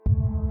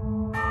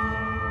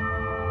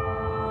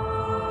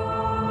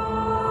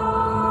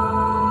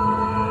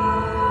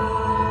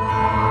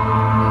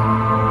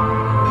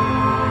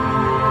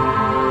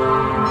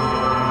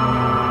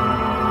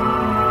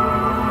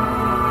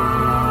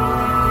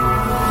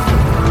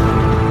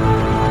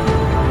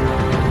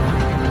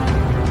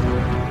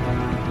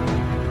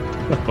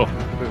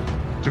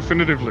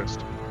definitive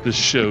list. This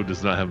show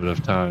does not have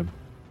enough time.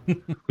 We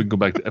can go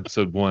back to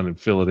episode 1 and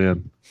fill it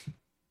in.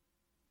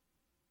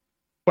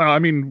 Well, I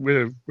mean,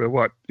 we're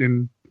what,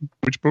 in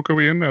which book are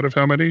we in? Out of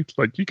how many?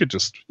 Like, you could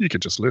just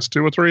list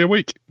 2 or 3 a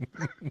week.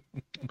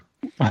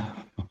 Yeah,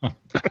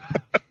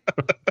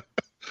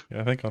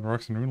 I think on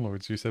Rocks and Rune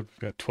Lords you said we've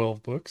got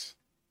 12 books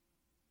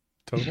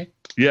total.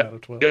 Yeah. Out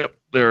of 12. Yep.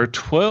 There are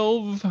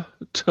 12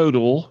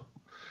 total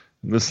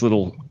in this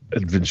little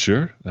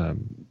adventure.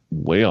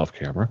 Way off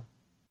camera.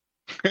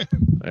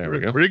 There we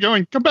go. Where are you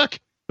going? Come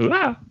back.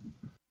 Ah!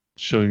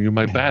 Showing you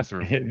my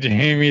bathroom.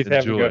 Jamie's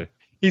Enjoy.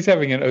 he's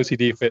having an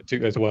OCD fit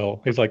too as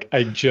well. He's like,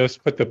 I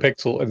just put the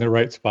pixel in the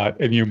right spot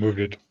and you moved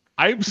it.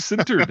 I'm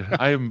centered.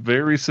 I am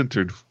very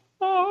centered.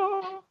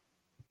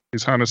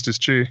 He's harnessed his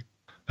chi.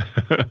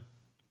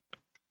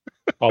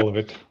 All of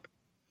it.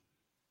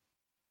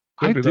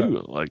 I do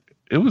do. Like,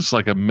 it was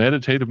like a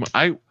meditative.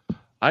 I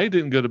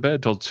didn't go to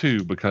bed till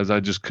 2 because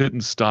I just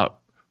couldn't stop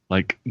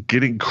like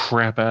getting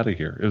crap out of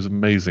here. It was an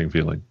amazing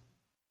feeling.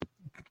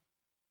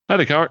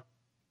 Howdy, Cowart.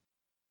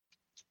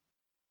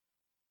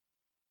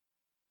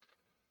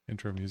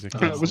 Intro music.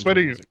 I was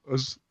waiting.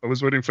 I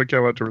was waiting for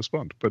Coward to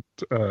respond, but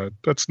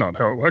that's not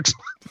how it works.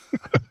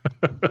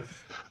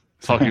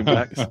 Talking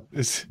back. Oh,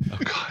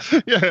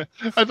 God. Yeah,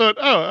 I thought,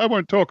 I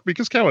won't talk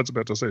because Coward's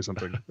about to say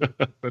something.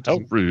 That How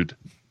rude.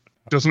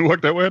 doesn't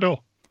work that way at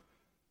all.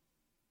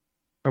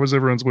 How was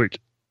everyone's week?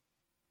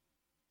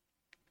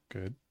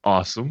 Good.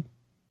 Awesome.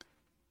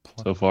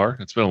 So far,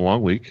 it's been a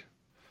long week.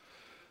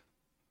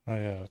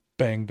 I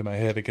banged my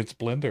head against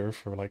Blender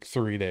for like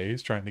 3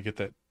 days trying to get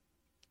that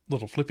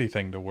little flippy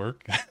thing to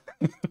work.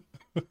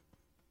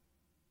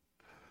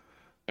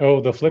 Oh,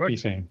 the flippy What?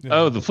 thing.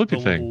 Oh, the flippy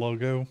thing. Little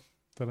logo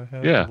that I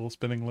had. Yeah. The little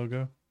spinning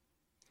logo.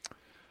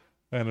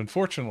 And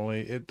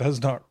unfortunately, it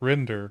does not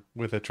render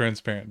with a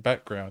transparent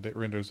background. It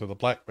renders with a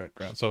black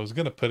background. So I was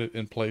going to put it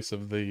in place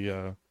of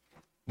the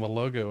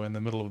logo in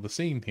the middle of the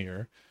scene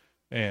here,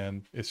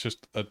 and it's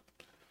just a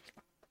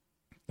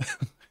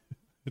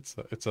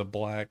it's a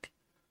black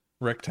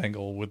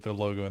rectangle with the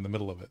logo in the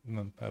middle of it,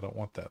 and I don't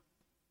want that.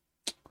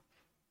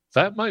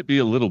 That might be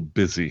a little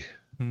busy.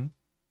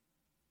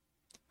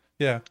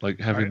 Yeah, Like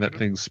having that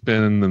thing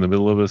spin in the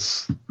middle of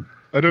us.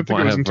 I don't think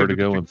I it was have intended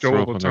vertigo to and go throw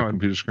all up the on our time.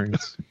 computer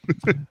screens.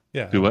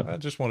 yeah. Do what? I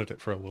just wanted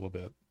it for a little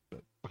bit.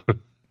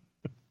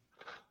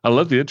 I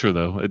love the intro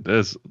though. It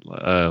does,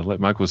 like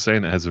Mike was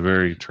saying, it has a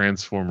very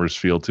Transformers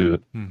feel to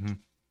it. Mm-hmm.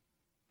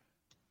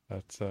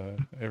 That's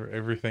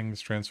everything's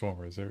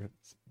Transformers. It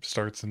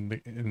starts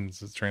and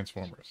ends as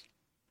Transformers.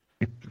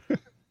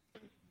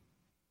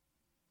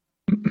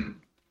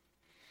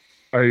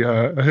 I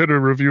heard a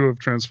review of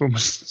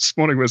Transformers this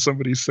morning where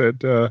somebody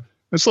said,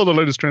 I saw the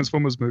latest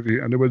Transformers movie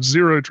and there were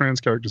 0 trans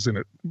characters in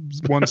it.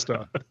 1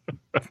 star.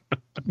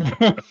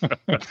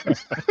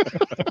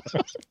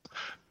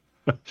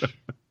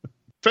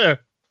 Fair.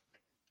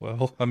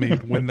 Well, I mean,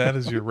 when that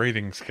is your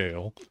rating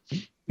scale,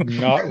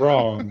 Not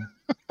wrong.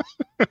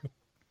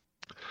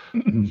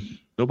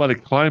 Nobody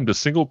climbed a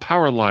single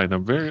power line.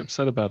 I'm very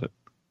upset about it.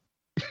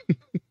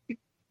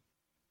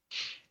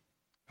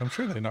 I'm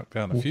sure they knocked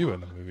down a few in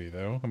the movie,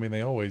 though. I mean,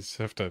 they always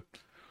have to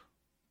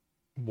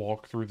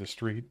walk through the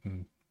street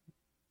and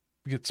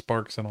get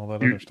sparks and all that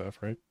other stuff,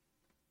 right?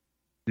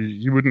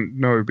 You wouldn't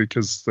know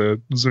because they're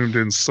zoomed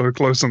in so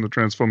close on the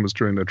Transformers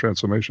during their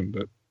transformation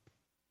that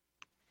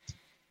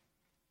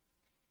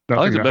I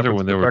liked it that better happens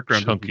when in they the were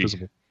background is chunky.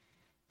 visible.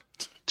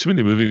 Too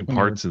many moving When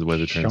parts they're in the way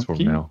they transform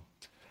chunky? now.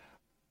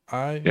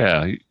 I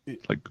Yeah,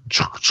 like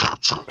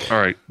all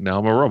right, now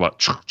I'm a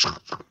robot.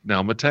 Now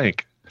I'm a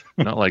tank.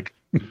 Not like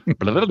like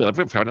I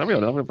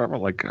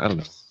don't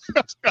know.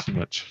 Too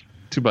much.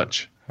 Too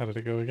much. How did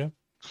it go again?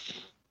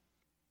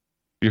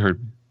 You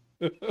heard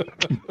me.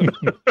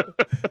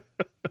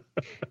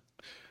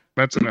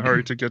 Matt's in a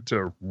hurry to get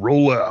to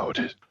roll out.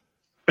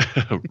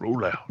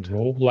 Roll out.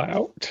 Roll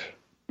out.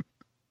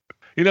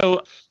 You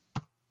know,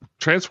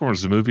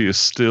 Transformers the movie is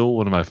still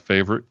one of my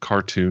favorite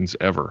cartoons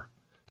ever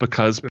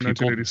because The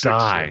people 1986,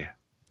 die.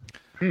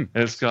 And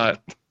it's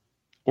got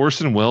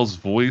Orson Welles'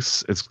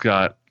 voice. It's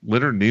got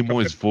Leonard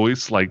Nimoy's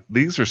voice. Like,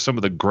 these are some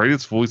of the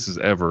greatest voices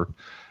ever.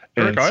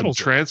 And Eric some Idle's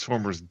in it.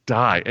 Transformers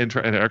die. And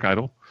Eric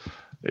Idle.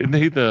 Isn't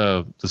he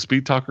the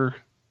speed talker?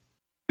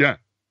 Yeah.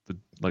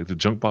 The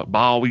junk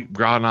ball wheat,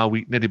 grana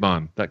wheat, nitty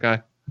bon. That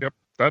guy? Yep,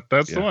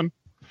 that's Yeah. the one.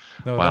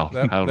 No, Wow.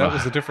 that I don't know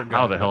was a different guy.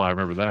 How the hell I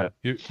remember that?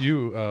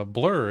 You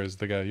Blur is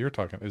the guy you're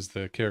talking. Is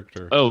the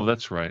character? Oh,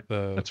 that's right.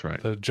 the That's right.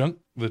 The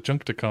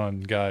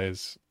Junkticon guy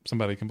is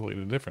somebody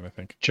completely different. I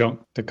think.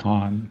 Junk the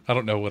con. I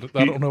don't know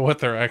what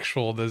their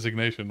actual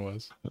designation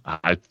was.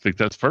 I think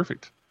that's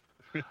perfect.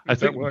 I That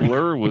think works.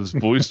 Blur was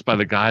voiced by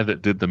the guy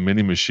that did the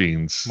mini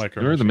machines.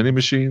 Micro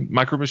Remember the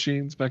micro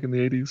machines back in the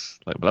 80s?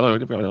 Like, blah, blah,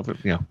 blah, blah,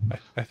 yeah.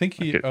 I think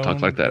he can't talk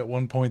owned like that. at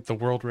one point the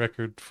world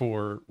record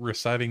for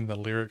reciting the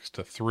lyrics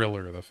to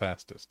Thriller the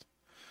fastest.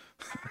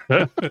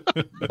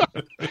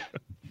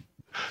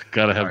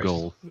 Gotta have Nice.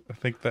 gold. I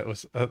think that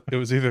was it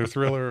was either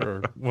Thriller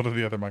or one of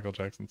the other Michael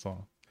Jackson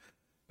songs.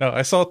 Now,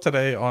 I saw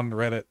today on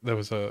Reddit there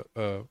was a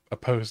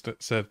post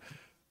that said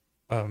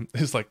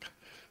is like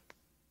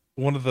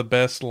one of the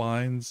best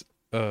lines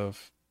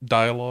of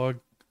dialogue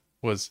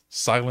was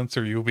 "Silence,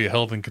 or you will be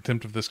held in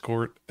contempt of this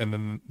court."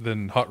 And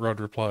then Hot Rod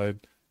replied,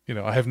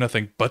 "I have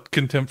nothing but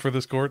contempt for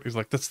this court." He's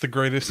like, "That's the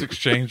greatest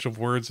exchange of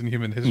words in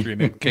human history,"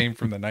 and it came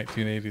from the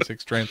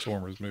 1986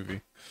 Transformers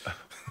movie.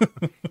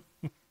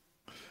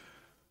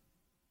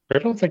 I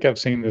don't think I've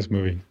seen this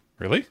movie.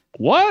 Really?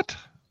 What?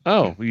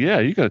 Oh, yeah,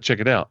 you got to check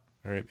it out.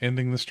 All right,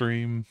 ending the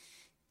stream.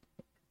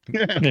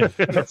 Yeah.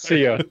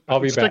 See ya. I'll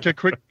be Let's back.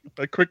 take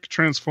a quick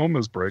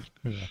Transformers break.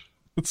 Yeah.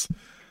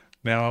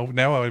 Now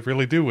I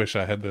really do wish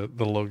I had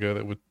the logo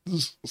that would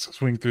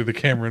swing through the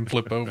camera and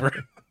flip over.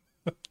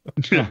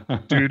 Do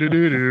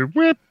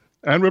whip,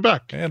 and we're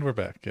back. And we're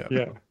back. Yeah.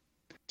 Yeah.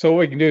 So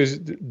what we can do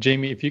is,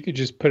 Jamie, if you could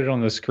just put it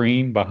on the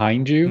screen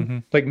behind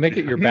you, like make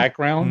it your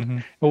background,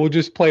 and we'll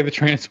just play the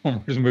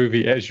Transformers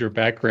movie as your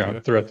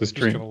background throughout the Just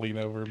stream. gonna lean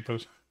over and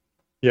put.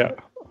 Yeah.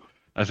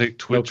 I think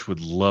Twitch would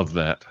love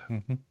that.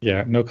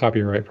 Yeah. No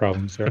copyright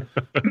problems there.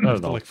 I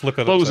don't know. Like flip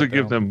it Close upside it,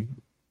 give down.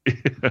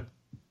 them.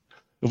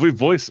 If we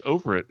voice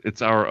over it,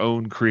 it's our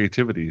own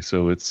creativity,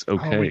 so it's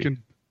okay. Oh,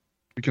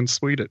 we can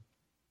sweet it.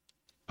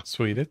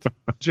 Sweet it.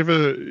 Did you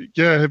ever?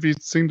 Yeah, have you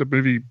seen the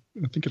movie?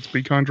 I think it's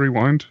Be Kind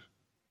Rewind.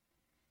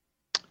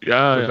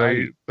 Yeah,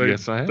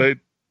 Yes, I have. They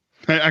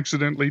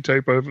accidentally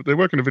tape over. They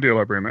work in a video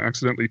library and they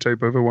accidentally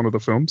tape over one of the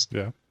films.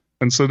 Yeah.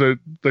 And so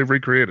they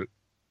recreate it,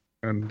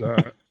 and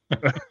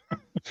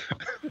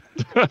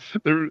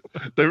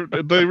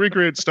they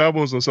recreate Star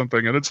Wars or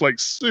something, and it's like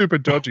super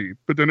dodgy.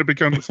 But then it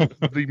becomes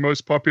the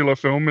most popular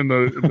film in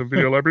the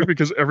video library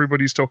because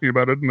everybody's talking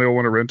about it and they all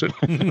want to rent it.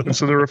 And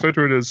so they refer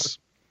to it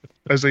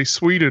as a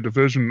sweeted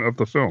version of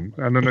the film,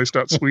 and then they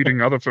start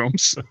sweeting other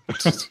films.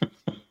 That's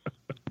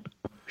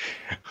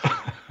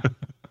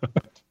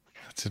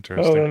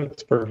interesting. Oh,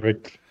 that's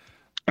perfect.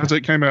 As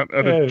it came out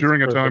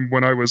during a time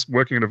when I was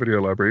working in a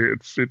video library,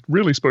 it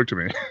really spoke to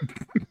me.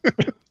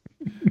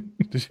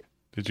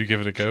 Did you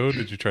give it a go?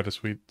 Did you try to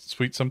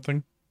sweet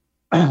something?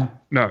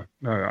 No,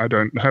 I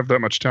don't have that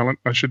much talent.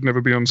 I should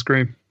never be on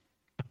screen.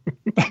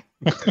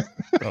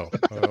 Oh,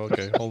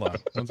 okay. Hold on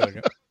 1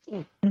 second.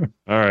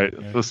 All right,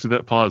 let's do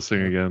that pause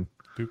thing again.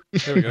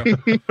 There we go.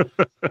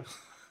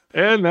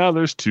 And now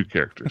there's two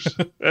characters.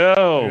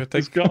 Oh,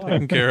 he's gone.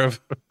 Taken care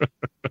of.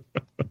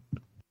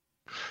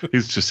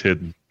 He's just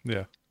hidden.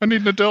 Yeah. I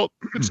need an adult.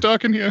 It's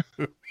dark in here.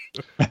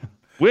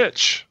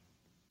 Which,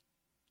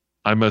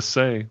 I must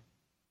say,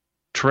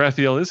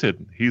 Tarathiel is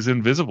hidden. He's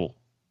invisible,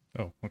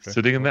 Oh, okay.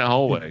 sitting in that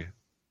hallway.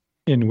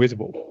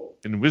 Invisible.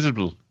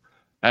 Invisible.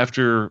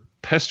 After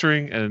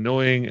pestering and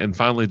annoying and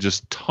finally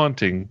just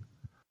taunting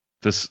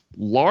this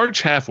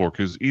large half-orc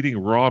who's eating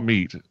raw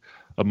meat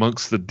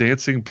amongst the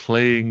dancing,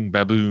 playing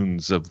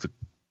baboons of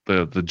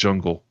the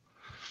jungle.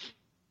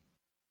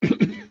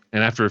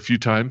 And after a few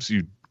times,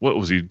 you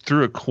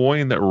threw a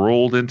coin that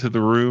rolled into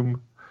the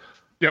room.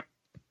 Yep.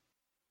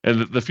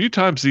 And the few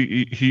times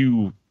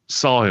he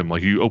saw him,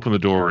 like you opened the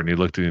door and he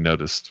looked and he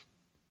noticed.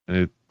 And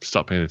he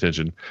stopped paying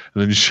attention.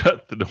 And then you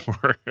shut the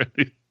door.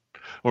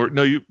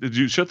 Did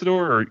you shut the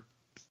door or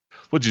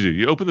what'd you do?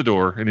 You opened the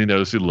door and he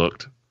noticed, he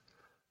looked.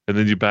 And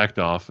then you backed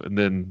off. And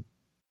then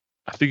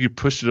I think you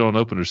pushed it on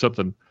open or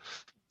something.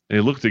 And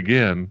he looked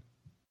again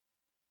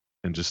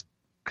and just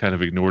kind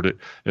of ignored it.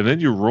 And then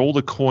you rolled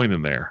a coin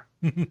in there.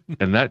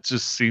 And that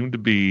just seemed to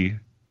be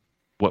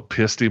what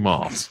pissed him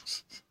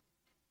off.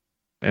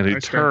 And he I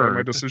stand by my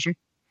turned. decision.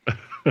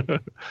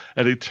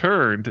 And he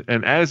turned,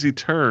 and as he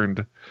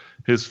turned,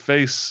 his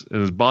face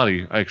and his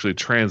body actually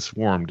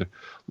transformed. A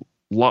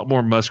lot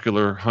more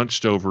muscular,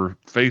 hunched over,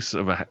 face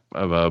of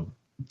a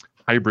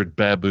hybrid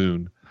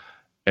baboon,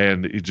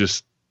 and he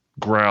just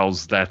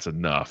growls, "That's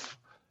enough,"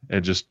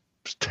 and just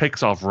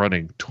takes off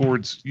running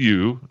towards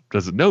you.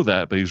 Doesn't know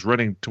that, but he's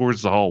running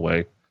towards the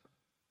hallway.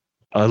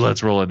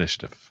 Let's roll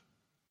initiative.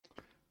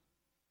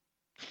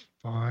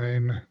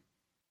 Fine.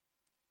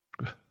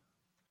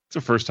 It's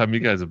the first time you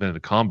guys have been in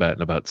combat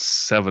in about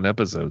 7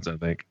 episodes, I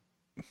think.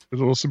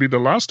 It'll also be the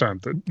last time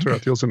that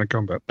Tarathiel's in a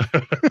combat.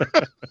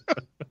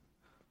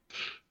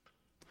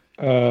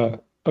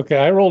 Okay,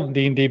 I rolled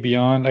D&D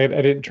Beyond. I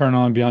didn't turn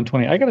on Beyond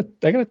 20. I got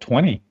a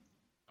 20.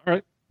 All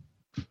right.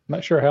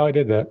 Not sure how I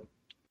did that.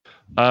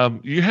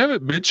 You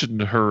haven't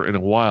mentioned her in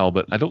a while,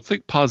 but I don't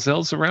think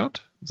Pazel's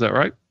around. Is that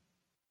right?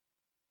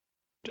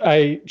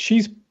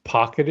 She's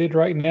pocketed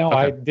right now. Okay.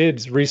 I did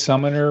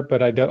resummon her,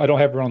 but I don't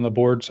have her on the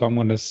board, so I'm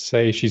going to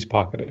say she's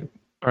pocketed.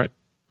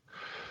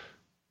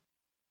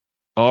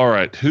 All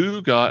right.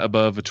 Who got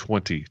above a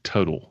 20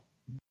 total?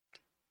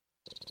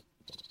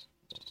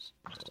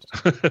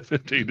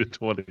 15 to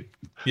 20.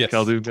 Yes.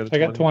 Khaldun got a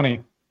 20. I got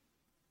 20.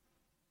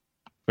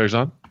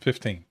 Farazan?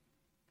 15.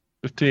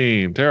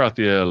 15.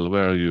 Tarathiel,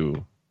 where are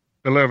you?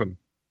 11.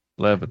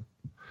 11.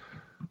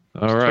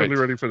 All right. Totally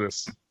ready for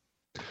this.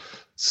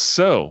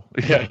 So,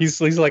 Yeah, he's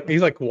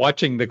like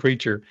watching the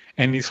creature,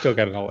 and he's still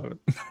got an 11.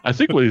 I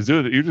think what he's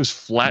doing, you're just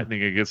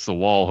flattening against the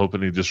wall,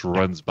 hoping he just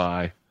runs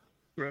by.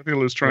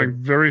 Tarathiel is trying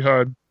very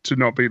hard to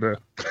not be there.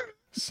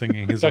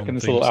 Singing his Stuck own in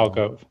this theme little song.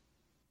 alcove.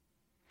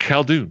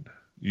 Khaldun,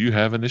 you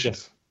have initiative.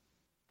 Yes.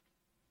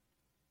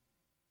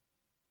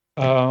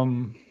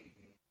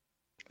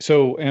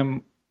 So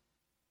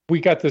we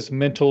got this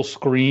mental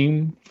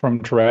scream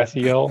from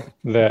Tarathiel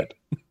that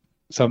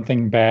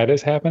something bad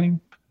is happening.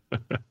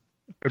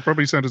 It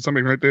probably sounded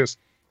something like this.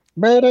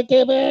 Murder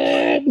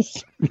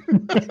Gibbons!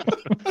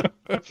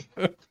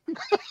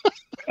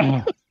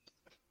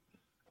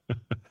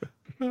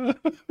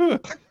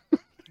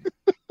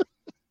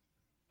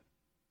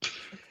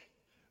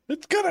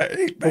 It's gonna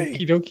eat me.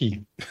 Okie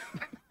dokie.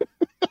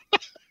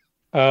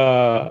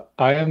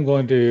 I am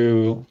going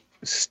to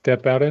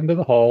step out into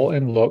the hall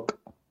and look.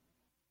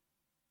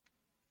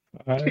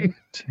 5,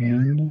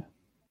 10.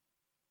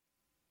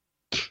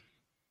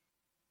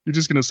 You're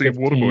just going to see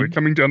 15. Waterboy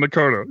coming down the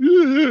corridor.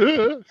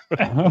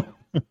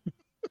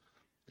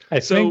 I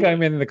think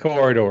I'm in the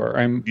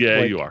corridor.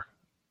 You are.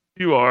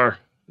 You are.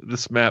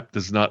 This map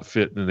does not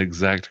fit in an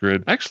exact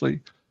grid. Actually,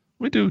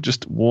 we do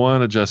just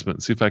one adjustment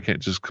and see if I can't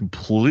just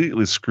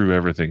completely screw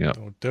everything up.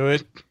 Don't do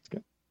it.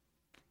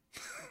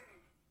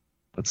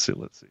 Let's see.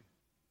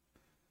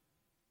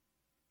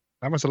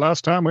 That was the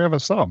last time we ever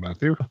saw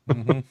Matthew.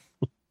 Mm-hmm.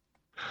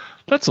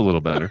 That's a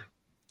little better.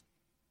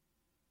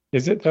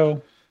 Is it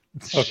though?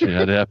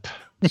 Shut up.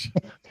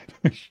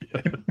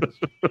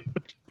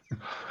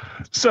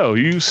 So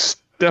you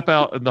step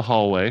out in the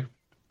hallway,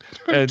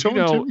 and you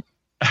know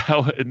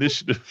how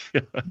initiative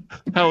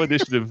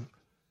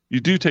you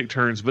do take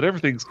turns, but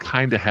everything's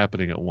kind of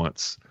happening at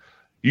once.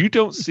 You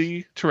don't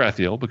see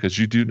Tarathiel because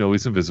you do know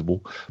he's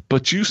invisible,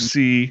 but you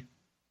see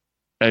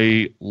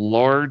a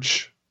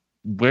large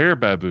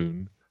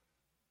were-baboon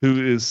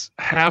who is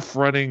half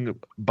running up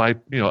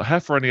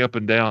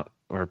and down,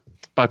 or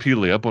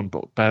bipedally up on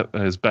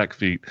his back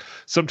feet,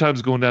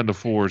 sometimes going down to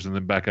fours and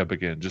then back up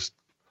again, just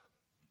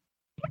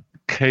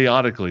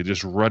chaotically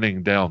just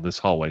running down this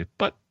hallway.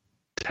 But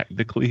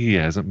technically he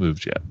hasn't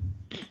moved yet.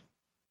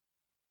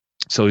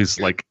 So he's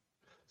like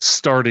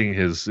starting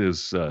his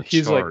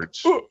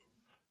charge. Like,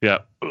 yeah,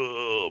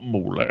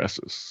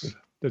 molasses.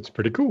 That's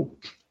pretty cool.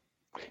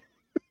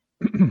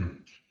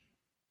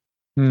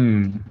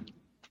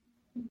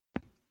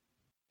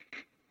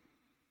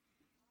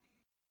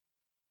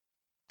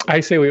 I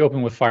say we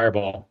open with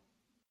Fireball.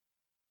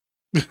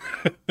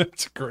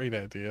 That's a great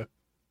idea.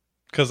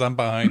 Because I'm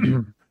behind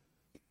you.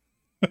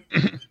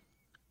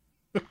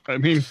 I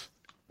mean,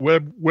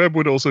 web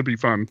would also be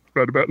fun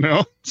right about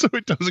now, so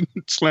it doesn't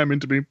slam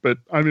into me, but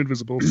I'm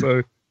invisible,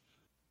 so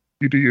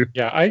you do you.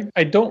 Yeah,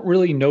 I don't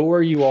really know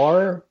where you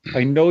are.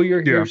 I know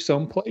you're here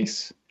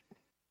someplace.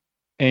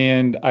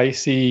 And I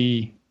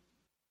see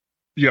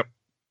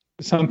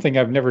something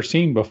I've never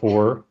seen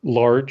before,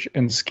 large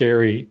and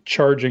scary,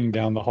 charging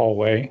down the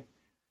hallway.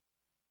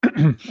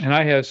 And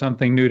I have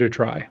something new to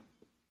try.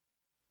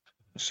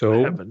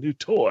 So I have a new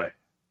toy.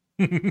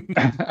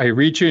 I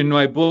reach in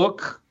my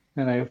book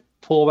and I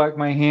pull back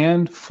my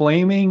hand,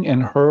 flaming,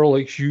 and hurl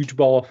a huge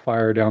ball of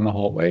fire down the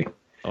hallway.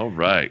 All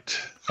right.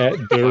 At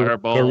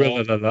Fireball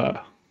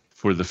Gorilla.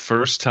 For the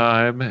first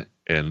time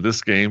in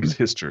this game's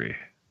history.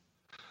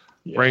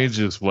 Yeah. Range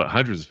is what,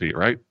 hundreds of feet,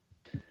 right?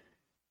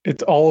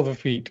 It's all of a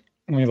feet.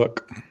 Let me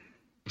look.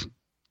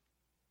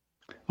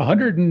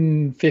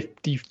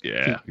 150 feet.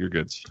 Yeah, you're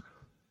good.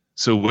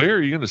 So where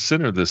are you going to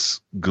center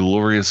this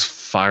glorious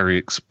fiery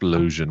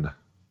explosion?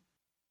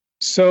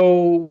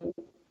 So,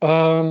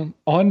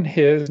 on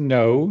his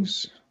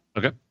nose.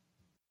 Okay.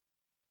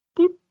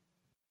 Boop.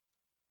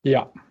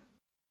 Yeah.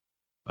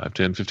 5,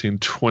 10, 15,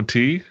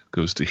 20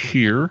 goes to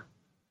here.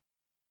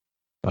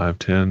 5,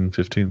 10,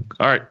 15.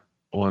 All right.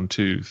 1,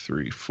 2,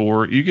 3,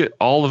 4. You get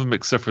all of them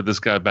except for this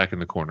guy back in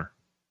the corner.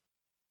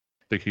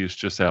 I think he's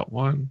just out.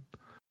 1.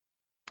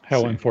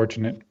 How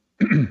unfortunate.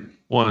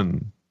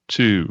 1,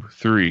 2,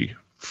 3,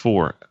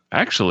 4.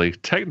 Actually,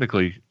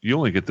 technically, you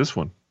only get this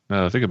one. Now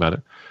that I think about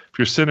it. If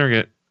you're centering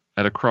it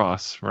at a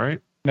cross, right?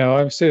 No,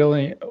 I'm still.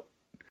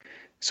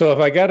 So if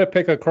I got to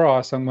pick a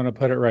cross, I'm going to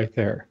put it right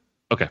there.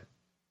 Okay.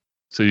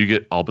 So you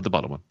get all but the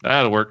bottom one.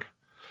 That'll work.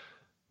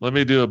 Let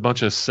me do a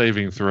bunch of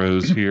saving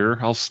throws here.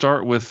 I'll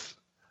start with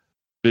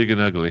Big and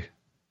Ugly.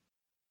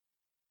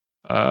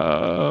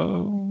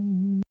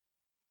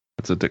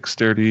 That's a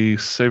dexterity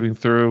saving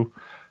throw.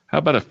 How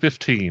about a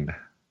 15?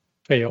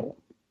 Fail.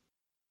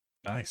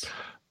 Nice.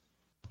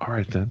 All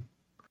right, then.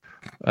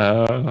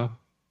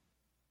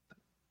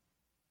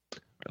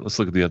 Let's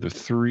look at the other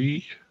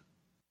 3.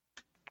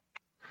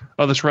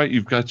 Oh, that's right.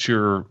 You've got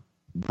your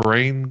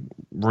brain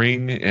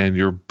ring and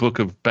your book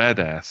of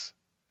badass.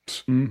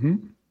 Mm-hmm.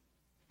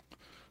 I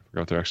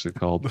forgot what they're actually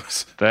called.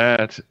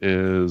 That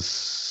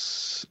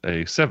is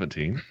a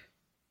 17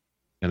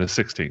 and a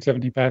 16.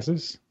 17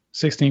 passes.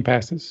 16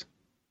 passes.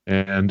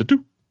 And a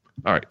 2.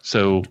 All right.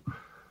 So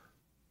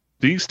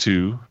these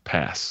 2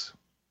 pass.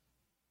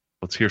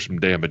 Let's hear some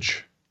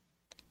damage.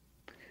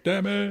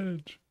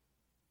 Damage.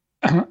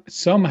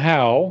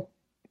 Somehow,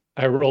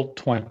 I rolled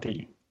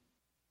 20.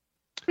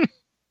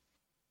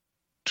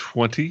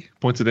 20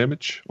 points of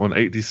damage on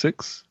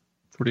 8d6?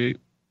 48?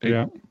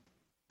 Yeah.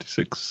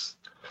 86.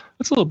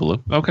 That's a little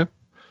below. Okay.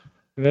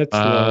 That's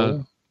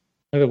low.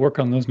 I had to work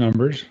on those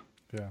numbers.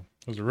 Yeah.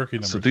 Those are rookie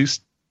numbers. So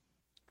these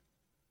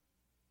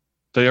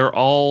They are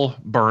all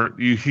burnt.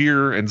 You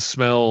hear and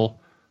smell.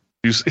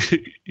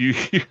 You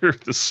hear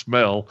the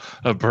smell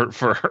of burnt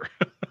fur.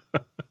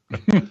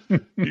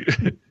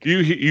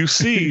 you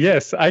see.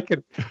 Yes, I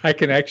can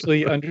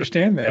actually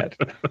understand that.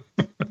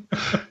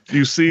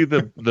 You see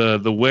the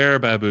were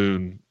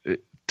baboon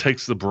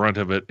takes the brunt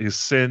of it. He's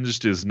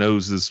singed, his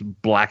nose is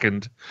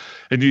blackened,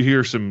 and you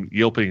hear some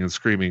yelping and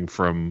screaming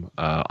from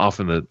off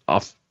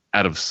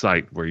out of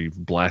sight where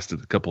you've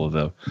blasted a couple of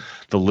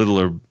the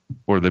littler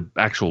or the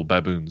actual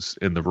baboons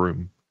in the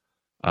room.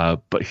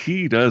 But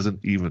he doesn't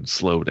even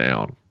slow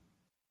down.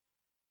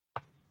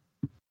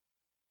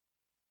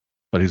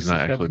 But he's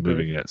not actually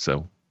moving yet.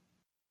 So,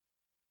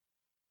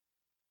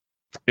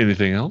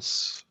 anything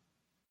else?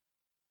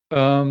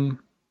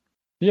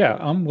 Yeah,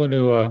 I'm going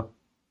to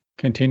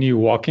continue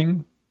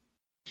walking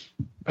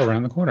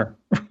around the corner.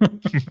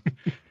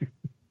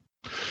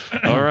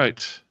 All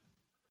right.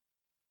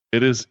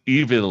 It is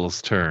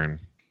Evil's turn.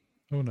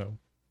 Oh no.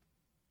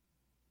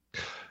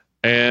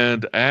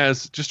 And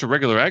as just a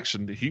regular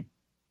action, he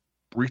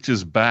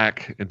reaches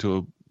back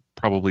into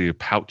probably a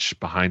pouch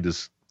behind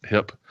his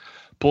hip,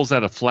 pulls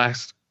out a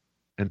flask,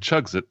 and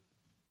chugs it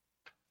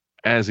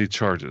as he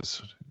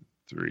charges.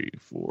 3,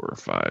 4,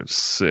 5,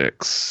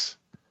 6.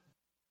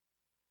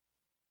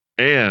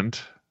 And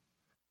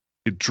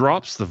he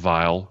drops the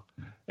vial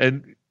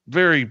and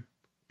very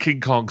King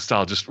Kong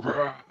style just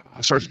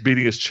starts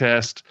beating his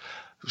chest,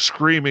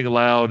 screaming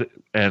loud,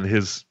 and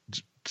his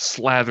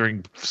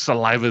slathering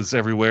saliva's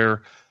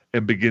everywhere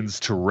and begins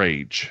to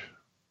rage.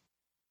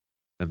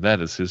 And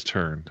that is his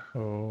turn.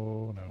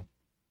 Oh no.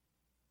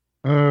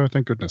 Oh,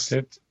 thank goodness.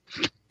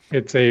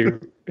 It's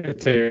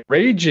a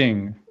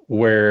raging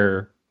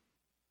were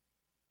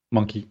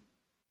monkey.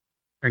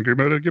 Angry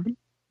Murder Gibbon?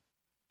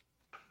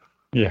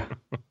 Yeah.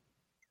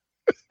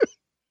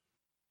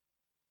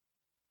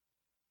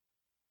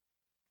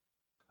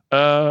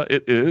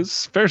 It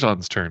is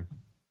Farazan's turn.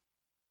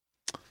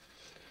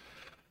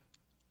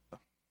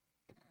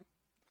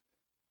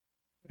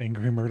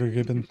 Angry Murder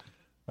Gibbon.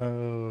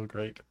 Oh,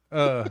 great.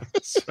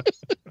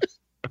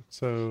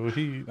 So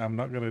I'm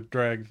not going to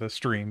drag the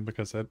stream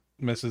because that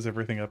messes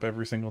everything up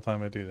every single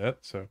time I do that.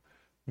 So I'm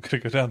going to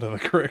go down to the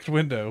correct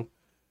window,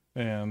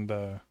 and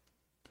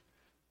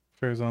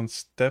Farazan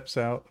steps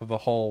out of the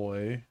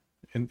hallway,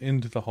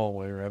 into the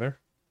hallway rather,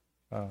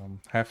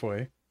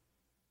 halfway.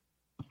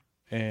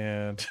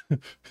 And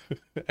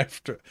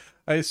after,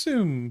 I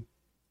assume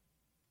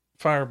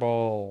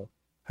Fireball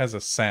has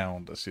a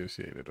sound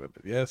associated with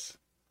it, yes?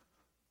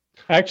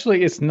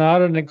 Actually, it's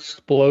not an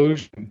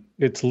explosion.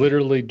 It's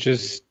literally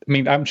just, I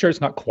mean, I'm sure it's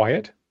not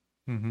quiet,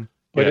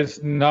 but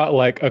it's not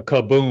like a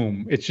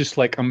kaboom. It's just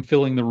like I'm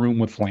filling the room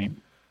with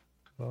flame.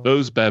 Well,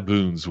 Those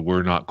baboons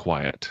were not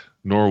quiet,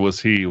 nor was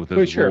he with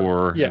his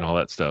roar and all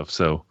that stuff.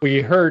 So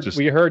we heard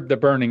the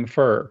burning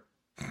fur.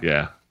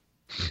 Yeah.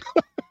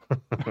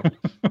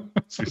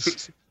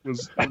 It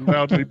was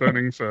loudly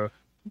burning fur.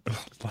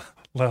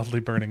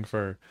 Loudly burning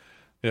fur.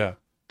 Yeah.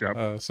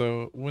 Yep.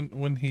 So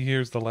when he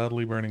hears the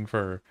loudly burning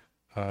fur,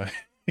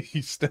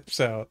 he steps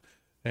out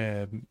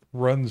and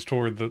runs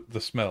toward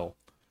the smell.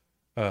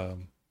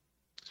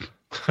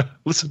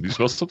 Listen, you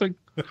smell something?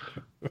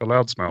 A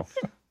loud smell.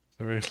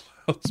 A very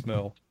loud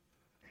smell.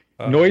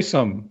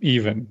 Noisome,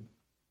 even.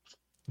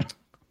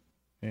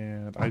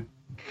 And I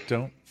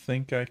don't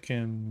think I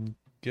can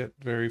get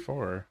very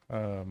far.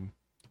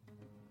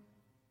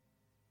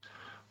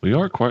 We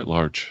are quite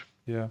large.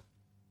 Yeah.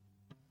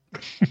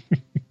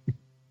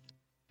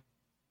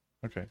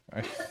 Okay.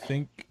 I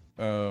think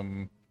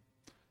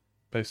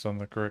based on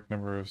the correct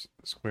number of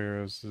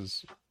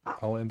squares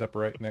I'll end up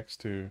right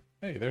next to,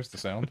 hey, there's the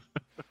sound.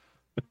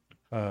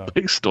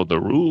 Based on the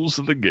rules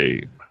of the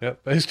game.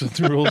 Yep, based on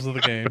the rules of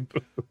the game.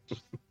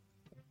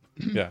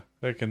 Yeah,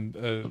 I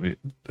can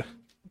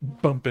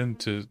bump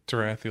into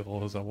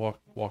Tarathiel as I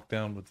walk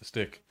down with the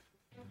stick.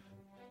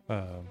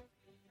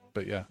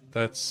 But yeah,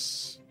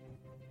 that's...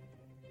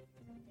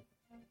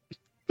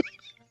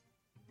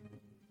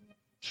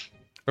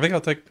 I think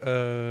I'll take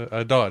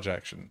a dodge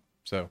action.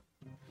 So,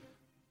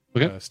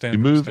 okay, you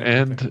move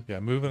and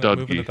move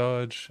into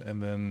dodge,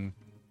 and then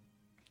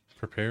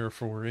prepare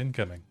for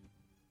incoming.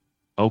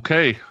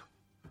 Okay,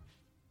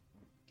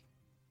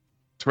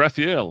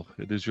 Tarathiel,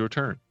 it is your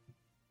turn.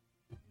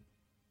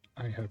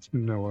 I have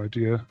no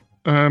idea.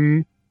 Yeah,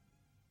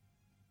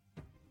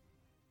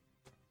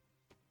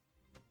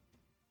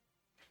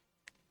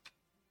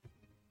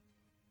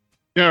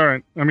 all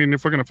right. I mean,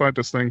 if we're gonna fight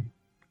this thing,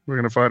 we're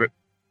gonna fight it.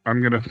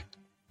 I'm gonna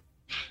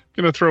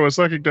throw a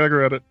psychic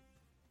dagger at it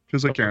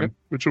because I can,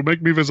 which will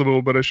make me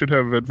visible, but I should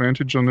have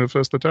advantage on the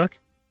first attack.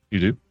 You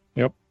do?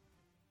 Yep.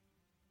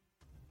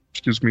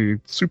 Which gives me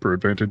super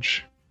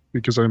advantage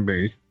because I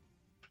may.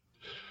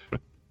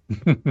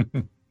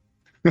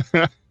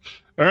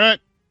 All right,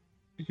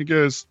 you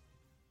guys.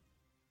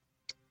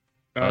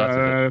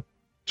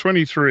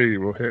 23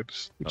 will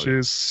hit, which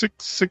is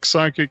 6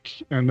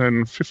 psychic and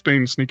then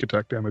 15 sneak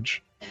attack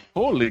damage.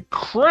 Holy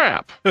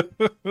crap!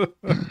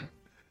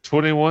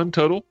 21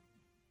 total?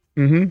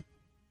 Mm-hmm.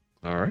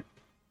 All right.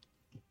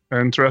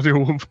 And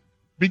Tarathiel will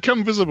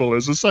become visible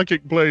as a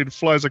psychic blade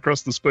flies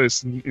across the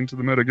space and into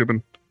the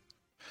metagibbon.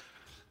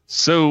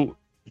 So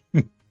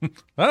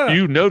Ah,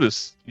 you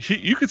notice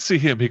you could see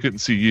him, he couldn't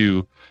see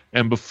you.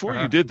 And before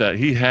you did that,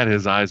 he had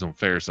his eyes on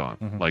Farazan.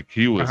 Mhm. Like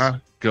he was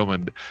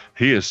going.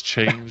 He has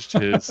changed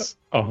his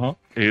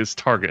his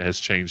target has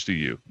changed to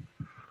you.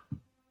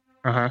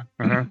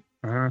 Anything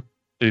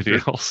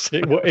else?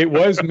 It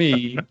was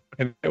me,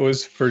 and it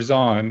was for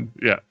Zahn,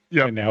 Yeah.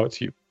 Yeah. and now it's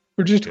you.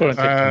 We're just going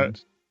to take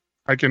turns.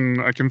 I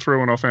can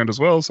throw an offhand as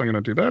well, so I'm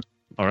going to do that.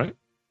 All right.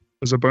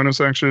 As a bonus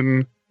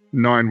action,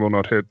 9 will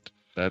not hit.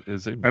 That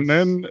is a miss. And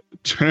then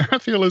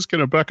Tathiel is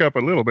going to back up a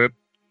little bit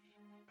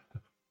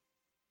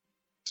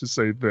to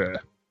say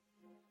there.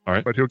 All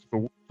right. But he'll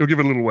give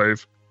it a little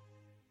wave.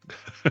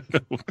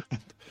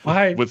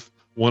 Why? With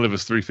one of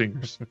his 3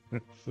 fingers.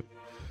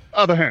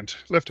 Other hand,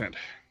 left hand.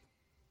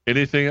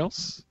 Anything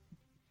else?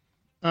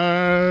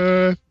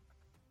 No.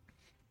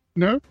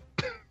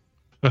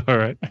 All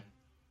right.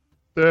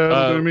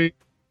 I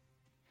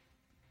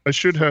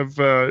should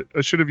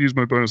have used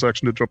my bonus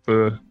action to drop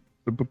the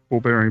ball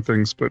bearing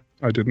things, but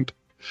I didn't.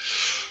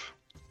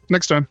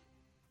 Next time.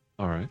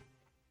 All right.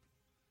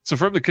 So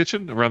from the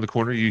kitchen around the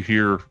corner, you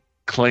hear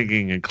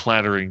clanging and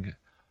clattering,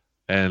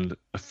 and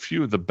a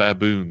few of the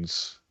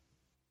baboons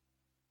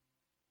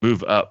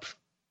move up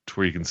to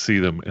where you can see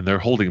them, and they're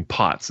holding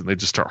pots, and they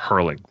just start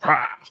hurling.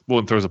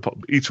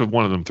 Each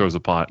one of them throws a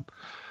pot,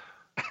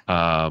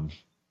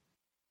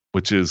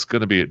 which is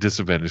going to be at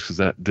disadvantage because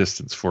that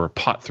distance for a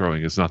pot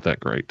throwing is not that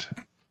great.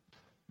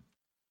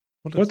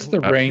 What's the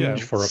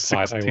range for a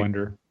pot, 16. I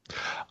wonder?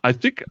 I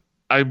think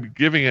I'm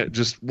giving it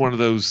just one of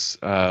those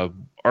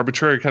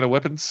arbitrary kind of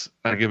weapons.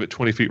 I give it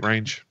 20 feet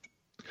range.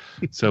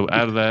 So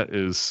out of that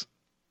is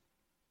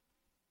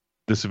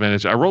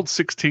disadvantage. I rolled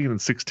 16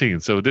 and 16,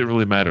 so it didn't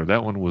really matter.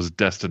 That one was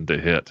destined to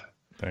hit.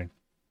 Dang.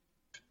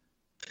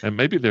 And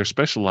maybe they're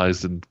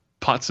specialized in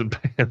pots and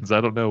pans.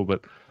 I don't know,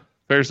 but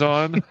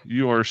Farazan,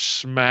 you are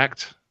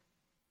smacked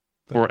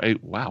for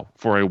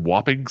a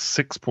whopping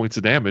 6 points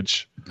of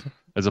damage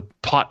as a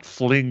pot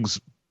flings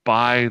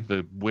by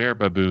the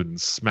were-baboon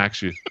and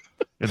smacks you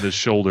in the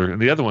shoulder,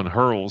 and the other one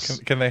hurls.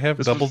 Can they have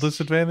double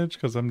disadvantage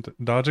because I'm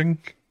dodging?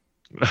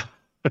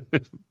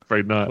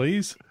 Afraid not.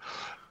 Please?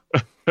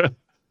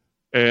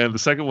 And the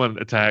second one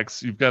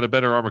attacks. You've got a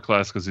better armor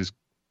class because he's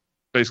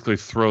basically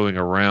throwing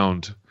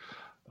around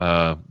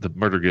the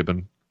murder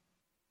gibbon.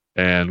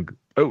 And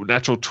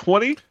natural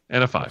 20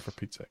 and a 5. For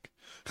Pete's sake.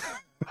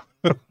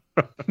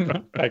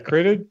 I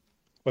critted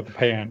with a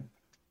pan.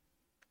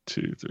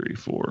 2, 3,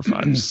 4,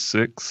 5,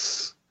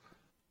 6.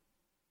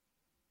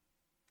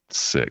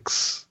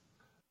 6.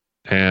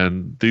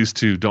 And these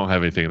two don't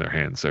have anything in their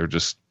hands. They're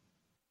just.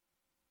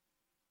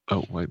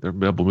 Oh, wait, they're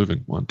double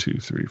moving. 1, 2,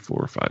 3,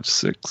 4, 5,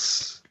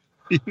 6.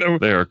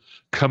 They are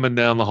coming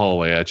down the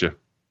hallway at you.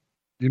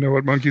 You know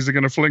what monkeys are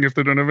going to fling if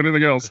they don't have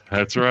anything else.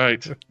 That's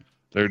right.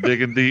 They're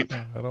digging deep.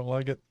 I don't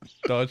like it.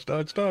 Dodge,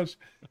 dodge, dodge.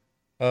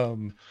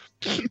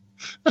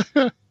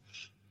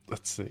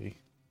 Let's see.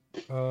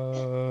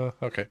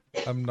 Okay.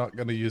 I'm not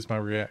going to use my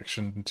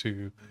reaction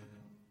to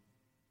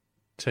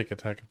take an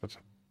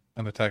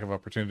attack of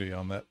opportunity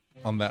on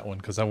that one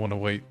because I want to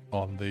wait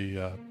on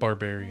the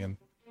barbarian.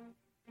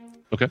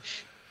 Okay.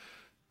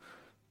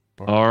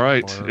 All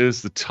right. It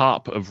is the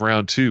top of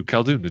round 2.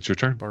 Khaldun, it's your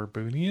turn.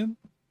 Baboonian?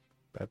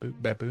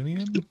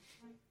 Baboonian?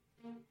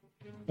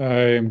 I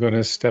am going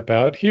to step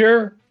out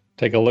here,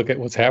 take a look at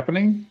what's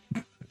happening,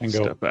 and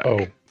Step back.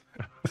 oh.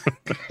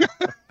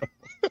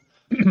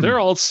 They're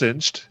all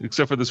cinched,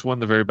 except for this one in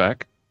the very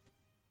back.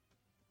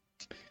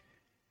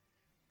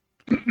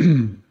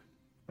 I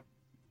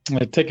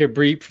take a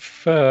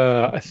brief,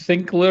 I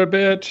think a little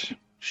bit.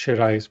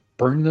 Should I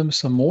burn them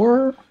some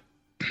more?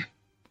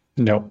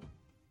 No.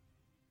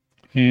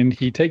 And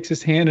he takes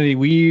his hand and he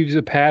weaves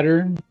a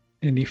pattern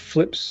and he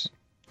flips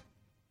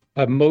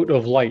a mote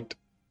of light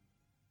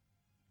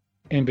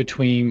in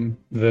between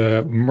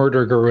the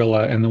murder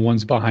gorilla and the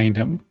ones behind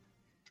him.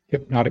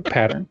 Hypnotic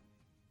pattern.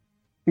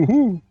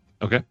 Woohoo!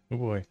 Okay. Oh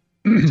boy.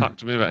 Talk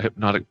to me about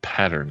hypnotic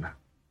pattern.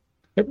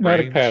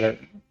 Hypnotic Range?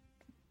 pattern.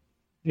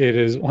 It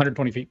is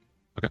 120 feet.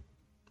 Okay.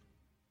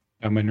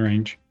 I'm in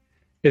range.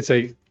 It's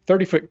a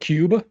 30-foot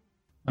cube.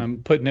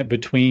 I'm putting it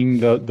between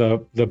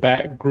the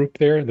back group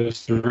there,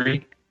 those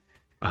 3.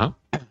 Uh-huh.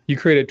 You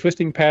create a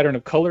twisting pattern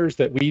of colors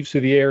that weaves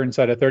through the air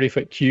inside a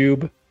 30-foot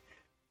cube.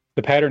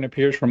 The pattern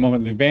appears for a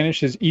moment and then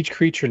vanishes. Each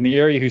creature in the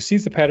area who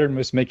sees the pattern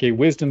must make a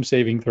wisdom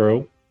saving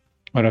throw.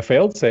 On a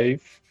failed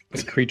save,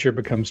 the creature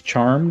becomes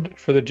charmed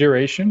for the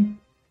duration.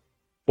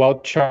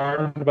 While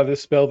charmed by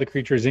this spell, the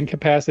creature is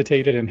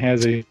incapacitated and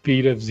has a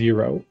speed of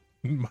 0.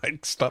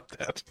 Mike, stop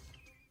that.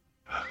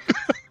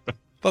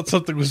 Thought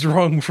something was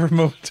wrong for a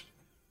moment.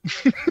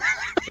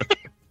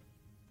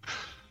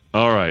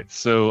 All right.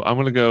 So I'm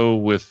going to go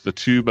with the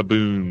 2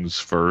 baboons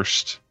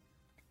first.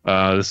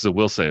 This is a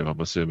will save, I'm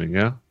assuming,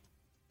 yeah?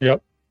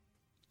 Yep.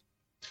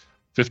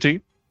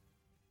 15?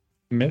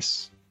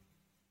 Miss.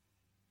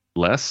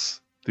 Less.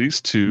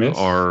 These 2 Miss.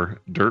 are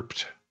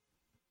derped.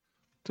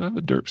 Do I have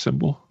a derp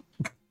symbol?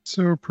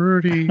 So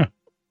pretty.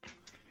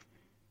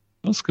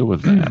 Let's go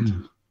with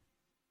that.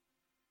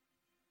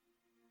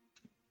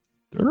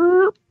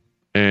 Derp.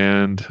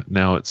 And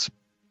now it's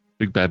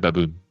Big Bad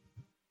Baboon.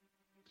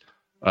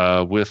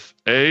 With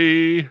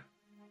a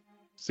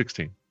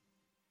 16.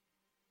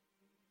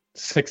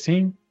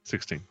 16?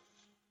 16.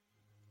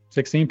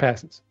 16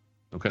 passes.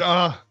 Okay.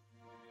 Ah,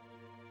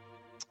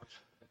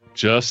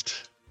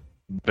 Just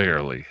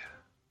barely.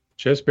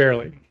 Just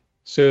barely.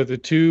 So the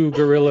two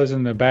gorillas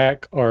in the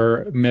back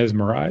are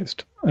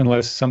mesmerized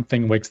unless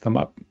something wakes them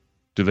up.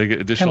 Do they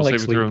get additional like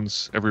saving sleep.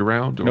 throws every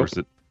round? Or Nope. is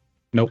it?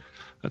 Nope.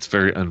 That's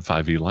very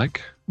un-5e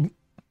like.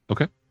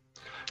 Okay.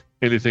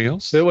 Anything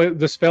else?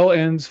 The spell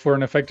ends for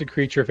an affected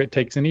creature if it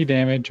takes any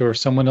damage or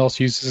someone else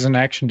uses an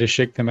action to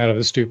shake them out of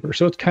the stupor.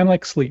 So it's kind of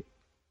like sleep.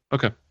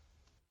 Okay.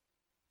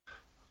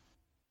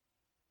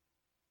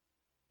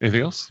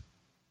 Anything else?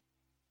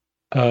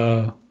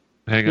 Hang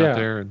Yeah, out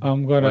there and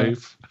I'm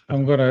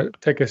gonna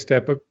take a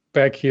step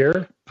back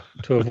here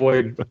to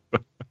avoid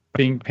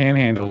being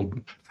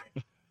panhandled.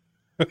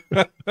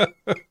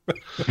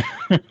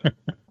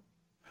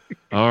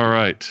 All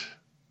right.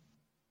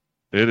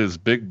 It is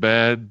Big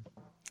Bad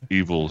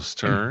Evil's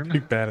turn.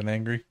 Big, bad, and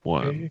angry.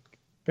 1,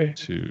 Big-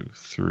 2,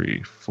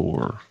 3,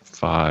 4,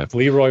 5.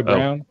 Leroy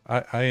Brown.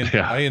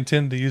 I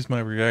intend to use my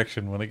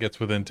reaction when it gets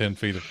within 10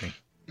 feet of me.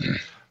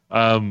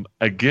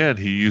 Again,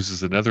 he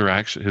uses another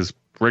action, his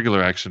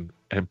regular action,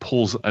 and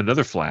pulls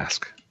another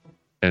flask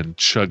and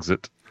chugs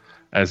it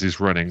as he's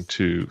running.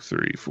 2,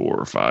 3,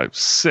 4, 5,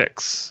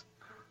 6.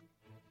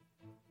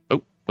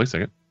 Oh, wait a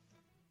second.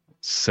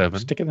 7,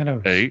 Stick it in the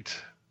nose. 8.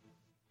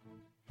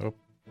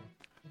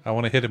 I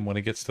want to hit him when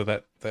he gets to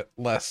that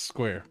last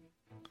square.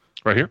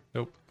 Right here?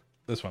 Nope.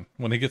 This one.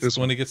 When he gets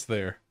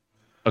there.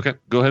 Okay,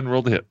 go ahead and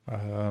roll the hit.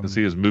 Um, As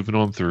he is moving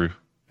on through.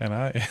 and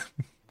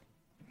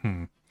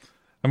I'm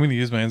going to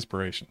use my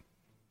inspiration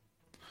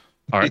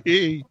All right.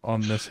 hey.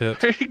 on this hit.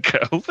 There you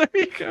go. There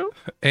you go.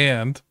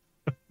 And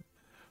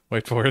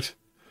wait for it.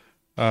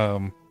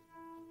 I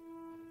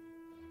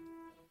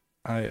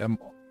am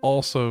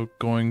also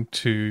going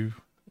to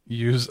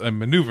use a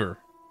maneuver.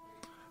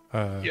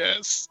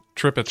 Yes.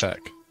 Trip attack.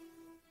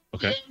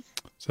 Okay.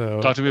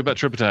 So Talk to me about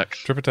trip attack.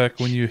 trip attack,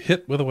 when you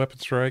hit with a weapon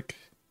strike,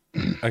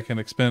 I can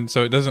expend.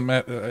 So it doesn't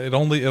matter. It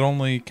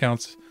only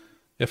counts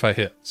if I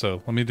hit.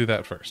 So let me do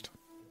that first.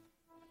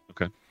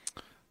 Okay.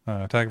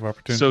 Attack of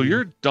opportunity. So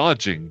you're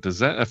dodging. Does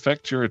that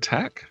affect your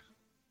attack?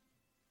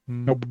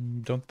 Nope.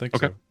 Don't think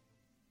Okay.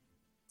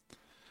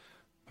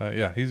 so.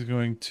 Yeah, he's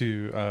going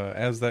to,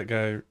 as that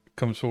guy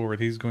comes forward,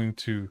 he's going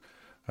to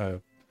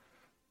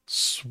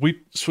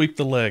sweep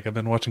the leg. I've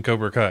been watching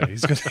Cobra Kai.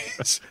 He's going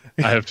to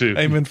I have to.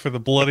 aiming for the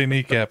bloody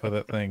kneecap of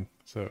that thing.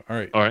 So, all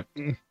right. All right.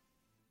 Did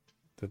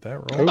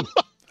that roll?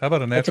 How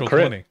about a That's a natural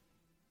crit.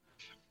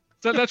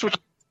 20? That's what.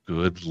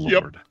 Good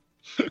Yep. Lord.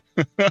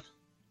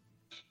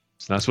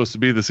 It's not supposed to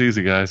be this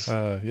easy, guys.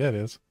 Yeah, it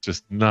is.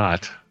 Just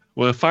not.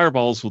 Well,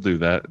 fireballs will do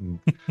that, and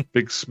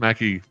big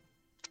smacky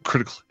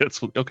critical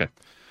hits will. Okay.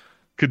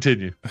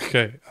 Continue.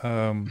 Okay. I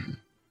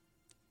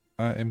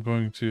am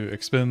going to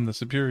expend the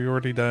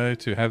superiority die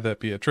to have that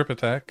be a trip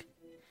attack.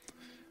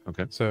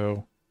 Okay.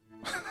 So,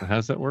 How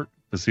does that work?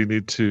 Does he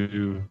need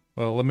to?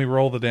 well, let me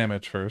roll the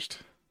damage first.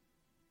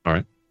 All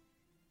right.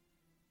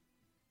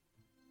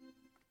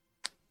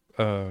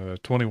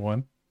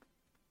 21.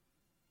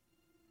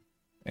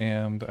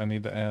 And I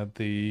need to add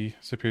the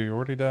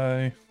superiority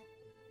die,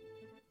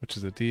 which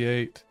is a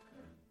d8.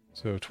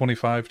 So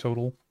 25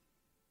 total.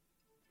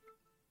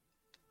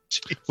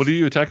 What are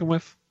you attacking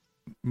with?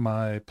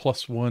 My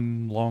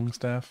 +1 long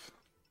staff.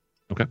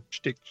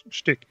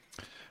 Stick.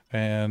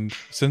 And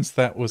since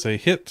that was a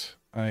hit,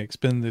 I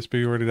expend the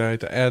superiority die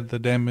to add the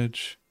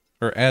damage,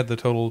 or add the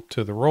total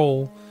to the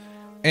roll,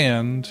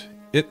 and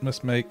it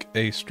must make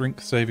a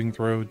strength saving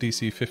throw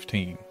DC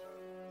 15.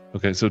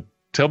 Okay, so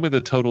tell me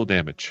the total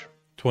damage.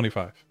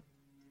 25.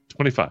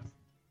 25.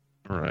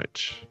 All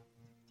right.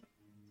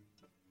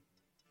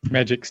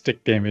 Magic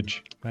stick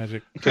damage.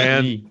 Magic.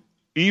 And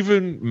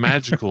even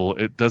magical,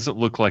 it doesn't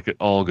look like it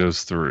all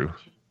goes through.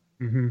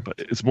 Mm-hmm. But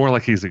it's more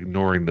like he's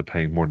ignoring the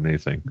pain more than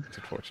anything. It's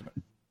unfortunate.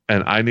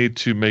 And I need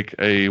to make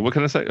a, what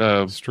can I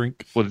say?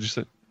 Strength. What did you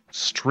say?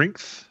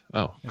 Strength?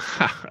 Oh,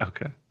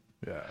 okay.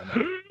 Yeah, I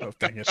know. Oh,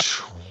 dang it.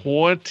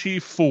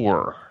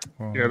 24.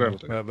 Oh, Yeah, that'll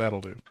do.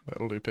 That'll do.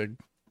 That'll do, pig.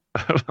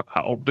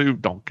 I'll do,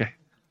 donkey.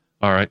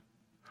 All right.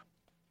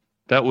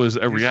 That was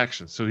a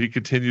reaction. So he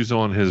continues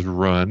on his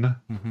run.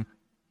 Mm-hmm.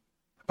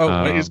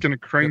 Oh, wait. He's going to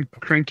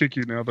crane kick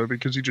you now, though,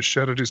 because he just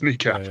shattered his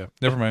kneecap. Yeah.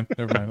 Never mind.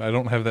 I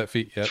don't have that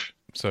feat yet,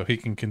 so he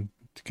can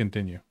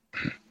continue.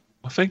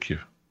 Well, thank you.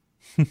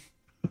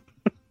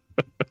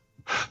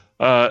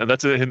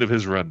 That's the end of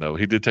his run, though.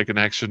 He did take an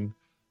action.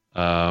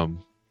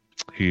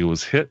 He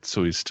was hit,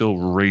 so he's still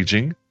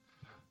raging.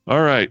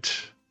 All right.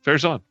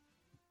 Fair's on.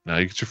 Now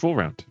you get your full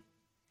round.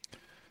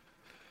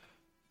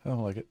 I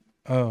don't like it.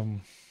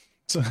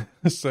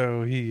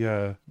 So he,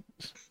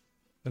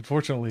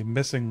 unfortunately,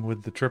 missing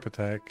with the trip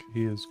attack,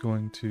 he is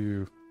going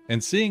to,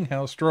 and seeing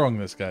how strong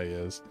this guy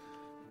is,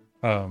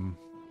 not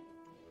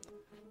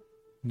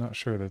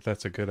sure that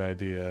that's a good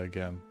idea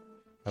again.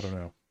 I don't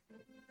know.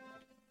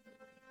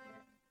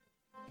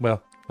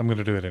 Well, I'm going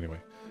to do it anyway.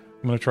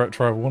 I'm going to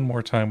try one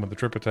more time with the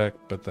trip attack,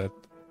 but that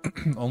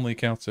only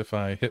counts if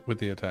I hit with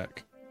the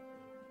attack.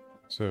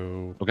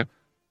 So, Okay.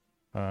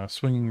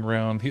 Swinging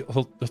around,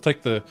 he'll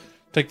take the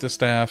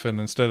staff, and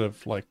instead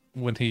of like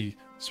when he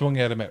swung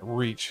at him at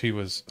reach, he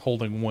was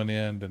holding one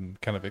end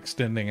and kind of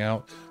extending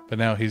out, but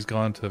now he's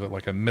gone to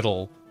like a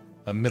middle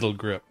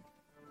grip,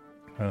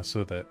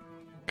 so that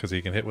because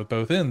he can hit with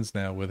both ends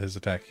now with his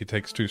attack, he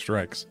takes 2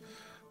 strikes.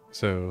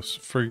 So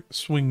for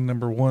swing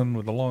number 1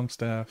 with the long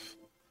staff,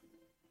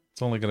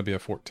 it's only going to be a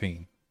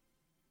 14.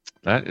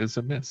 That is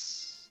a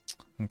miss.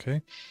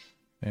 Okay,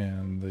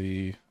 and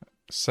the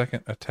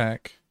second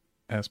attack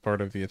as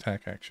part of the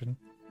attack action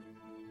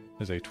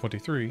is a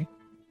 23. Is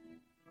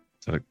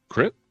that a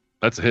crit?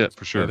 That's a hit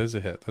for sure. That is a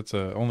hit. That's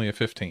only a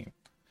 15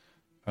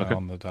 Okay.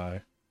 on the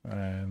die.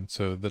 And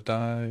so the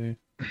die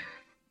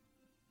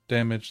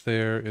damage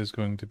there is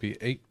going to be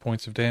 8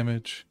 points of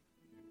damage.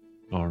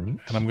 All right.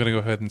 And I'm going to go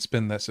ahead and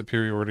spin that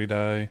superiority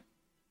die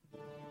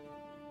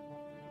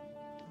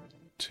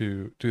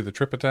to do the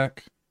trip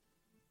attack.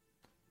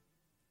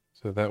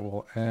 So that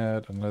will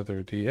add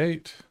another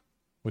d8,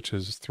 which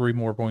is 3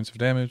 more points of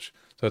damage.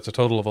 So that's a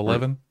total of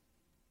 11.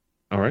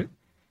 All right.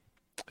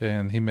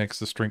 And he makes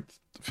the strength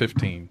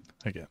 15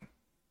 again.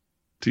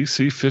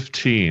 DC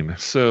 15.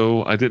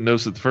 So I didn't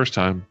notice it the first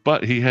time,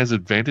 but he has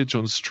advantage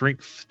on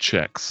strength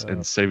checks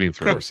and saving Of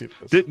course throws. he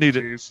does. Didn't need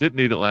it. Jeez. Didn't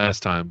need it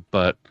last time,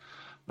 but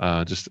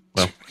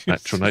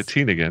natural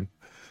 19 again.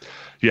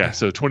 Yeah.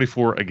 So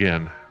 24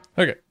 again.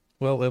 Okay.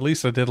 Well, at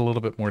least I did a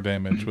little bit more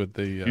damage with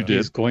the. You did.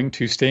 He's going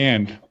to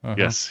stand.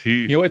 Yes.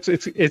 He. You know, it's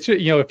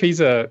if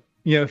he's a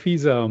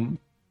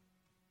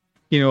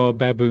a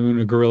baboon,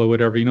 a gorilla,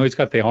 whatever. He's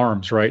got the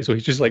arms, right? So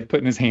he's just like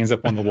putting his hands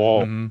up on the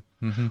wall.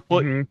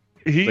 Well, Mhm.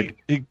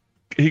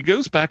 he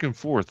goes back and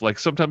forth. Like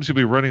sometimes he'll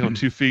be running on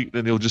 2 feet,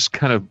 then he'll just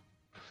kind of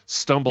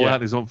stumble out.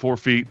 He's on 4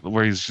 feet,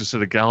 where he's just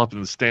at a gallop and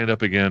then stand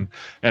up again.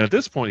 And at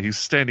this point, he's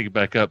standing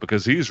back up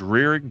because he's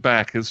rearing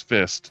back his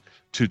fist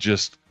to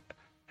just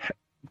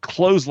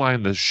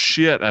clothesline the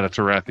shit out of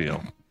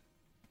Tarathiel.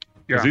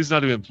 Because Yeah. he's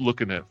not even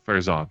looking at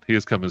Farazan. He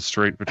is coming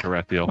straight for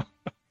Tarathiel.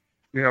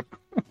 Yep.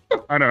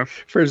 I know.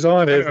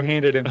 Farazan has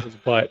handed him his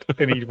butt,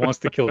 and he wants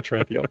to kill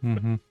Tarathiel.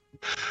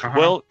 Uh-huh.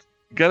 Well,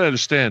 gotta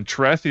understand,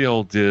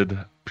 Tarathiel did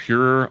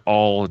pure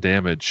all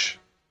damage.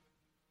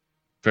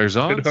 It hurt.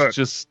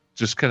 Farazan's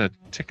just kind of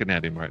ticking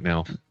at him right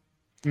now.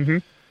 hmm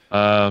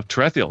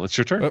Tarathiel, it's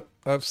your turn. Oh,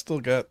 I've still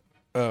got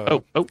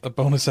Oh, a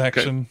bonus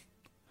action.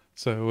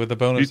 So with the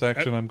bonus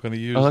action, I'm going to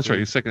use. that's right.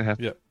 Your second half.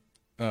 Yeah.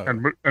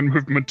 and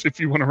movement if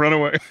you want to run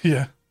away.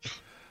 Yeah.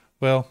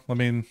 Well, I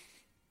mean.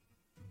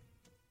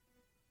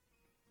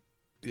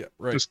 Yeah.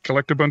 Right. Just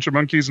collect a bunch of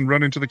monkeys and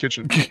run into the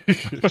kitchen.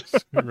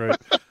 Right.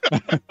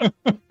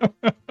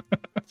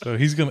 So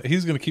he's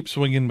gonna keep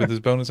swinging with his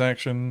bonus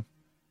action.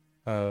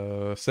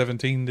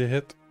 17 to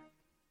hit.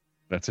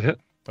 That's a hit.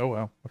 Oh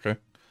wow. Okay.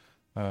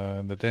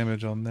 And the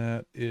damage on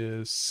that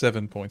is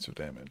 7 points of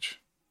damage.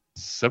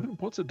 7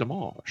 points of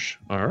damage.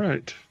 All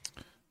right.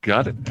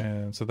 Got it.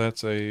 And so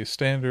that's a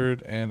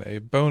standard and a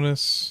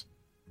bonus.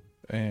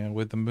 And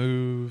with the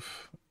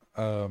move,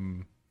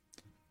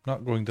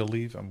 not going to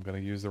leave. I'm going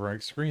to use the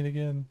right screen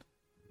again.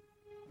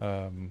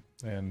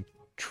 And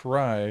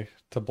try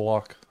to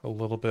block a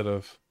little bit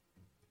of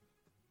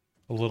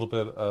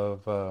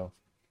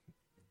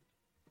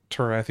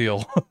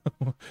Tarathiel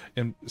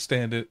and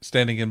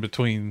standing in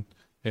between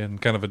in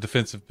kind of a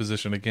defensive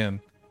position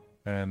again.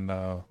 And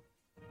I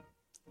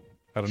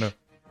don't know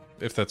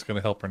if that's going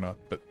to help or not,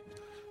 but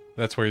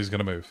that's where he's going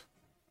to move.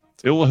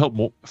 It will help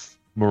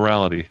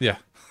morality. Yeah.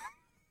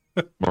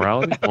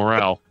 Morality?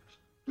 Morale.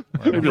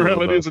 Maybe a little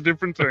Morality both. is a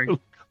different thing.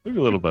 Maybe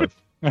a little both.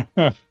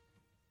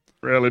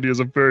 Morality is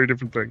a very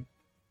different thing.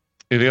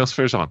 Anything else,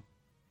 Farazan?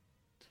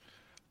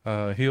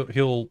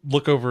 He'll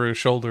look over his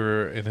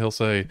shoulder and he'll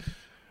say,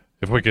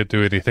 "If we could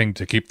do anything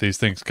to keep these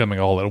things coming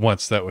all at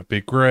once, that would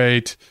be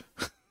great."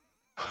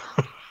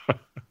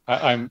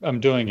 I'm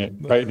doing it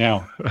right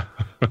now.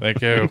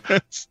 Thank you.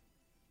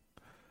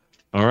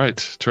 All right,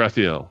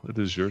 Tarathiel, it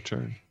is your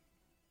turn.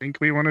 Think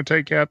we want to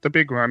take out the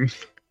big one.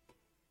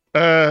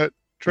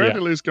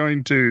 Travel is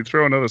going to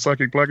throw another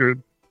psychic Blacker.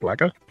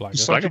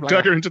 psychic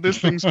dagger into this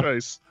thing's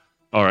face.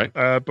 All right.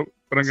 But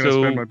I'm going to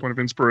spend my point of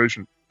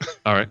inspiration.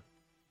 All right.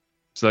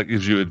 So that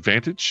gives you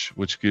advantage,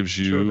 which gives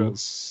Sure you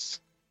does.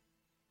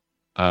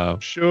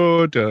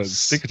 Sure does.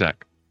 sneak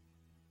attack.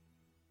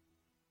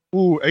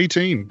 Ooh,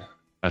 18.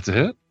 That's a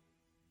hit.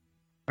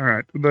 All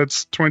right,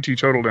 that's 20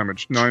 total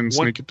damage. 9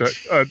 sneak attack,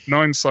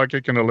 9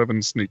 psychic, and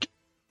 11 sneak.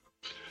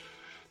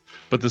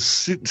 But the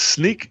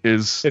sneak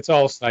is It's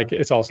all psychic.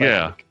 It's all psychic.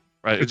 yeah,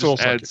 right. It It's all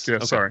just psychic. adds. Yeah,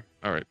 okay. sorry.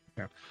 All right.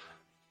 Yeah.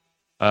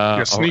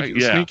 All Sneak, right,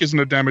 yeah. sneak isn't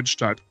a damage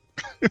type.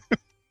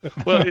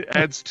 Well, it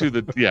adds to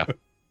the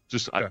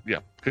Just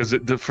because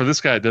for this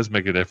guy it does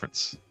make a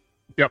difference.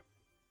 Yep.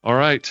 All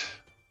right.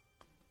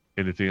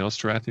 Anything else,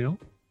 Tarathiel?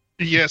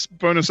 Yes,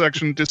 bonus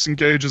action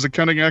disengage is a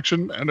cunning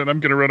action, and then I'm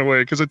going to run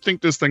away because I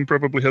think this thing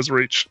probably has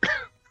reach.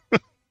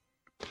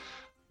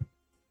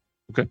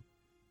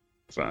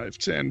 5,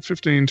 10,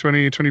 15,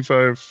 20,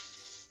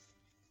 25,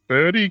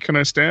 30. Can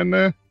I stand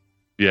there?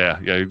 Yeah,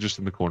 you're just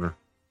in the corner.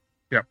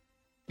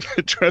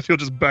 Trathiel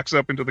just backs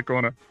up into the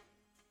corner.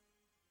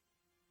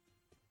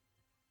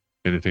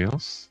 Anything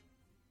else?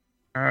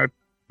 I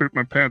poop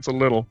my pants a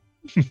little.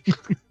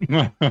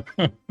 That's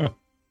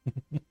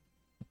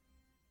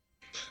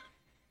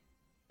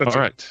All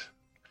right.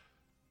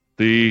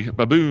 The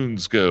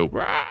baboons go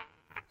rah,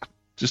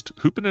 just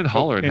hooping and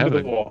hollering, Into the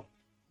having a wall.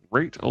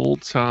 great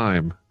old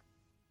time.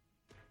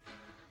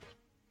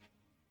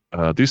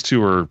 These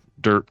two are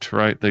dirt,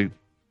 right? They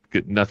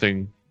get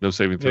nothing, no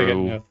saving They get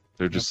throw. nothing.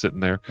 They're just sitting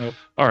there. Nope.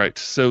 All right,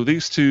 so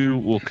these two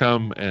will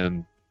come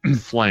and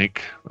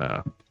flank,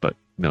 but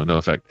no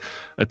effect.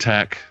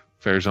 Attack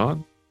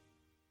Farazan.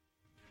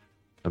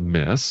 A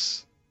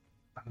miss.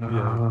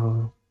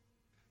 And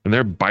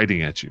they're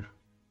biting at you.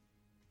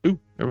 Ooh,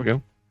 there we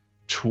go.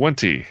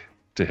 20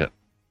 to hit.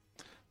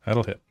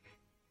 That'll hit.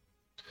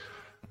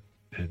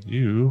 And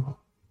you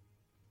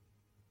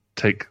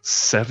take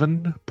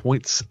 7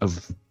 points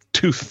of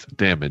tooth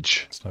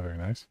damage. It's not very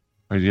nice.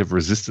 Or you have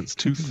resistance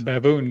tooth.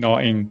 Baboon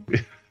gnawing.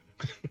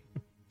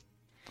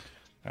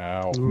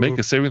 Ow. Make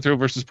a saving throw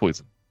versus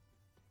poison.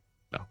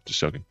 No, just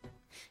joking.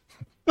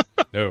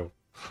 No.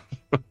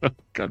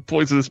 Got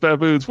poisonous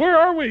baboons. Where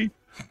are we?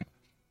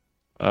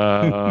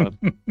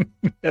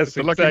 Yes,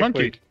 The lucky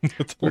monkey.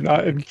 We're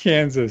not in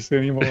Kansas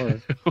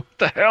anymore. What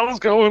the hell is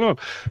going on?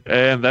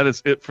 And that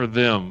is it for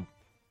them.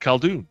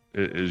 Khaldun,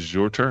 it is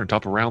your turn.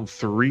 Top of round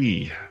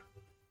 3.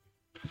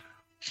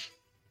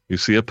 You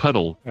see a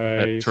puddle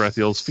at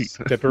Tarathiel's feet.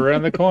 Step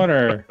around the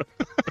corner.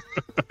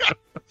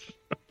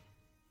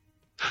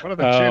 What are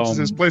the chances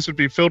this place would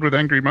be filled with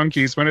angry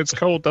monkeys when it's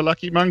called the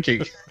Lucky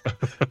Monkey?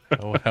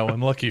 Oh, how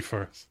unlucky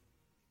for us.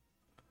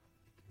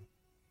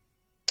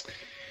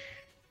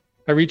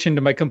 I reach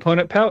into my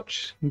component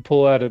pouch and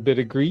pull out a bit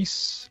of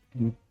grease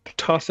and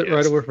toss it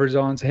right over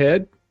Farazan's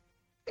head.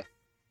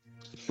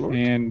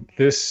 And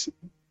this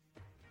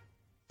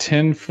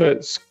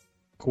 10-foot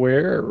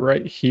square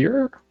right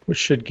here, which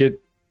should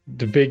get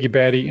the biggie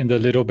baddie and the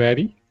little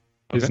baddie,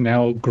 is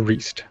now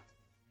greased.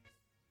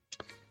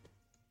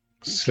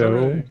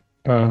 So,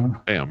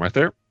 Bam, right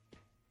there.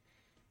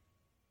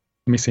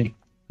 let me see.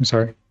 I'm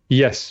sorry.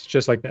 Yes,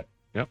 just like that.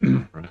 Yep.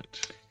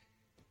 Right.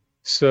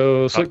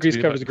 So Talk slick to grease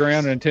me covers the about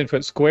ground in this. a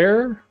 10-foot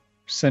square,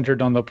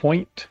 centered on the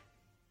point.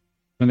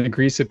 When the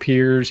grease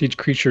appears, each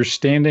creature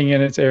standing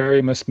in its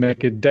area must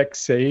make a dex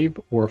save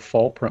or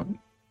fall prone.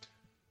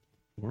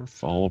 Or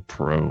fall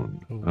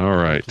prone. Oh, All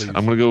right. please.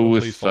 I'm going to go Oh,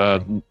 please with fall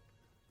prone.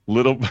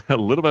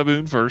 little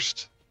baboon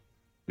first.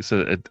 You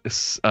said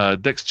a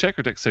dex check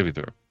or dex saving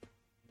throw?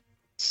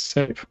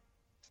 Save.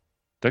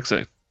 Dex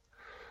save.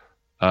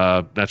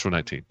 Natural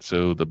 19.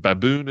 So the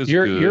baboon is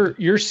good.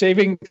 You're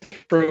saving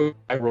throw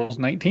I rolls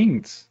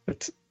 19s.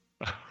 It's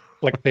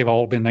like they've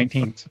all been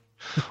 19s.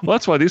 Well,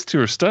 that's why these two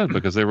are stunned,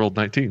 because they rolled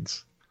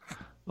 19s.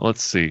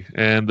 Let's see.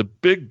 And the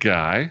big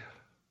guy,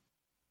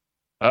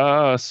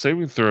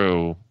 saving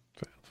throw.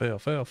 Fail.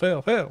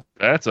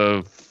 That's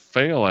a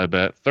fail, I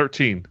bet.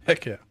 13.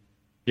 Heck yeah.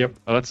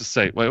 Oh, that's a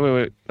save.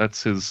 Wait.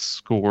 That's his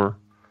score.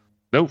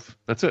 Nope.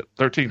 That's it.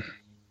 13.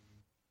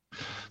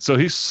 So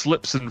he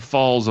slips and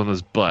falls on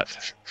his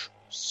butt.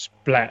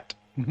 Splat.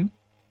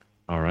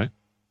 All right.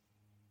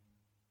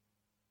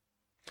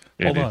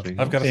 Hold on. Anything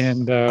I've got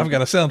else? I've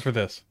got a sound for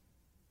this.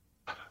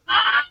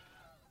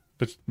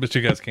 But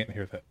you guys can't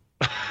hear that.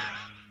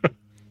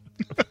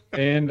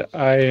 And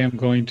I am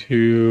going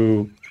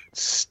to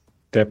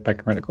step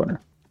back around the corner.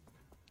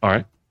 All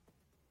right.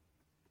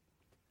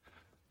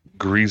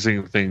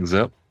 Greasing things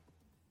up.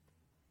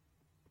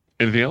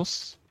 Anything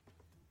else?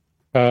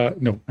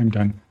 No, I'm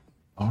done.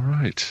 All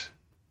right.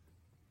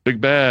 Big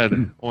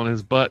Bad on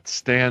his butt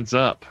stands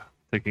up,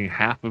 taking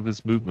half of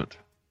his movement.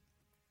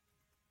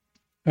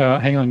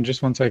 Hang on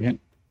just one second.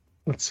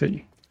 Let's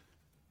see.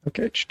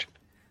 Okay.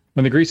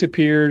 When the grease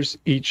appears,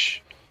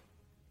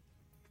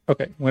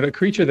 when a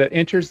creature that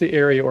enters the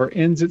area or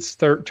ends its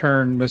third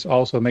turn must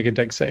also make a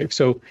dex save.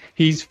 So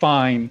he's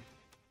fine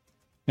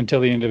until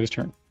the end of his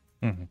turn.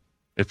 Mm-hmm.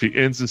 If he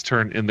ends his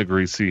turn in the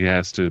grease, he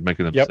has to make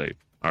an save.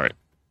 All right.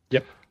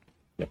 Yep.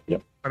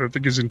 I don't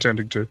think he's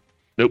intending to.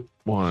 Nope.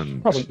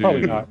 One, Probably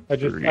two, not. I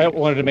three,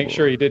 wanted to make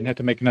sure he didn't have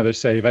to make another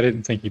save. I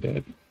didn't think he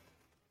did.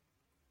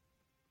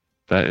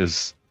 That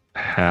is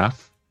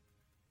half.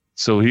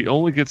 So he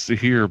only gets to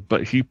here,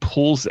 but he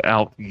pulls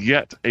out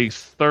yet a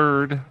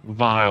third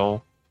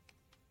vial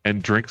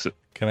and drinks it.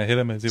 Can I hit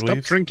him as he Stop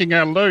leaves? drinking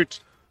our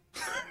loot.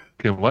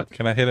 Can what?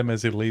 Can I hit him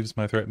as he leaves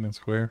my threatening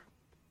square?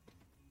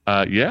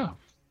 Yeah,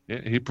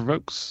 he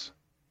provokes.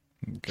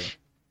 Okay.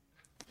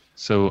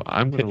 So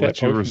I'm going Hit to that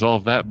let you potion.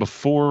 resolve that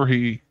before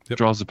he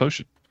draws the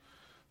potion.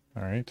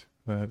 All right.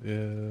 That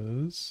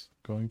is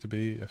going to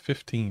be a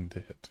 15 to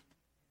hit.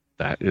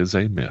 That is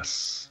a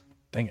miss.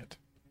 Dang it.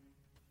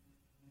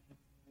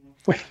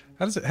 Wait.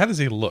 How does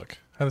he look?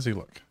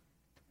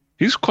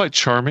 He's quite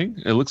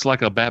charming. It looks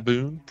like a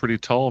baboon, pretty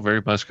tall,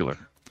 very muscular.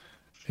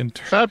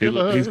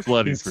 Fabulous. He's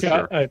bloody He's for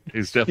got sure.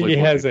 He's definitely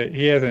he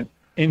bloody. has an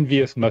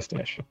envious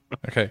mustache.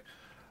 Okay.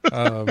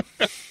 Um,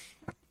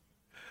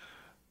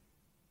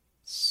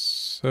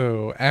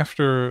 so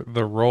after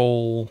the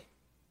roll,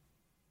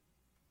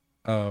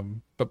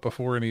 but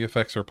before any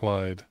effects are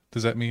applied,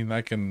 does that mean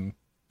I can?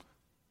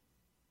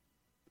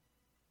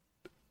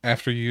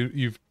 After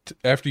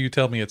you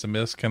tell me it's a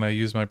miss, can I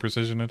use my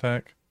precision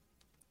attack?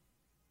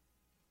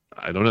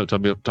 I don't know.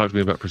 Talk to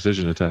me about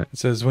precision attack. It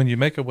says when you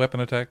make a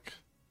weapon attack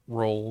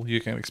roll, you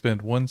can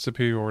expend one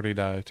superiority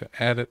die to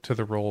add it to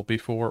the roll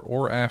before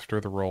or after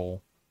the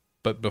roll,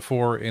 but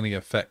before any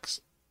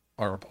effects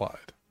are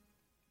applied.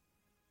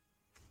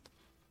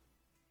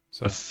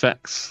 So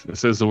Effects. It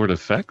says the word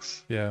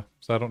effects. yeah.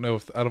 So I don't know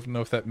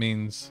if that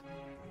means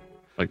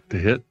Like to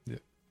hit, Yeah.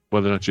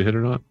 whether or not you hit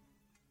or not.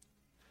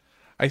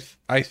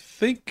 I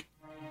think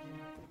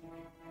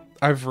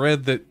I've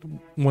read that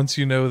once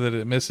you know that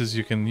it misses,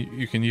 you can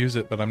use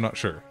it, but I'm not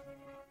sure.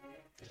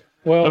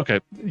 Well, Okay.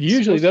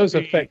 usually Supposed those to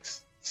be-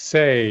 effects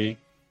say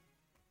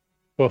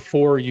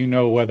before you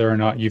know whether or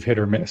not you've hit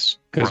or missed.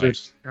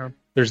 Because Right.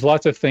 there's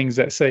lots of things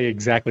that say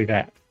exactly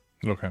that.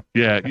 Okay.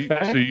 Yeah.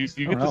 Effects? So you I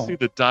get don't to know. see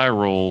the die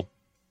roll,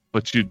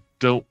 but you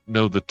don't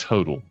know the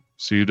total.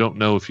 So you don't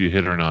know if you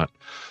hit or not.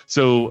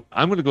 So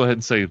I'm going to go ahead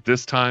and say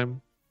this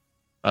time,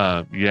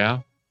 yeah.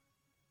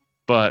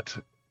 But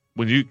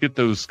when you get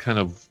those kind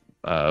of,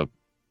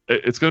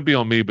 it's going to be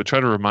on me, but try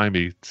to remind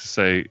me to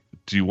say,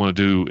 do you want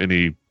to do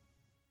any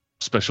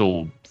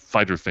special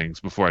fighter things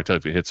before I tell you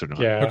if it hits or not?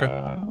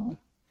 Yeah.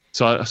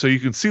 So you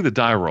can see the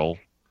die roll,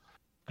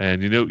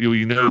 and you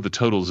know the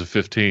totals of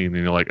 15, and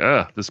you're like,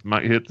 this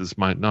might hit, this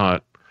might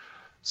not.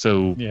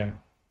 So Yeah. you know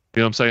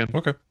what I'm saying?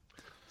 Okay.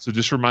 So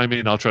just remind me,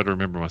 and I'll try to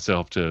remember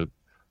myself to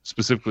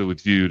specifically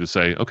with you to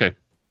say, okay,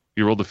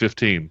 you rolled a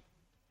 15.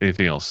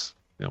 Anything else?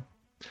 You know.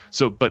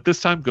 So, but this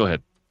time, go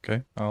ahead.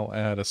 Okay. I'll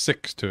add a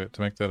 6 to it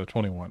to make that a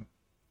 21.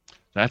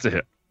 That's a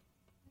hit.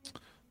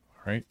 All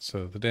right.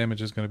 So the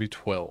damage is going to be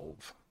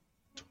 12.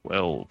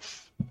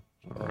 12.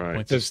 All right.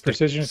 Points of Does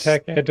precision sticks.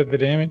 attack add to the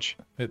damage?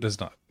 It does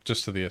not.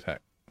 Just to the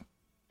attack.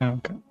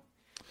 Okay.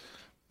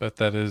 But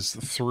that is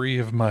 3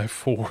 of my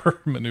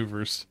 4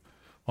 maneuvers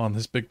on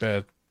this big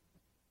bad.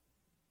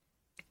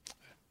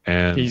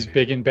 And He's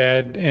big and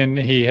bad, and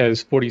he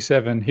has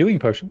 47 healing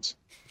potions.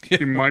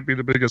 He might be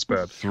the biggest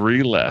bad.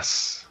 3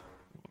 less.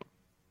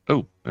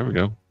 Oh, there we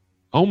go.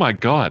 Oh my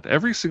God!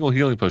 Every single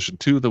healing potion,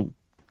 2 of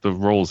the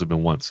rolls have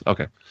been once.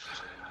 Okay.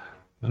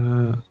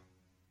 And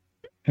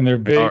they're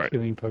big All right.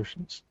 healing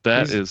potions.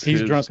 He's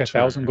He's drunk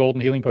 1,000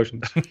 golden healing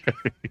potions.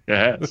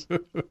 Yes.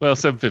 Well,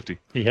 750.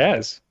 He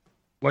has.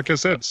 Like I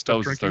said, stop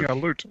was drinking third. our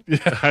loot.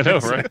 Yeah, I know,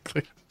 right?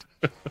 exactly.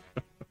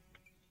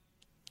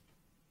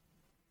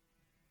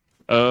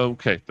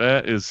 Okay,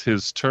 that is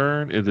his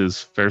turn. It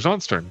is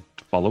Farazan's turn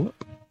to follow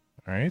up.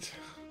 All right.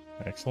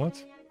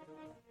 Excellent.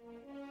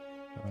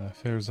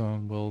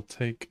 Farazan will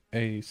take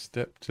a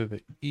step to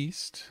the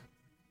east.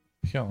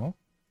 Yeah.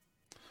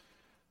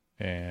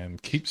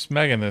 And keep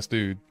smacking this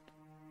dude.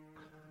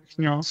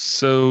 Yeah.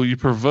 So you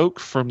provoke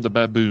from the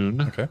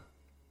baboon, Okay.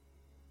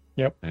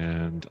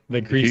 and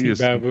The greasy is-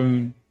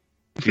 baboon.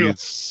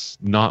 he's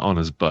not on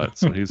his butt,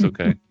 so he's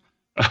okay.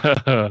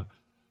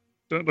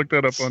 Don't look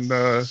that up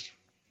on.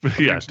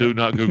 Yeah, do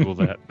not Google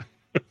that.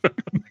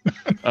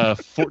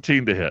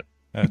 14 to hit.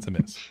 That's a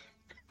miss.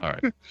 All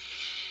right.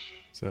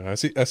 So I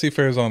see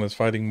Farazan is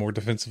fighting more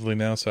defensively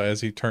now, so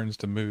as he turns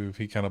to move,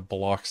 he kind of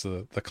blocks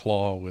the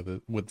claw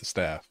with the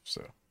staff.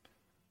 So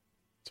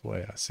that's the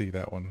way I see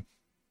that one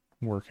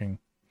working.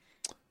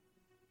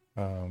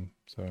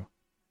 So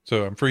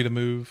I'm free to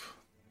move.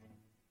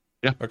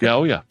 Yeah. Okay. Yeah.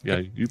 Oh, yeah.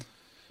 Yeah.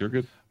 You're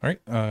good. All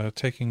right.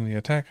 Taking the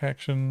attack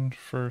action,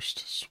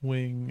 first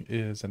swing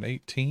is an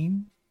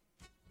 18.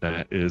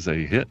 That is a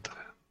hit.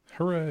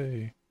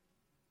 Hooray!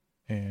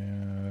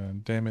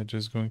 And damage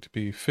is going to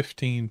be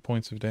 15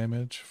 points of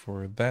damage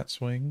for that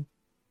swing.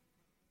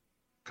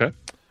 Okay.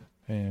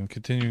 And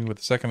continuing with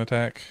the second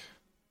attack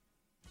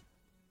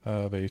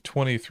of a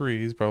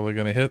 23 is probably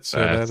going to hit, so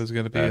That's- that is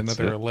going to be that's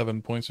another it.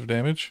 11 points of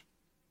damage.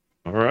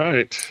 All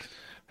right.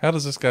 How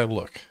does this guy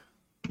look?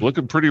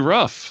 Looking pretty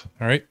rough.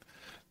 All right.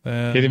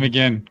 Then, Hit him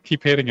again.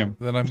 Keep hitting him.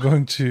 then I'm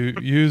going to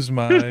use Hit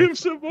my... him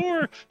some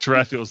more.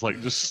 Tarathiel's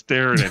like just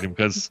staring at him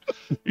because,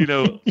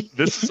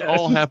 this is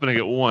all happening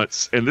at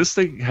once, and this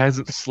thing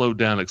hasn't slowed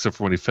down except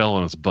for when he fell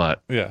on his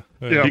butt. Yeah.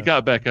 Yeah. He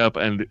got back up,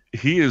 and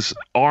he is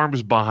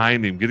arms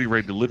behind him, getting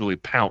ready to literally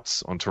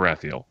pounce on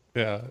Tarathiel.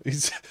 Yeah.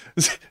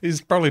 He's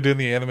probably doing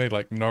the anime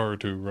like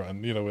Naruto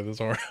run, with his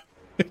arm.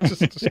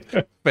 just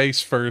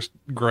face first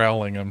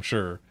growling, I'm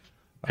sure.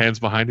 Hands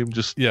behind him,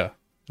 just Yeah.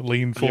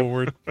 Lean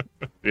forward.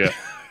 yeah.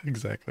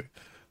 Exactly.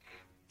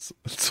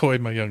 That's the way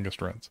my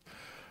youngest runs.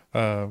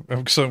 So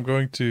I'm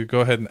going to go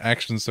ahead and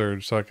action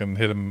surge so I can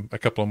hit him a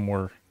couple of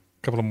more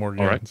All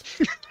right.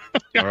 guns.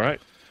 All right.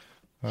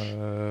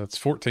 It's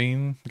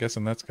 14.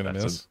 Guessing that's going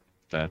to miss.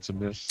 That's a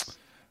miss.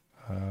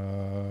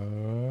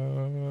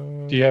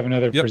 Do you have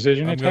another Yep,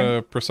 precision I'm attack? going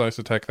to precise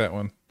attack that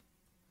one.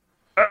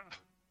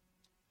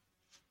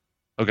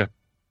 Okay.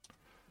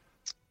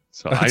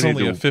 So It's I need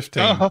only to. a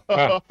 15.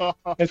 Wow.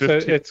 It's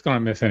 15. it's going to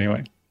miss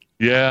anyway.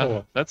 Yeah,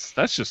 Cool. that's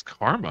just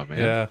karma, man.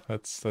 Yeah,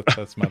 that's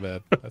my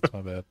bad. That's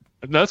my bad.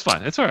 No, that's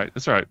fine. It's all right.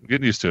 It's all right.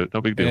 Getting used to it. No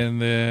big deal. And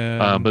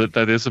then, But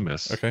that is a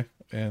miss. okay.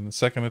 And the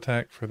second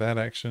attack for that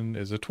action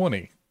is a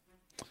 20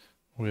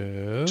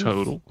 with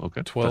Total.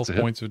 Okay. 12 That's a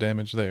hit. points of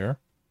damage there.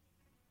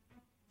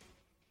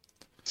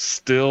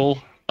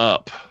 Still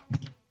up.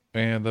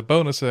 And the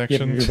bonus Yeah,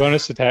 action, your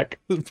bonus attack.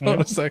 the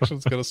bonus action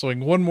is going to swing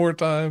one more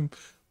time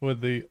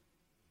with the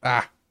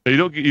You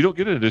don't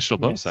get an additional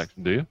bonus Yes.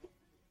 action, do you?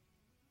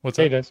 what's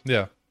Hey, that? does.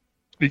 Yeah,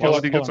 Because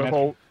Hold he on, gets hold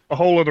on, a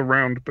whole other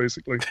round,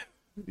 basically.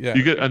 yeah.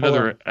 You get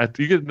another.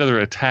 You get another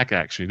attack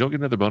action. You don't get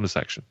another bonus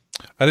action.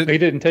 I He didn't.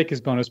 didn't take his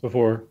bonus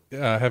before.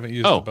 Yeah, I haven't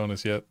used Oh. the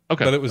bonus yet.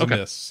 Okay, but it was okay. a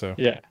miss, so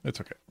Yeah. it's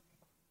okay.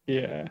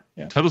 Yeah.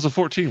 Totals of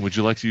 14. Would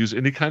you like to use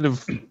any kind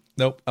of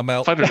Nope, I'm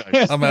out. fighter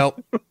dice? I'm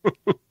out.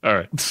 All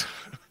right.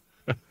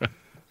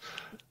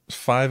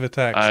 5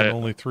 attacks and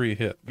only 3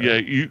 hit. Yeah,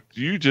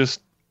 you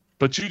just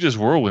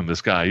whirlwind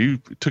this guy. You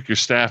took your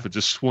staff and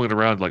just swung it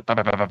around like bap,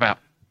 bap, bap, bap, bap.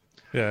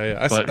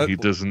 Yeah. But he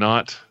does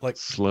not like-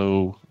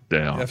 slow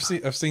down. I've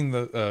seen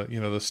the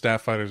the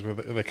staff fighters where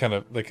they kind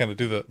of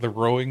do the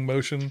rowing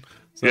motion.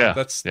 So Yeah,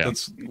 that's yeah.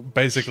 that's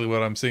basically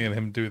what I'm seeing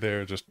him do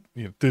there. Just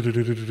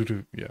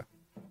do. Yeah.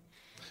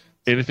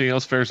 Anything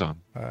else fares on?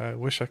 I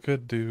wish I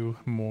could do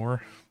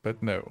more,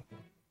 but no.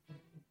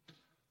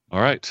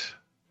 All right.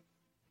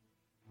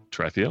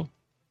 Trathiel.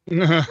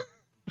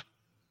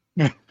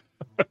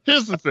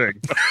 Here's the thing.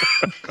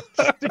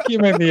 Stick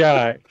him in the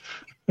eye.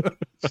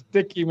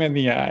 Stick him in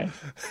the eye.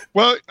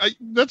 Well,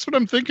 that's what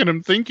I'm thinking.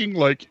 I'm thinking,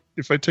 like,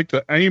 if I take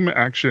the aim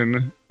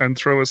action and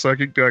throw a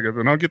psychic dagger,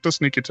 then I'll get the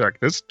sneak attack.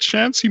 There's a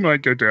chance he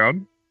might go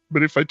down,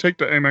 but if I take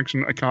the aim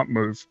action, I can't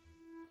move.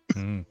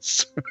 Hmm.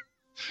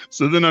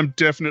 So then I'm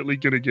definitely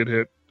going to get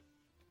hit.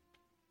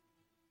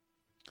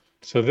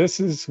 So this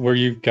is where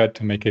you've got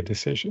to make a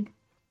decision.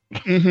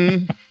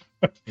 Mm-hmm.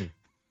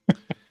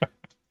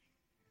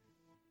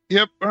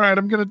 Yep. All right.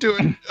 I'm going to do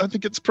it. I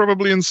think it's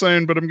probably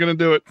insane, but I'm going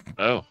to do it.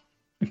 Oh,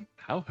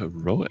 how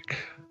heroic.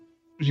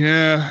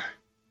 Yeah.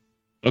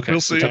 Okay,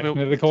 We'll so see. tell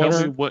Into the me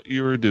corner. what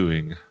you were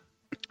doing.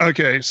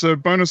 Okay. So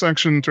bonus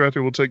action,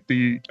 Trathiel will take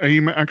the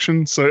aim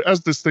action. So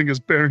as this thing is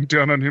bearing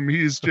down on him,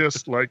 he's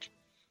just like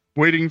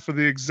waiting for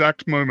the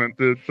exact moment,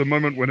 the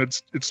moment when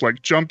it's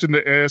like jumped in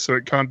the air so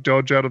it can't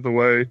dodge out of the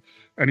way,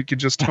 and he can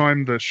just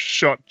time the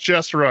shot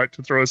just right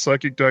to throw a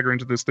psychic dagger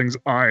into this thing's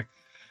eye.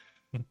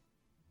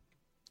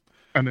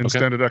 And in Okay.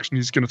 standard action,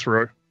 he's going to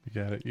throw. You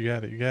got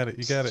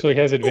it. So he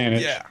has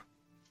advantage. Yeah.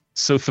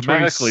 So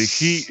thematically,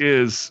 he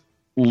is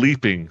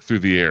leaping through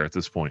the air at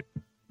this point.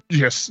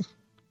 Yes.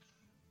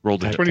 Roll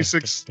to hit.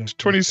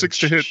 26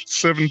 to hit,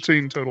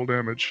 17 total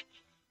damage.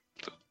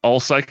 All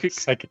psychic.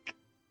 Psychic.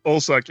 All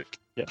psychic.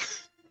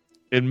 Yes.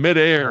 In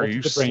midair, Roll to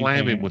you the brain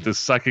slam him pan. with this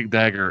psychic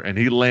dagger, and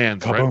he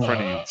lands right in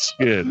front of you.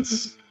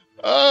 Skids.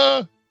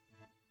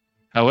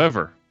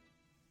 However,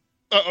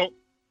 Uh-oh.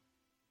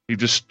 he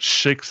just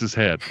shakes his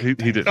head. He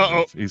didn't Uh-oh.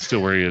 move. He's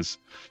still where he is.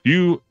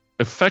 You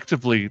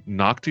effectively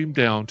knocked him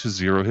down to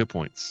 0 hit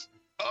points.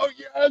 Oh,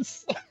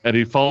 yes. And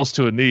he falls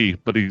to a knee,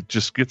 but he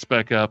just gets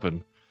back up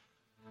and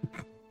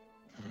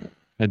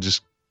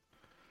just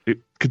it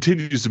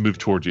continues to move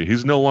towards you.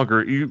 He's no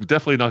longer, you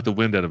definitely knocked the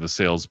wind out of his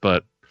sails,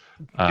 but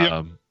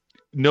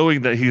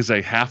knowing that he's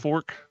a half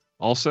orc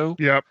also,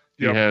 Yep.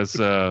 he has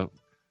a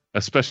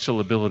special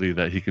ability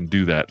that he can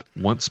do that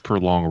once per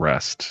long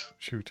rest.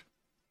 Shoot.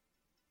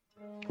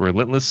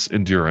 Relentless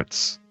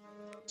endurance.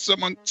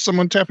 Someone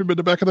tap him in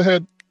the back of the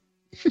head.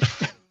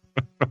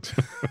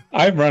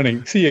 I'm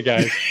running. See you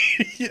guys.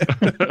 Yeah.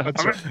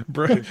 That's right.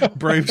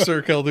 Brave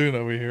Sir Khaldun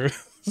over here.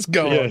 It's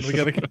going. Yes. We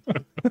gotta.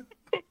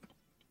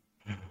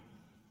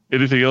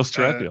 Anything else,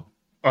 Trathiel?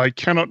 I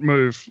cannot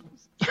move.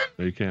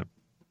 No, you can't.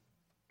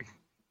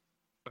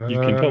 You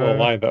can tell a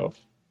lie though.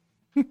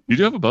 You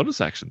do have a bonus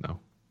action, though,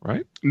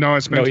 right? No, I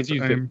spent he's it to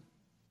used it. aim.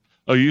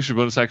 Oh, you use your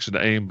bonus action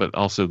to aim, but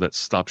also that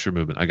stops your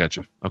movement. I got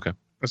you. Okay.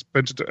 I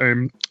spent it to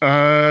aim.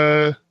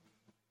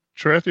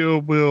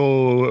 Trathiel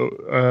will.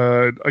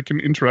 I can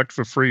interact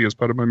for free as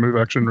part of my move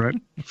action, right?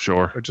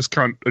 Sure. I just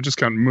can't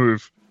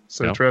move.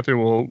 So Yep.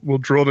 Trathiel will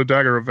draw the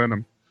dagger of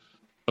venom.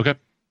 Okay.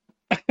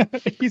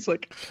 He's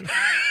like,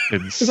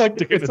 And it's like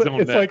stick it in his own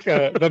neck.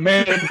 the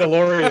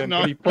Mandalorian. No.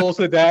 And he pulls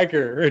the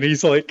dagger, and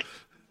he's like,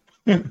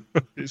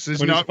 This is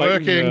when not he's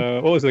fighting,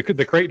 working. what was it?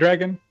 The crate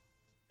dragon.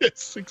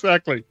 Yes,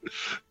 exactly.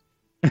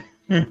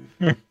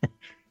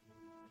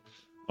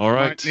 All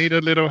right. Might need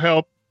a little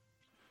help.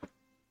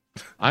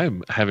 I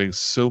am having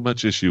so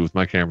much issue with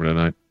my camera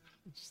tonight.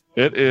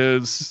 It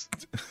is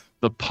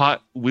the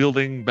pot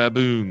wielding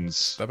baboons.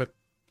 Stop it.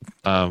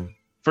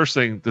 First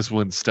thing, this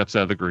one steps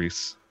out of the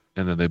grease,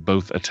 and then they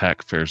both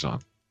attack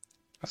Farazan.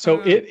 So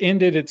it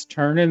ended its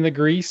turn in the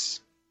grease.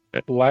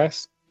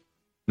 Last.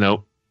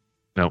 No,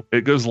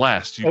 it goes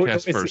last. You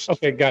cast it's- first.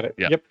 Okay, got it.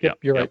 Yeah, Yep. yeah,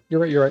 You're yeah.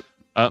 right. You're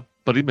right.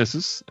 But he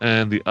misses,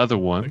 and the other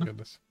Thank one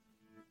goodness.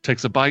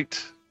 takes a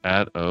bite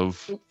out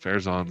of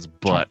Farazan's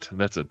butt. And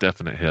that's a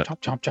definite hit.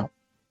 Chomp, chomp, chomp.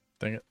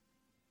 Dang it.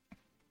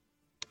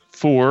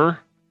 For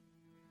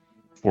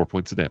 4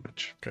 points of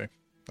damage, That's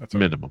all right.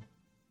 minimum.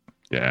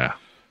 Yeah.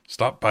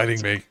 Stop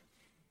biting me.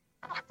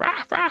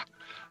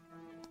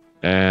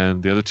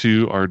 And the other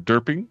two are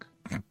derping.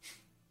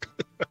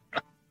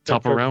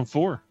 Top of round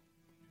 4.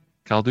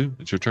 Khaldun,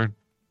 it's your turn.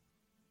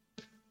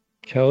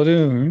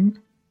 Khaldun,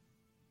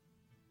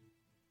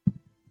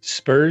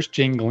 spurs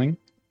jingling,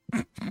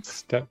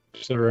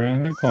 steps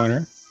around the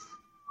corner,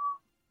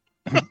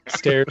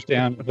 stares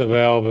down at the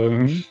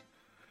Valvoon,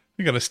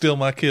 You're going to steal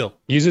my kill.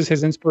 uses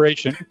his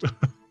inspiration,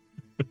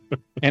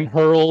 and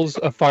hurls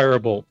a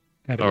firebolt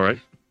at it. All right.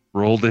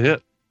 Roll the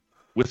hit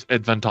with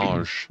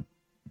advantage.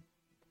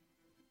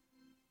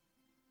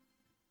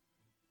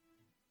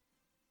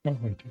 Oh,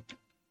 wait.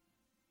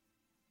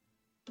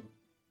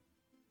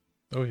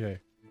 Oh, yay.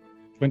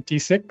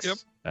 26. Yep.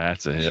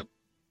 That's a hit.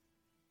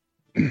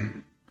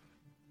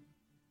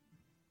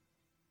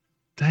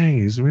 Dang,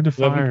 he's in the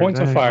 11 fire. points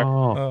of Dang. fire.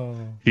 Oh. Oh,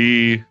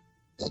 He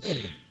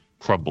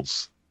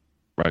crumbles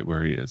right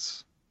where he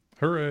is.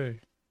 hooray.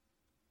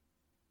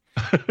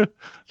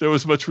 There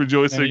was much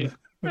rejoicing.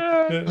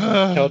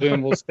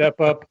 Khaldun will step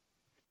up,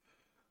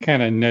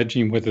 kind of nudge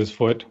him with his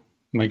foot,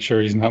 make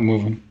sure he's not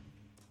moving.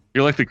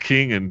 You're like the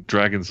king in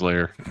Dragon's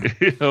Lair.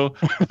 You know,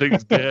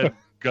 thing's dead,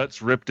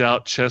 guts ripped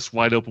out, chest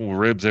wide open with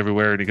ribs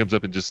everywhere, and he comes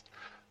up and just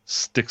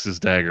sticks his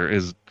dagger,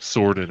 his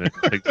sword in it.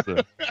 Takes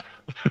the...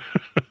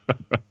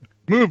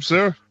 Move,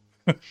 sir.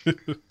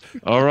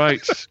 All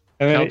right.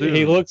 And then Khaldun.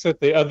 he looks at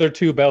the other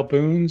two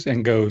baboons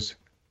and goes,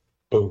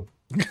 "Boo."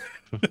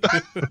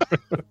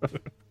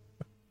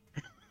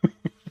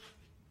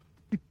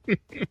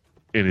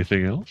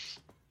 Anything else?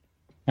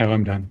 Now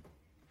I'm done.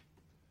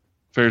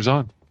 Fair's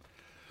on.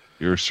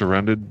 You're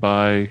surrounded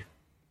by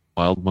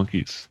wild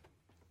monkeys.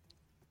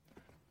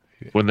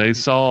 When they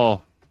saw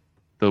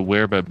the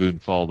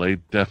werebaboon fall, they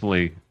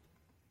definitely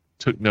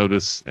took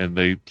notice and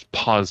they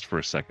paused for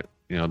a second.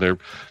 You know,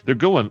 they're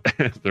going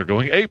they're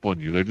going ape on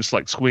you. They're just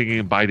like swinging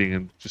and biting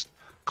and just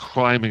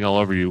climbing all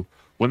over you.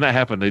 When that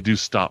happened, they do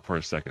stop for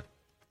a second.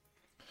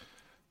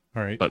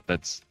 All right. But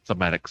that's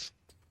semantics.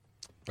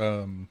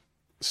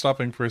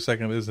 Stopping for a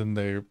second isn't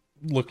they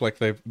look like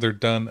they're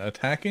done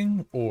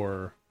attacking,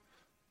 or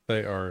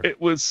they are?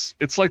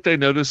 It's like they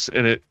noticed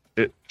and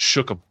it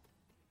shook them.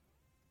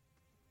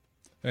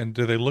 And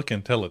do they look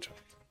intelligent?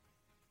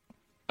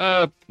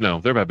 No,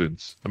 they're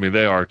baboons. I mean,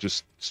 they are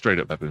just straight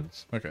up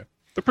baboons. Okay.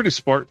 They're pretty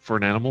smart for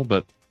an animal,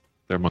 but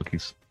they're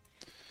monkeys.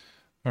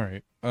 All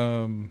right.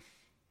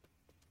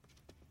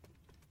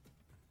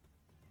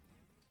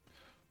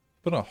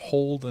 Put a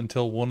hold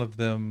until one of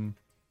them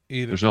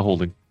either. There's no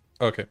holding.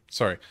 Okay,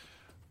 sorry.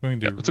 I'm going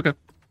to Yeah, do. it's okay.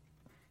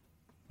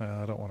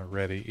 I don't want to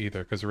ready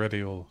either because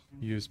ready will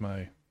use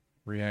my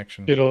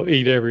reaction. It'll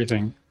eat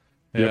everything.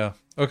 Yeah.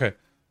 Okay.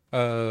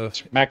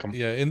 Smack him.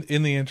 Yeah.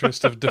 In the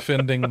interest of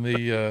defending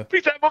the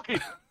Beat that monkey!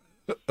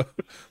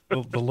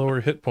 the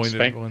lower hit pointed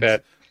Spank ones,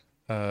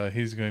 that.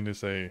 he's going to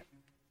say,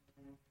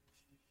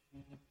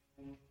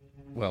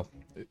 "Well,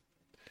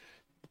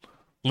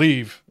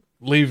 leave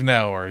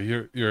now, or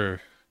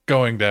you're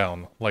going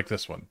down like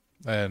this one."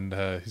 And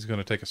he's going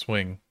to take a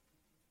swing.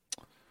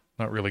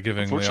 Not really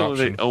giving the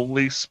Unfortunately, option. they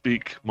only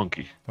speak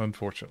monkey.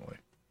 Unfortunately.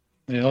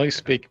 They only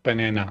speak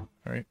banana.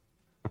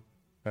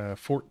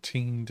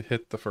 14 to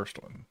hit the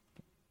first one.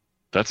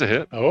 That's a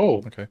hit. Oh,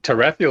 Okay.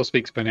 Tarathiel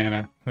speaks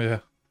banana. Yeah.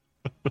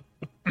 All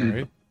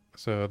right.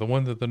 So the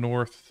one to the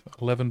north,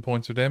 11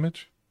 points of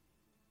damage.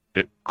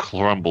 It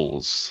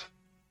crumbles.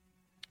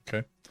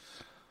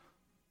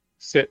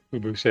 Sit,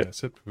 boo-boo, sit. Yeah,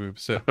 sit, boob,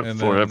 sit. And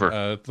Forever.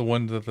 then the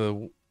one to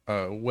the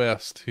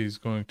west, he's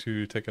going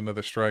to take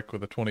another strike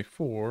with a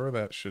 24.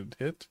 That should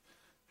hit.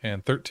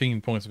 And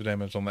 13 points of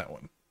damage on that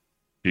one.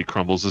 He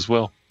crumbles as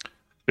well.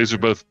 These are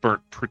both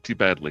burnt pretty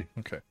badly.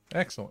 Okay.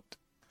 Excellent.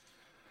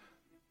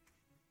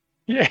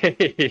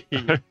 Yay!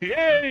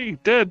 Yay!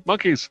 Dead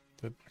monkeys.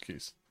 Dead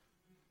monkeys.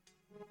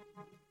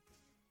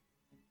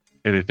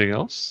 Anything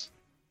else?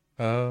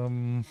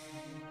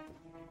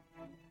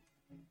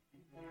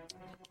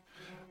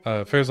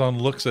 Farazan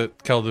looks at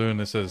Khaldun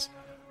and says,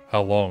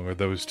 "How long are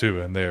those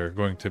two and they're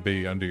going to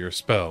be under your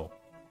spell?"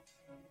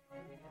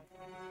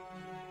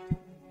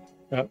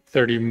 About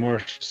 30 more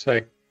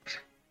seconds.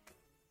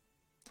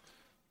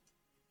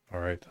 All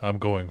right, I'm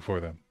going for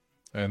them.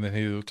 And then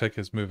he'll take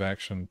his move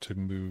action to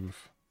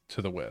move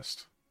to the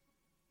west.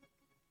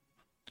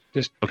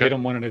 Just Okay. hit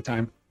them one at a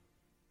time.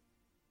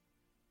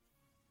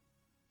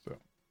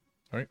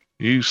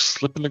 You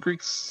slip in the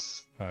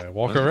grease. I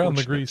walk around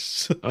the Unfortunate.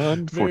 grease very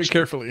Unfortunately.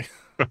 carefully.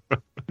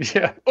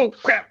 Yeah. Oh,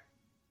 crap.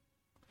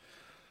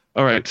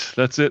 All right,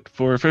 that's it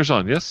for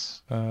Farazan,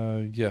 yes?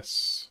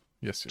 Yes.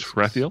 Yes.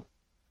 Tarathiel?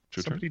 It's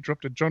your turn. Somebody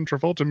dropped a John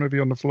Travolta movie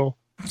on the floor.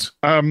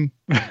 Do,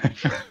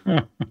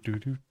 do,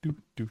 do, do,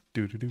 do,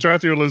 do, do.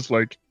 Tarathiel is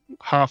like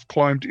half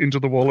climbed into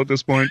the wall at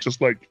this point,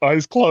 just like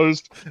eyes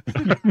closed.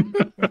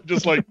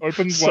 Just like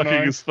opens one Sucking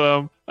eye, his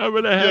thumb. I'm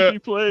in a happy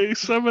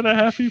place. I'm in a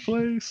happy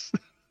place.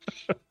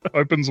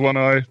 opens one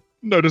eye,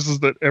 notices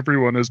that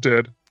everyone is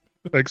dead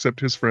except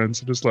his friends.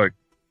 And just like,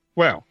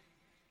 wow.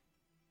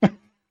 that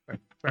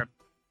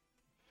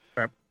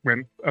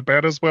went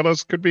about as well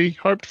as could be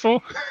hoped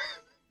for.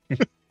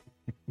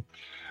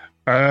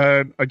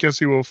 I guess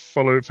he will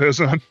follow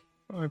Faison.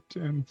 5,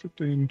 10,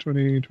 15,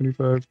 20,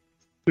 25,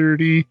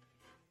 30.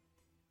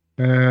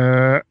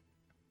 And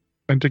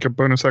take a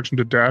bonus action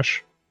to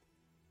dash.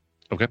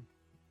 Okay.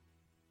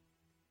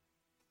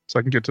 So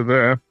I can get to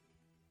there.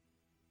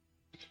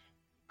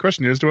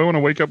 Question is, do I want to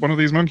wake up one of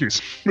these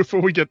monkeys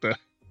before we get there?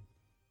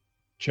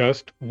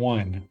 Just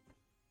one.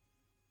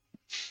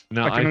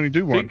 Now, I can only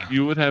do one. think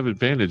you would have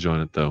advantage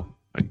on it, though.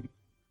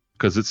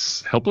 Because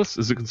it's helpless?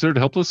 Is it considered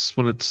helpless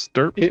when it's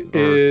derped? It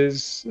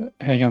is.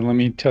 Hang on, let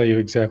me tell you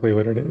exactly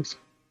what it is.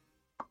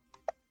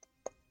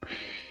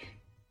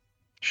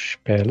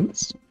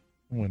 Spells.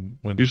 When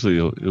Usually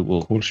it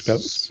will Cool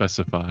spells.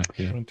 specify.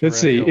 Yeah. when Let's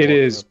see. Terrakill It walks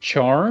is up-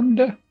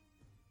 charmed,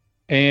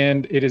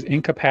 and it is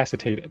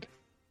incapacitated.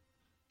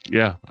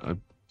 Yeah, I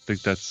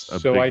think that's a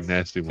So big I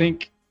nasty one.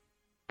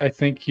 I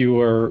think you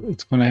are.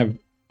 It's going to have.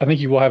 I think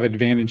you will have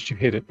advantage to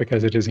hit it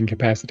because it is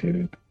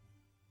incapacitated.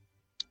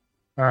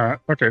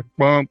 Okay.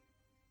 Well,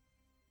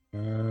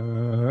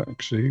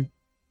 actually,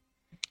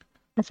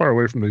 how far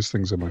away from these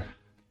things am I?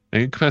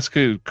 An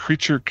incapacitated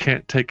creature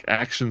can't take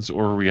actions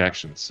or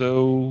reactions.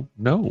 So,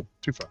 no.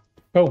 Too far.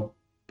 Oh,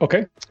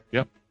 okay.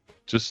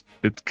 Just,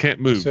 it can't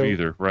move So-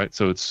 either, right?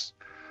 So it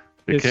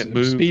Its can't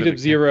move. speed and it of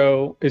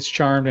 0. It's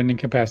charmed and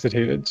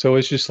incapacitated. So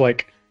it's just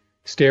like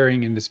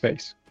staring into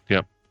space.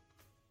 can't-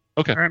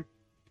 Okay. Alright.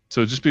 So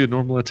it'd just be a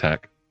normal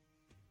attack.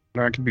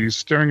 And I can be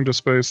staring into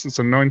space. It's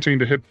a 19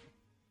 to hit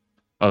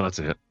Oh, that's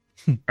a hit.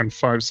 and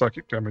 5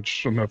 psychic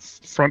damage on the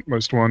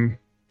frontmost one.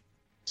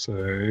 So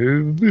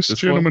this This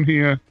gentleman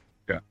here.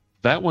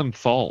 That one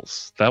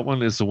falls. That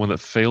one is the one that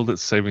failed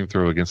its saving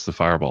throw against the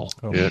fireball.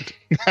 Oh. It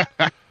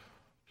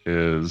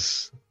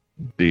is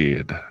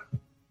dead.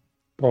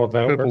 Oh,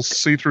 that Purple works.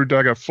 see-through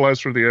dagger flies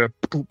through the air.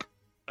 Poop.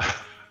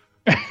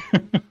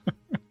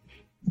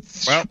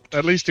 Well,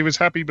 at least he was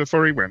happy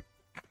before he went.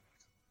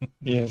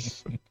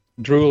 Yes.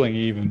 Drooling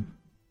even.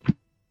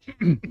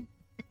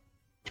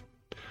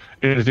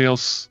 Anything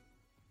else,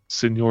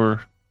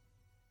 Senor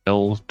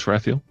El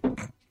Trathiel?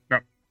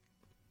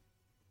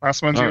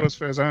 Last one's All right. yours,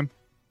 Faison.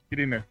 Get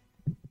in there.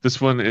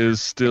 This one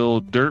is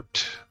still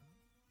derped.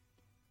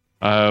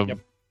 Yep.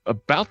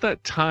 About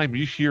that time,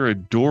 you hear a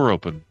door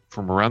open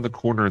from around the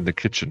corner in the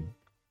kitchen,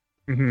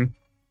 Mm-hmm.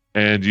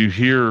 and you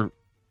hear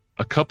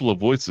a couple of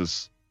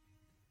voices.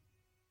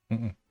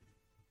 Mm-mm.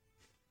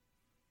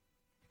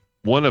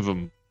 One of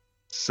them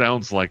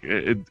sounds like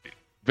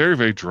very,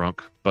 very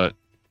drunk, but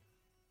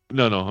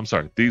no, I'm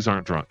sorry. These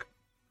aren't drunk.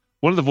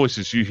 One of the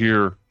voices you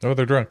hear Oh,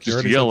 they're drunk. You just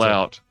already yell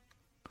said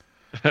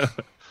so. out.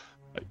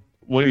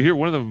 Well, you hear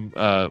one of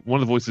them,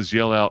 one of the voices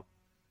yell out,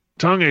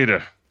 "Tongue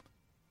eater,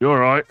 you all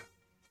right?"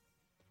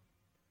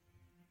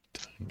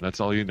 That's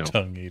all you know.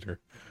 Tongue eater.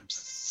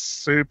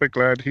 Super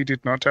glad he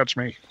did not touch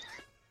me.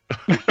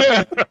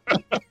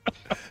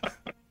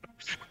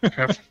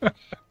 Have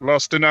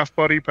lost enough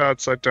body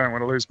parts. I don't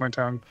want to lose my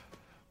tongue.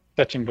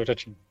 Touching, but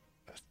touching.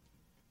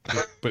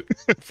 But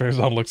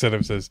Faison looks at him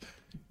and says,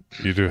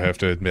 "You do have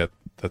to admit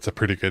that's a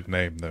pretty good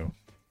name, though."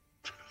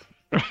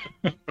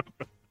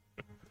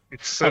 It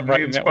I'm certainly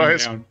writing that one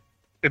inspires. down.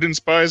 It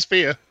inspires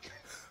fear.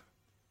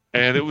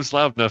 And it was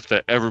loud enough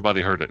that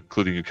everybody heard it,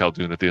 including you,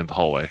 Khaldun, at the end of the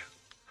hallway.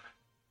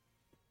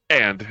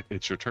 And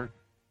it's your turn.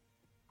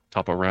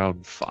 Top of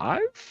round 5?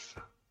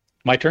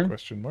 My turn.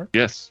 Question mark.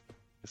 Yes.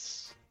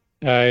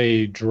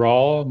 I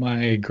draw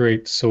my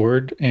great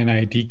sword and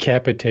I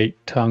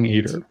decapitate Tongue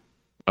Eater.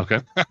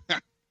 Okay.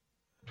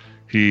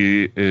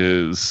 He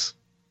is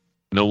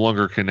no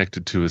longer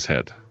connected to his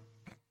head.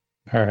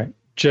 All right.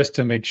 Just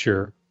to make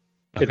sure.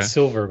 Okay. It's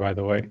silver, by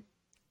the way.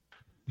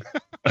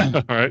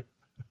 All right.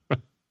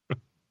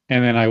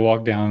 And then I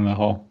walk down the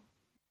hall.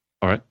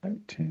 All right. 5,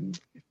 10,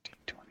 15,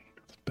 20.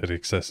 Bit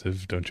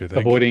excessive, don't you think?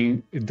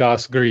 Avoiding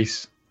Das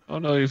Grease. Oh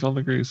no, you found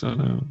the grease. Oh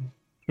no.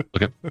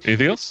 Okay.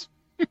 Anything else?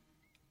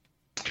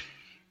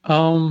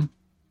 No.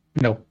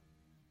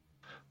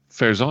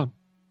 Fair's on.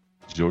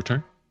 It's your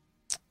turn.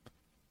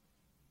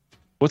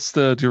 What's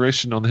the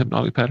duration on the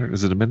hypnotic pattern?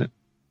 Is it a minute?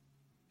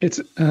 It's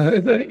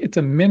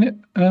a minute.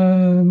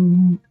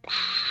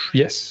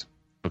 Yes.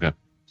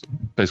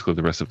 Basically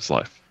the rest of his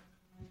life.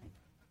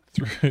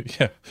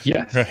 Yeah,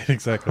 Yes. right,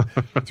 exactly.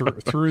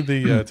 through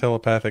the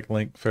telepathic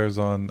link,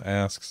 Farazan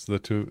asks the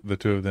two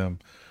of them,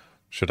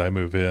 "Should I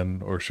move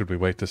in, or should we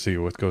wait to see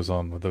what goes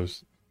on with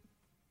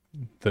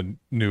the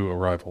new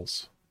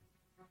arrivals?"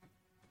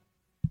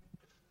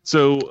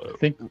 So I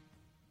think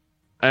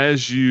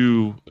as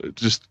you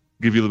just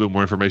give you a little bit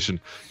more information,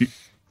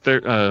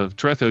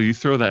 Terethio, you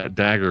throw that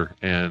dagger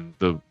and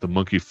the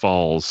monkey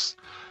falls,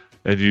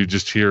 and you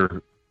just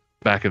hear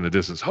back in the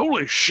distance,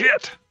 "Holy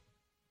shit!"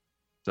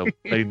 So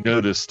they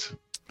noticed.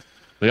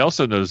 They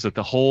also noticed that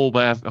the whole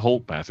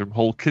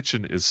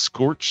kitchen is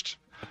scorched,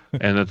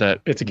 and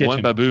that It's a one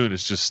kitchen. baboon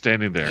is just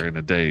standing there in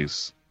a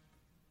daze.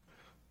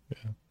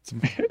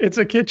 it's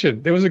a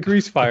kitchen. There was a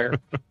grease fire.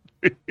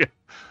 Yeah,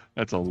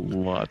 that's a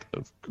lot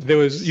of.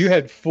 You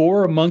had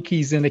 4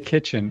 monkeys in a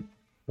kitchen.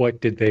 What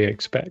did they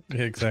expect? Yeah, What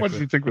did exactly.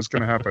 you think was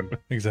going to happen?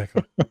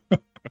 Exactly.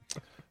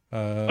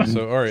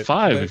 So all right,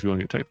 5 if you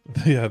want to get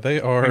technical. Yeah, they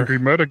are. Angry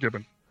murder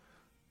gibbon.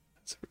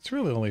 It's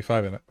really only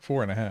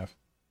 4.5.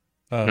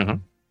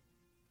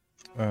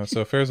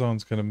 So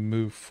Farazan's going to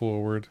move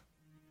forward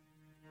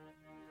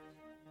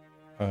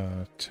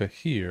to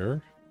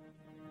here,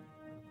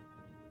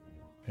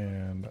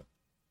 and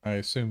I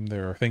assume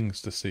there are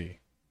things to see.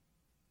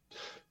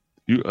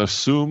 You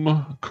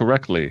assume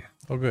correctly.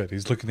 Oh, good.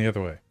 He's looking the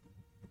other way.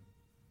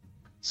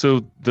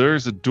 So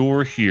there's a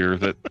door here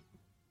that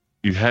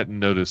you hadn't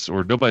noticed,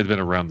 or nobody's been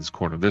around this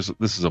corner. This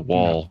is a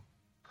wall.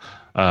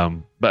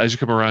 No. But as you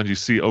come around, you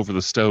see over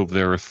the stove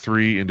there are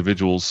 3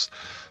 individuals.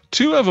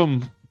 2 of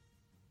them,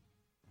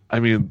 I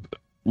mean,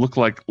 look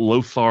like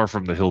Lothar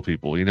from the Hill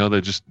People. You know,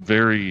 they're just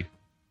very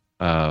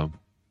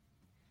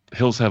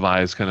hills have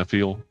eyes kind of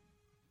feel.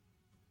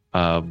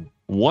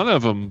 One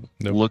of them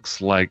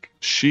looks like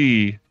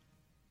she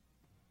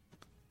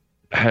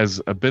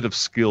has a bit of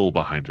skill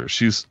behind her.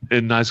 She's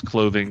in nice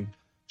clothing.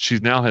 She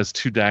now has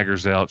 2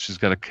 daggers out. She's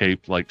got a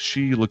cape. Like,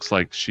 she looks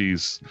like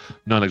she's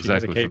not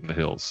exactly from the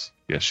hills.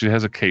 Yeah, she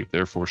has a cape.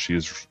 Therefore, she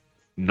is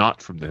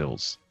not from the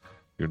hills.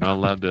 You're not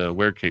allowed to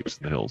wear capes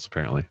in the hills,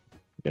 apparently.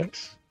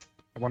 Yes.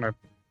 I want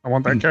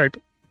that cape.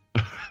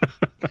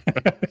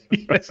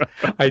 Yes,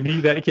 I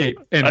need that cape.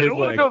 And I don't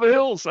want to go to the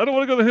hills. I don't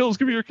want to go to the hills.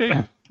 Give me your cape.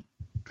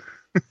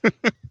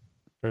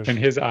 And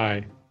his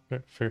eye.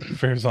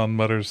 Farazan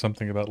mutters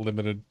something about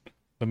limited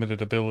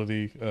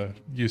ability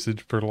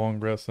usage for long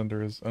rests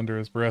under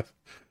his breath.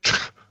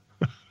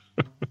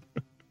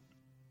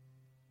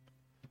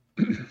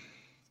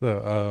 So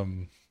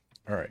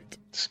all right.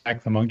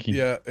 Smack the monkey.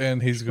 Yeah,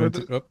 and he's going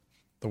to. Oh,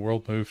 the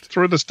world moved.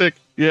 Throw the stick.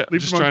 Yeah,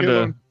 Leave just the trying monkey to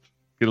alone.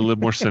 get a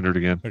little more centered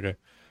again. Okay.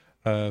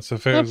 So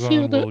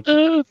Farazan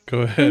will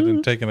go ahead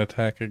and take an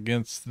attack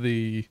against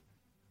the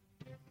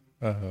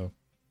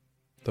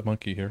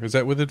monkey here. Is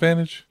that with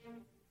advantage?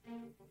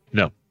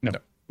 No.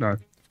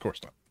 Of course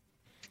not.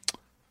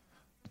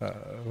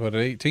 But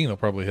at 18, will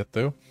probably hit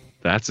though.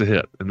 That's a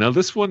hit. And now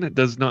this one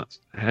has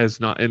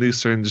not any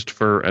singed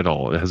fur at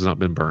all. It has not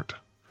been burnt.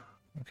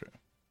 Okay.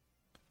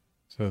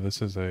 So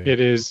this is a. It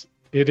is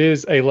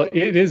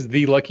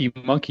the lucky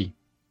monkey.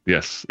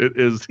 Yes, it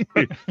is.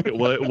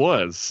 Well, it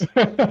was.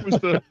 It was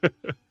the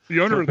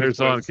owner of this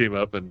Farazan place. came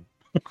up and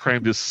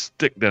crammed his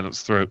stick down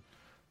its throat.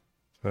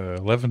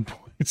 11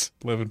 points.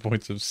 11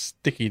 points of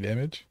sticky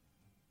damage.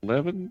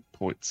 11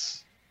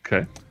 points.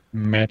 Okay.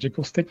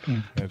 Magical stick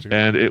man.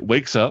 And it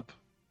wakes up,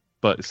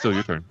 but it's still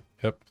your turn.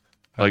 Yep.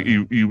 Like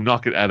you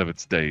knock it out of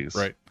its daze.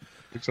 Right.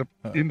 Except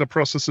in the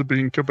process of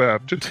being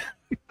kebabbed.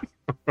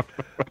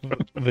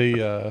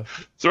 The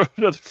Throw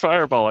another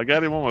fireball. I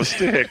got him on my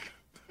stick.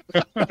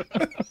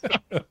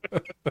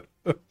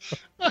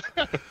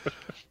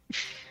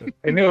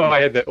 I knew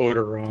I had that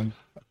order wrong.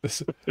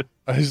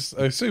 I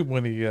assume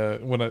when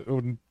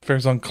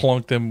Farazan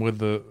clunked him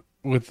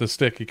with the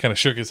stick, he kind of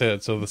shook his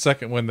head. So the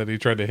second one that he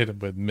tried to hit him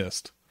with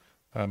missed.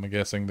 I'm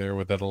guessing there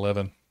with that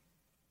 11.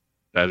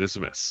 That is a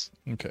miss.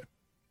 Okay.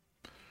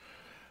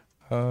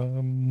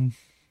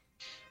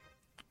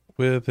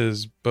 With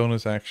his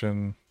bonus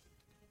action,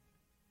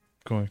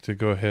 going to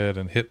go ahead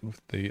and hit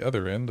with the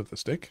other end of the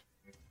stick,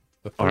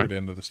 the third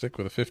end of the stick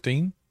with a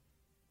 15.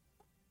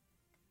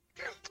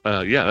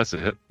 Yeah, that's a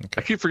hit. Okay.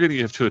 I keep forgetting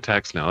you have 2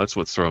 attacks now. That's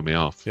what's throwing me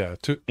off. Yeah,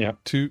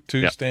 two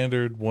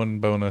standard, 1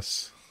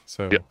 bonus.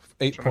 So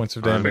 8 points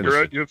of Figure damage.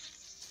 out your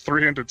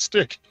 3-handed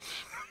stick.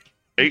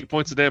 8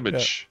 points of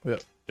damage. Yeah.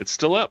 It's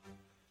still up.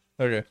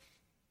 Okay.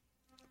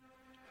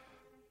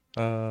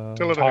 Tell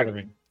it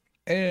Tottering.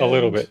 A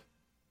little bit.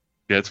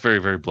 Yeah, it's very,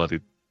 very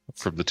bloodied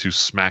from the 2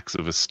 smacks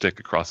of his stick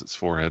across its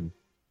forehead.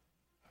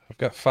 I've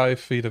got 5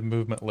 feet of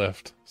movement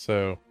left,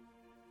 so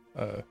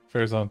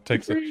Farazan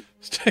takes a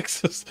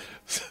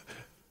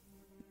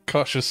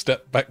cautious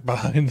step back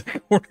behind the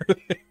corner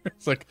there.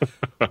 It's like,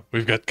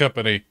 we've got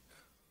company.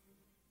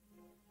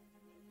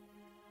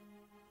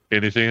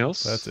 Anything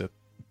else? That's it.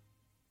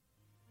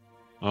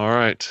 All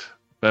right.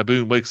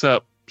 Baboon wakes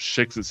up,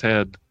 shakes its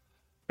head,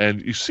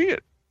 and you see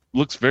it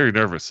looks very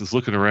nervous. It's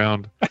looking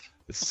around.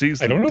 It sees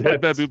the dead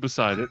baboon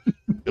beside it.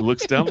 It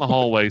looks down the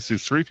hallway,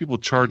 sees 3 people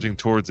charging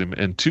towards him,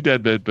 and 2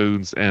 dead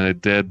baboons and a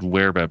dead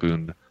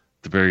werebaboon at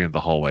the very end of the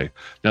hallway.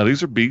 Now,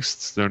 these are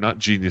beasts. They're not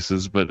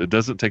geniuses, but it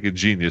doesn't take a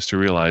genius to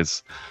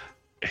realize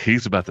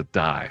he's about to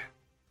die.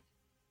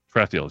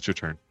 Frathiel, it's your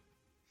turn.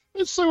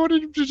 So I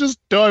wanted him to just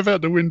dive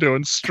out the window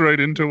and straight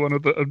into one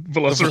of the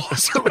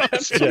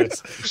velociraptors.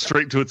 Yes.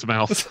 Straight to its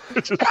mouth.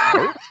 Just,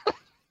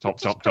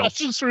 chomp.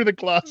 Crashes through the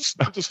glass.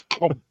 Just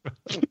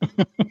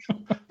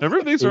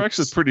Remember, these are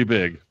actually pretty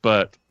big,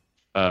 but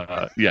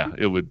yeah,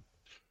 it would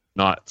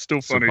not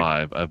Still funny.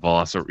 survive a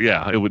velociraptor.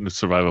 Yeah, it wouldn't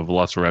survive a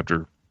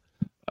velociraptor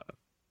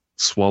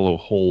swallow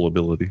whole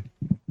ability.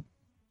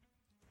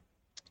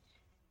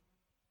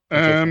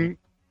 All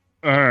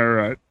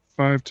right.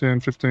 5, 10,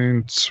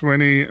 15,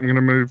 20. I'm going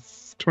to move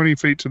 20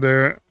 feet to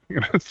there. I'm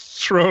going to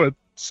throw a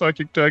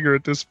psychic dagger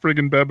at this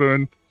friggin'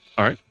 baboon.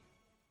 All right.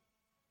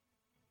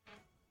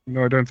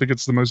 No, I don't think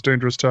it's the most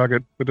dangerous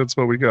target, but that's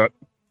what we got.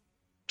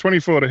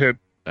 24 to hit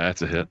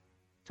That's a hit.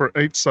 for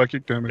 8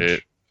 psychic damage.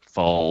 It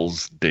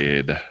falls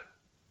dead.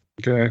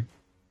 Okay.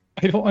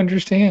 I don't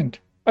understand.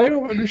 I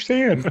was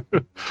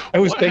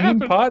What banging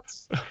happened?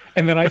 pots,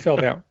 and then I fell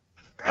down.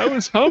 I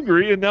was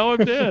hungry and now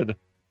I'm dead.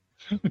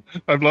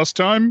 I've lost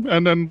time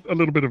and then a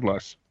little bit of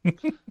life.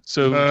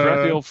 So,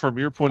 Raphael, from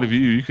your point of view,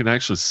 you can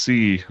actually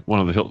see one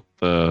of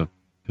the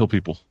hill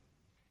people.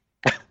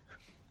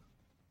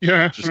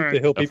 Yeah. Just all The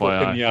right. hill people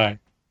FYI. in the eye.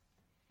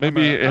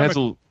 Maybe it I'm has a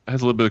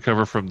little bit of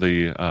cover from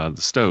the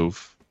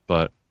stove,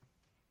 but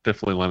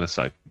definitely line of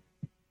sight.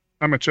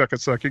 I'm going to check a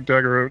psychic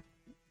dagger out.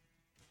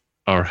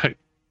 All right.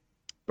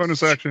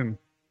 Bonus action.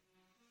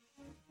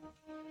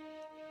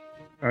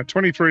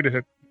 23 to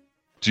hit.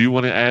 Do you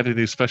want to add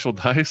any special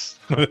dice?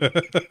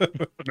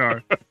 No.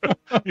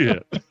 Yeah.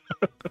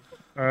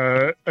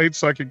 8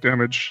 psychic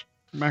damage.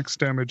 Max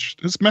damage.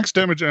 It's max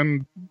damage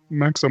and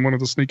max on one of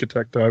the sneak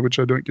attack die, which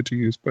I don't get to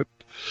use, but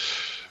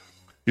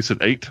You said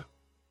 8.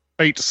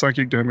 8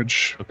 psychic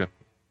damage.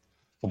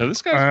 Now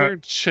this guy's wearing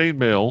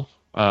chainmail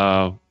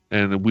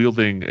and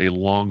wielding a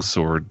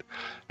longsword,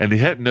 and he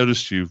hadn't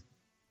noticed you,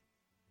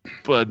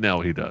 but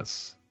now he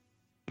does.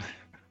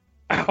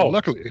 Ow.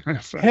 Luckily, I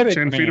have Headache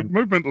 10 feet man. of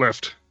movement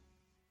left.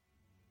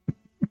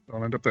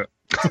 I'll end up there.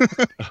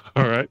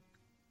 All right.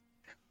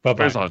 Bye-bye.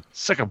 Bears on.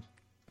 Sick him.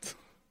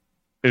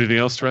 Anything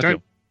else,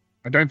 Raphael?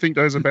 I don't think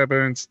those are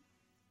baboons.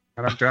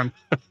 And I'm done.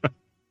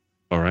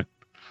 All right.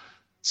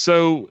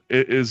 So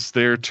it is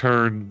their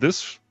turn. The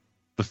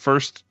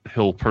first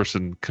hill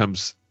person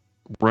comes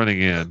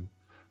running in,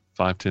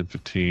 5, 10,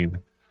 15,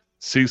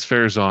 sees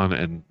Farazan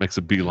and makes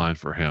a beeline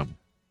for him.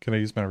 Can I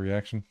use my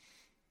reaction?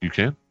 You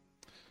can?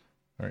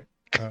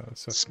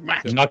 So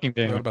Smack. Knock him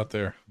right down. about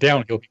there.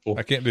 Downhill people.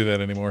 I can't do that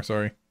anymore.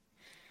 Sorry.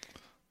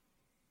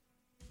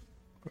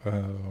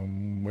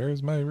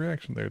 Where's my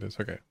reaction? There it is.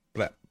 Okay.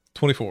 Blah.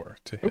 24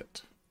 to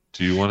hit.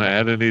 Do you want to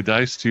add any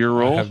dice to your I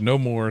roll? have no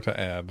more to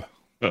add,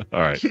 All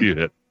right. You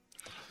hit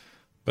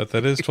but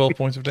that is 12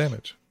 points of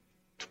damage.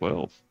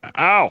 12.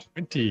 Ow.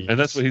 20. And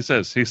that's what he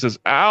says. He says,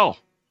 ow.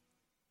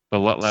 A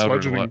lot louder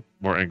and a lot Sludging.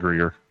 more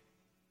angrier.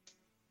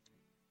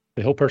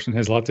 The hill person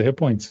has lots of hit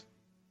points.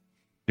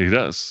 He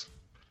does.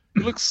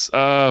 He looks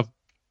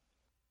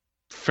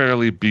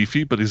fairly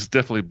beefy, but he's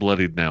definitely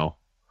bloodied now.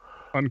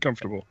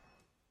 Uncomfortable.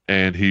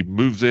 And he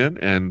moves in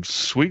and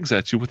swings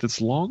at you with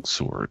its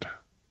longsword.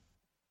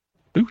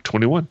 Ooh,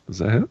 21. Does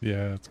that hit?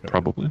 Yeah, that's good.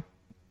 Probably.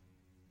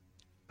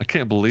 I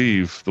can't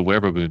believe the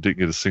werebaboon didn't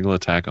get a single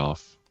attack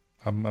off.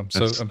 I'm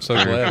so That's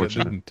glad very it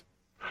unfortunate.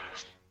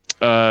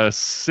 didn't.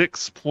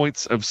 6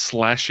 points of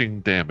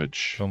slashing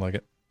damage. Don't like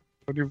it.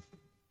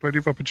 Plenty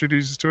of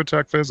opportunities to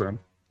attack Fezan.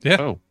 Yeah.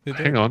 Oh, it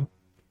did. hang on.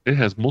 It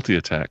has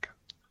multi-attack.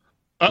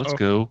 Let's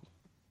go.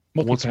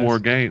 Once Multipass. more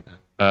gain.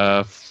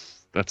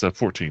 That's a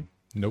 14.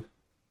 Nope.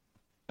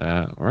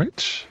 All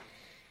right.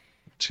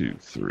 2,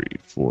 3,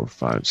 4,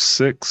 5,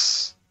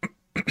 6.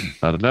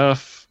 Not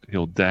enough.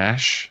 He'll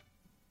dash.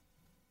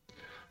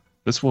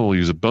 This one will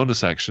use a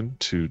bonus action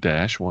to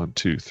dash. 1,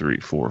 2, 3,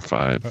 4,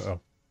 5, Uh-oh.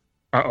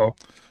 Uh-oh.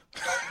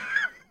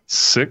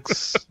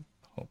 6.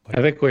 Oh,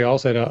 I think we all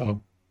said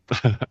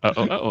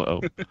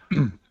uh-oh.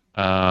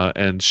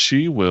 And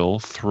she will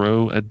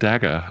throw a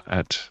dagger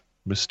at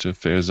Mr.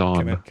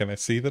 Farazan. Can I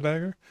see the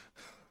dagger?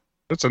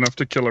 That's enough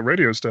to kill a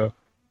radio star.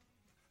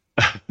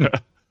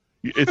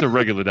 It's a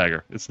regular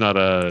dagger. It's not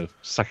a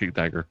psychic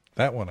dagger.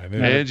 That one I knew.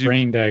 Not a And you-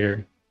 brain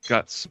dagger.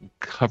 Got some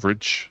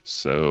coverage,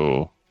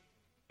 so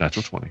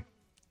natural 20.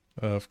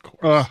 Of course.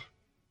 Ah,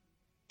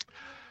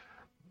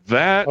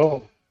 That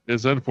Oh,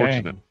 is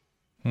unfortunate.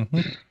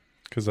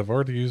 Because I've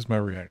already used my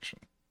reaction.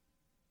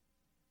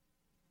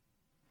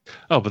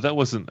 Oh, but that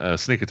wasn't a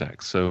sneak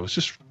attack, so it's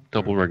just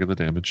double regular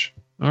damage.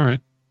 All right.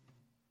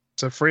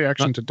 it's a free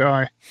action to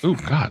die. Oh,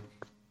 God.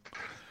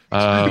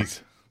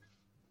 Jeez.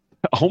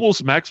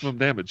 Almost maximum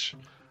damage.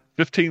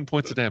 15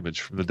 points of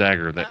damage from the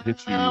dagger that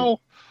hits you Ow.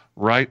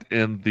 right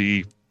in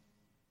the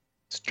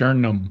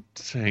sternum.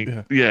 taint.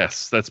 Yeah.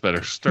 Yes, that's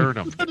better.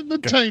 Sternum. Right in the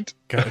taint.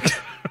 Got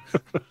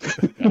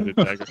it.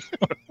 Dagger.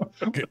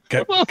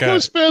 What Got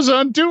was it.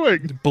 Fezan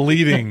doing?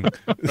 Bleeding.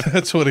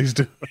 That's what he's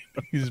doing.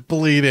 He's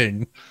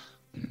bleeding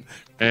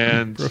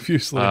And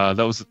profusely.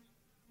 that was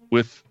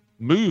with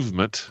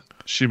movement.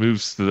 She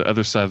moves to the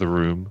other side of the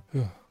room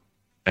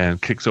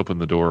and kicks open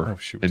the door Oh,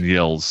 shoot. and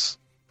yells,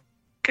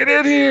 "Get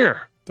in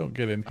here!" Don't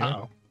get in here.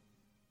 Uh-oh.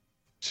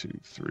 2,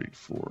 3,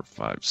 4,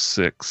 5,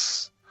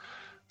 6.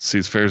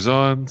 Sees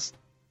Farazan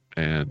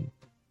and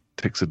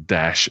takes a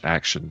dash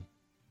action.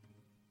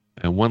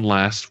 And one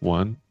last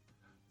one.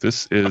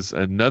 This is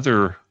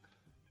another.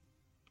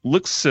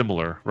 Looks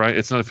similar, right?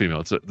 It's not a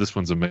female. This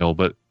one's a male,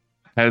 but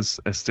has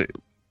a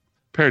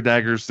pair of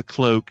daggers, the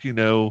cloak.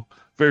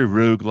 Very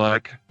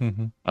rogue-like.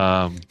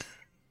 Mm-hmm.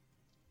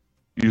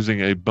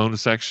 Using a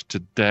bonus action to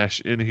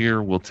dash in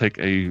here, we'll take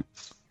a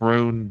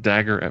thrown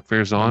dagger at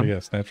Farazan. Oh,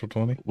 yes, natural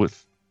 20.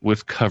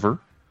 with cover,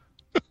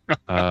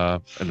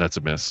 and that's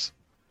a miss.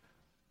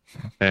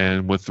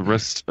 And with the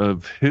rest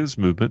of his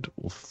movement,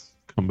 we'll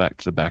come back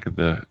to the back of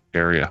the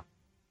area.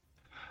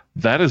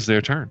 That is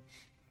their turn.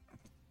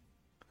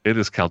 It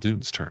is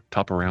Khaldoon's turn.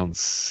 Top of round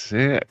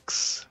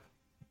 6.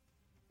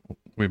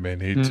 We may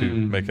need to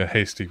make a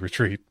hasty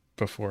retreat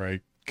before I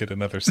get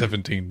another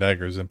 17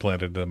 daggers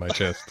implanted into my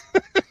chest.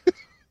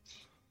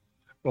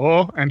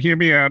 Oh, and hear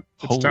me out.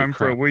 It's Holy time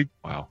for a crap.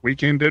 Wow.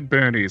 weekend at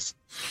Bernie's.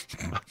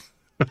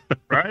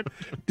 Right?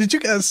 Did you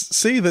guys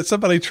see that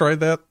somebody tried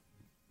that?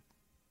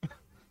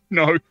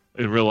 No.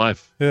 In real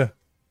life. Yeah.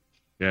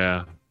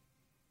 Yeah,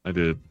 I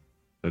did.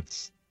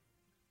 That's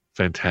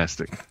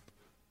fantastic.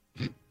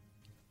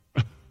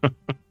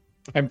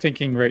 I'm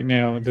thinking right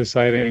now,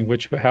 deciding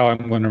how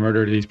I'm going to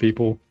murder these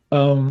people.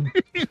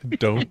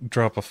 Don't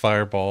drop a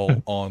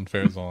fireball on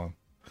Farazan.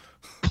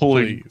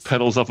 Pulling Please.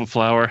 petals off a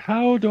flower.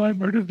 How do I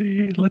murder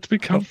thee? Let me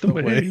count the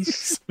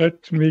ways.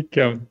 Let me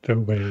count the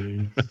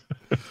ways.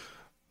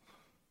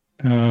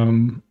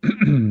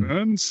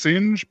 Burn,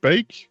 singe,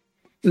 bake.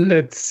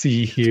 Let's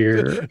see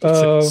here.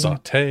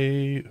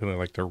 Saute. I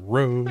like to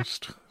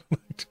roast.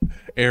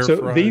 Air So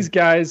fry. these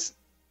guys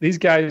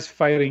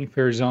fighting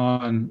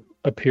Farazan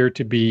appear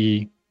to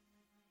be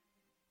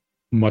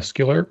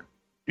muscular.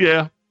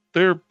 Yeah,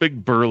 they're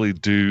big burly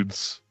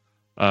dudes.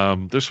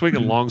 They're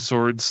swinging long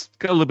swords.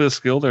 Got a little bit of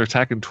skill. They're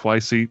attacking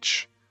twice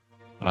each.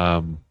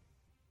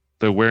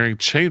 They're wearing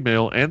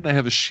chainmail and they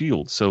have a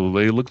shield, so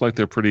they look like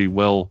they're pretty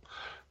well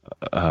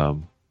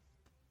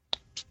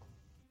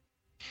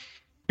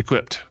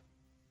equipped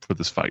for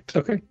this fight.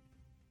 Okay.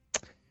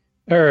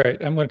 All right.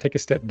 I'm going to take a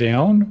step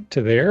down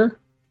to there.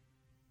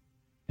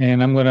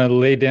 And I'm going to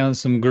lay down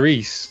some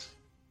grease.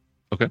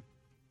 Okay.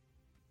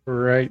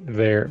 Right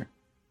there.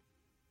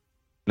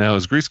 Now,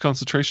 is grease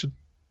concentration?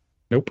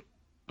 Nope.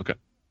 Okay.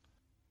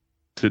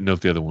 Didn't know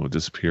if the other one would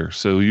disappear.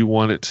 So you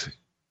want it.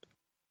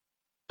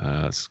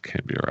 This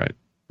can't be right.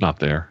 Not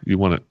there. You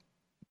want it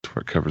to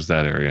where it covers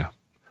that area.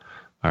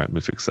 All right, let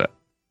me fix that.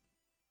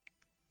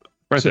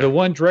 Right so there.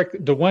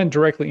 the one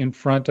directly in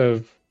front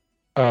of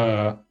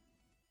Oh,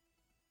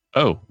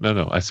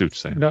 no. I see what you're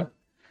saying. no.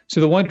 So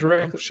the one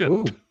directly. Oh, shit.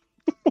 Ooh.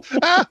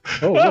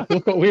 Oh,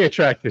 look what we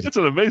attracted. It's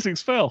an amazing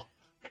spell.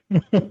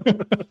 I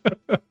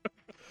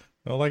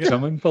like it.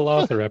 Summon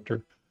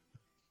Velociraptor.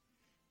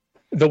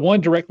 The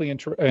one directly in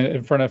front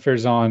of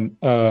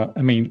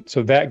Farazan,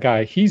 so that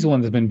guy, he's the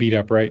one that's been beat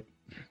up, right?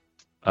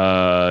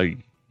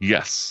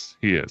 Yes,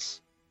 he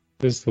is.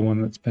 This is the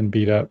one that's been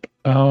beat up.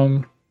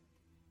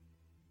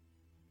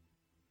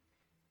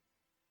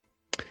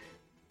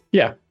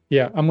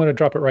 Yeah, I'm going to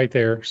drop it right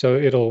there. So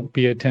it'll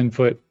be a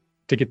 10-foot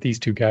to get these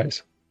two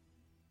guys.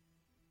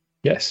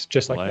 Yes,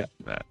 just like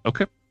that.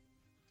 Okay.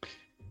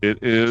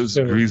 It is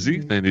So- greasy.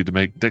 They need to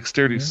make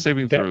dexterity Yeah,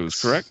 saving dex.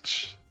 throws,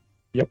 correct?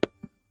 Yep.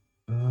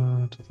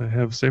 Do they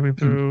have saving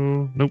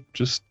throw? Nope,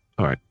 just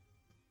all right.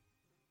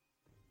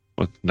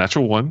 With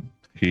natural 1,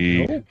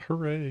 he Oh.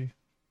 Hooray.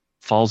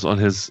 falls on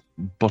his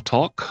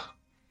buttock,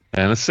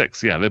 and a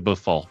 6. Yeah, they both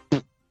fall.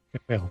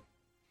 Well.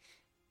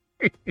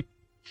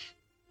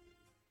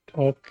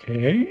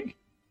 Okay.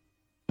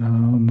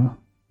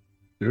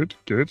 Good.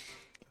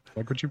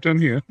 Like what you've done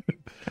here.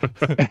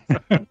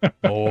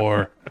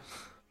 Or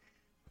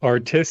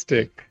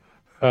Artistic.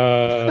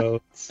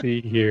 Let's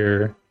see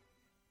here.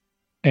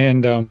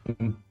 And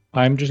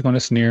I'm just going to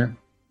sneer.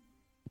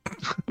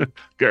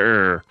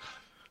 Grr.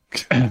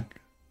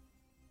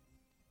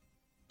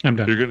 I'm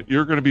done.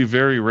 You're gonna be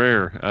very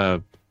rare. I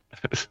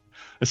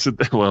said,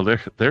 well,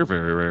 they're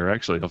very rare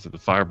actually. After the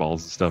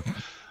fireballs and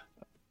stuff.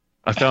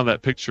 I found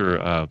that picture,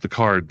 the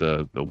card,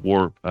 the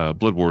war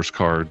Blood Wars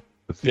card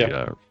with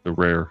the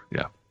rare.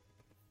 Yeah,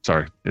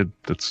 sorry, it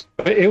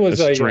was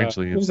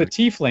strangely it was a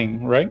tiefling,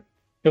 right?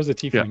 It was a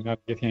tiefling, not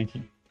a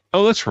Yankee.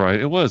 Oh, that's right.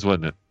 It was,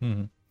 wasn't it?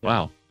 Mhm.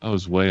 Wow, I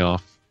was way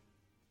off.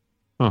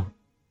 Huh.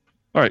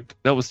 All right,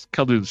 that was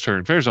Khaldun's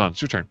turn. Farazan,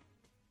 it's your turn.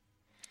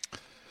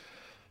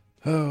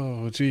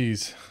 Oh,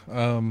 geez.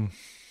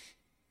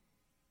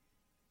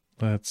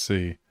 Let's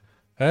see.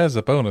 As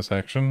a bonus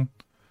action,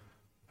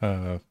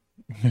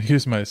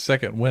 use my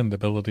second wind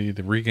ability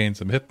to regain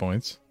some hit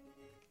points.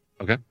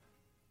 Okay.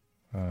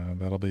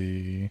 That'll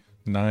be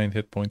 9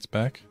 hit points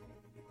back.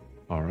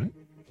 All right.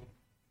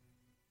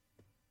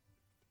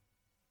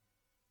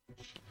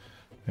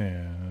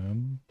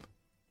 And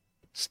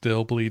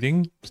still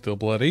bleeding, still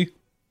bloody.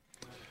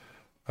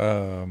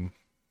 I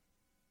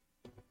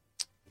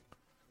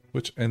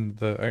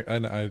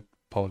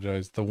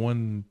apologize. The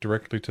one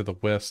directly to the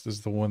west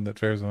is the one that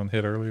Farazan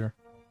hit earlier.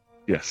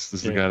 Yes,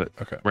 this is the guy that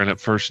Okay. ran up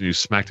first, and you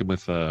smacked him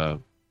with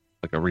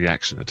like a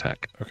reaction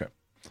attack. Okay.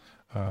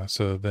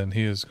 So then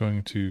he is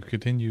going to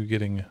continue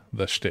getting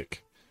the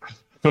shtick.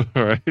 All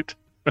right.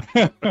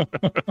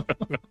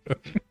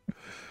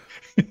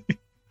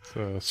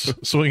 So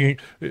swinging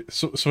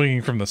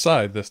from the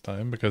side this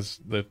time because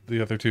the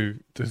other two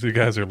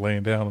guys are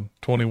laying down.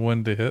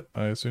 21 to hit,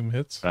 I assume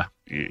hits. Yeah.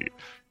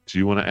 Do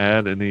you want to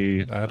add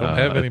any? I don't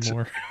have any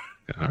more.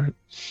 All right.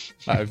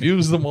 I've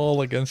used them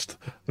all against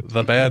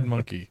the bad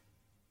monkey,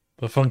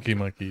 the funky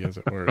monkey, as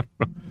it were.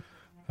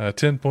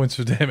 10 points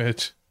of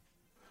damage.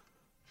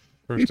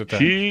 First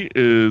attack. He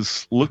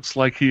looks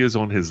like he is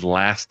on his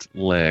last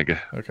leg,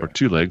 Okay. or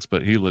 2 legs,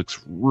 but he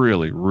looks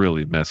really,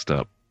 really messed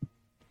up.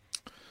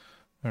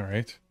 All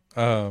right.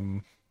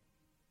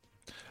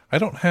 I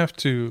don't have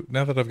to,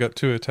 now that I've got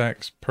 2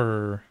 attacks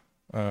per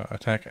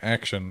attack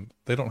action,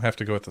 they don't have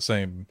to go at the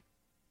same.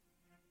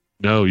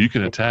 No, you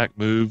can attack,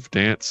 move,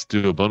 dance,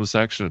 do a bonus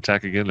action,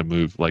 attack again, and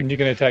move. Like, And you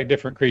can attack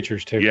different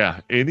creatures too.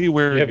 yeah,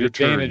 anywhere You have in your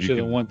turn, advantage you of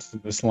the can. ones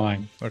in this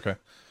line. Okay.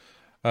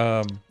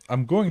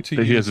 I'm going to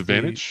use He has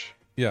advantage.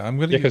 Yeah, I'm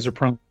going Yeah, to because use they're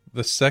prone.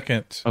 the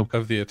second Okay.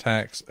 of the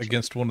attacks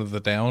against one of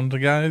the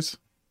downed guys.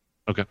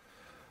 Okay.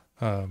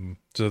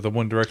 So the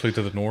one directly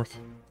to the north.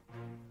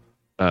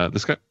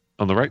 This guy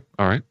on the right.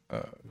 All right.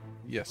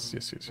 Yes.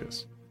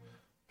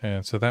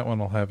 And so that one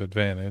will have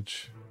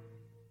advantage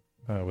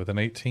with an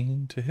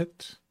 18 to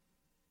hit.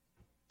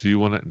 Do you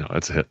want to? No,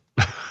 that's a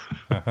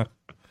hit.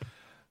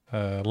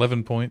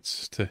 11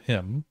 points to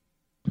him.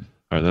 All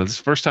right. That's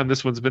the first time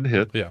this one's been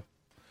hit. Yeah.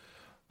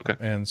 Okay.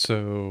 And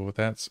so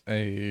that's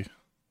a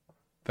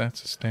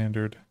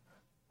standard.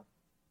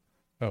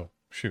 Oh,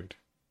 shoot.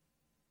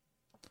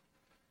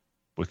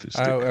 With his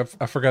stick.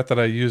 I forgot that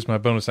I used my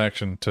bonus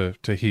action to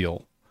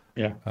heal.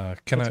 Yeah.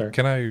 Can That's all right.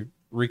 I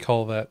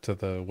recall that to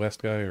the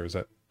west guy, or is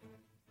that?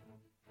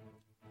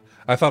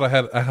 I thought I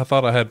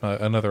had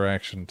another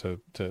action to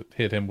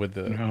hit him with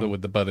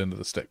the butt end of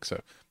the stick. So,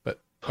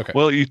 but okay.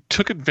 Well, you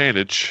took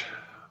advantage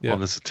Yeah. on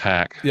this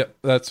attack. Yeah,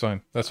 that's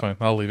fine.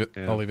 I'll leave it.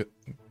 Yeah. I'll leave it.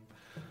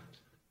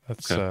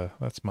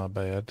 That's my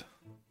bad.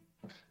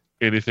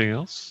 Anything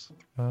else?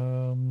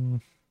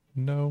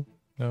 No.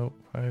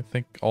 I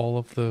think all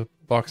of the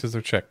boxes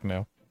are checked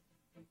now.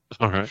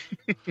 All right.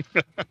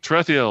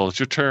 Tarathiel, it's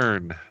your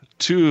turn.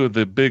 2 of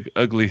the big,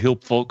 ugly hill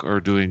folk are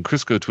doing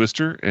Crisco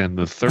Twister, and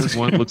the third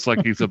one looks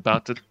like he's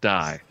about to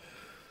die.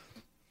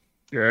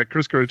 Yeah,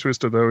 Crisco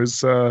Twister though is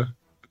that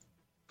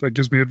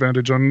gives me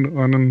advantage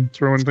on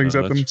throwing things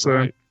at them. That's So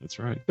right. That's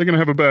right. they're gonna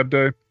have a bad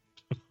day.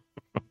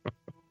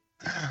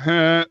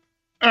 All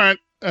right.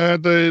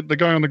 The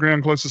guy on the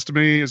ground closest to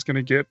me is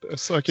gonna get a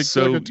psychic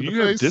So dagger to you the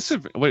have face.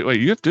 disadvantage. Wait.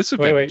 You have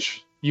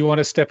disadvantage. You want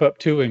to step up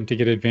to him to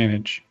get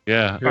advantage.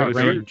 Yeah. You're at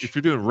range. If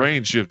you're doing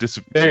range, you have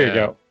disadvantage. There you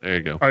go. There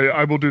you go.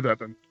 I will do that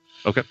then.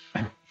 Okay.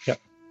 Yep.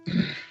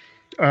 18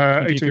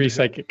 23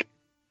 psychic.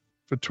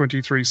 for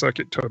 23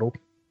 psychic total.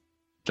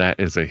 That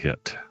is a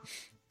hit.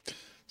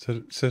 So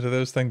do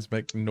those things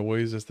make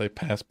noise as they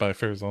pass by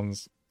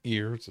Farazan's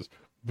ears? Just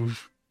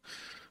woof.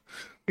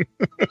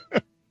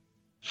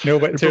 No,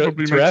 but It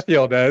probably makes-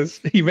 Tarathiel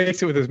does. He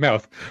makes it with his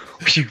mouth.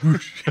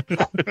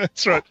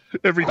 That's right.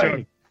 Every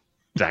time.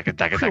 Dagger,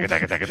 dagger, dagger,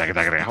 dagger, dagger, dagger,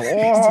 dagger.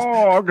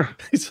 Oh!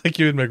 It's like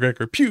you and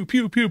McGregor. Pew,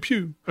 pew, pew,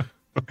 pew.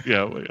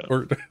 Yeah, well, yeah.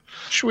 Or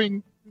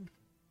Swing.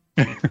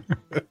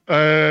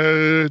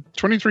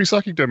 23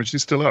 psychic damage.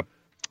 He's still up.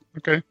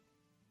 Okay.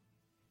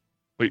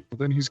 Wait. Well,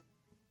 then he's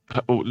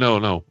Oh,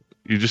 no.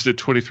 You just did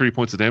 23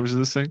 points of damage to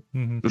this thing?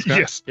 Mhm. This guy?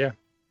 yes.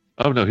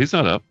 Oh, no, he's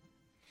not up.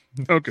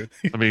 Okay.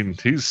 I mean,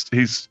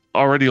 he's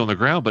already on the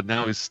ground, but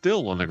now he's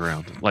still on the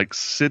ground, like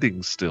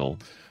sitting still.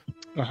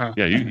 Uh-huh.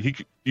 Yeah,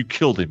 you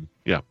killed him.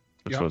 Yeah,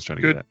 that's what I was trying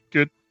to Good.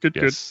 get Good.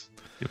 at. Yes.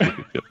 Yep.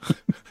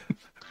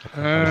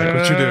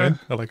 I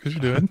like what you're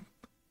doing.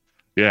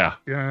 Yeah,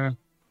 Yeah.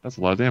 that's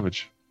a lot of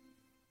damage.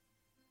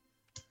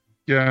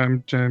 Yeah.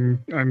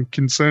 I'm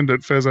concerned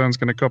that Fezan's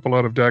going to cop a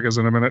lot of daggers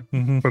in a minute,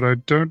 Mm-hmm. but I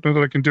don't know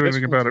that I can do This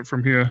anything one's- about it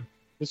from here.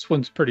 This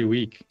one's pretty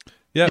weak.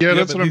 Yeah, Yeah,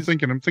 that's but what I'm he's-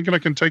 thinking. I'm thinking I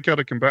can take out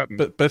a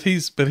combatant. But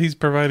he's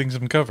providing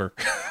some cover.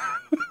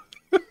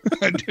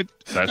 I did.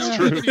 That's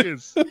true. He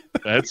is.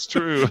 That's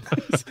true.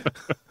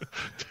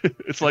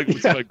 It's like when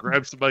somebody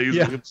grabs somebody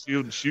using a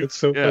shield and shoots. It's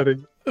so yeah.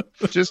 funny.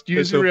 Just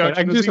use so your funny. I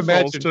reaction can as just he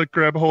falls imagine. to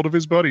grab hold of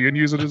his body and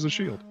use it as a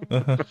shield.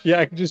 Yeah,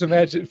 I can just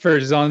imagine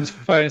Farazan's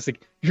fighting. It's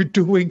like, you're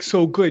doing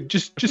so good.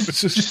 Just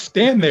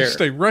stand there.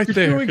 Stay right You're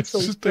there. doing so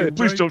Stay good.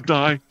 Please right- don't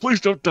die.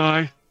 Please don't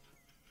die.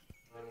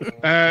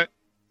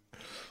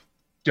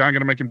 Yeah, I'm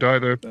going to make him die,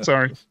 though.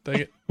 Sorry.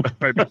 Dang it.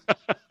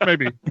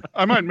 Maybe.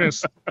 I might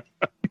miss.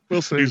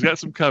 We'll see. He's got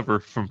some cover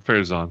from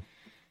Farazan.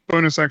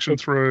 Bonus action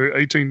throw,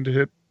 18 to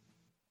hit.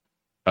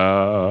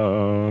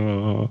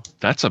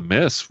 That's a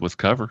miss with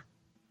cover.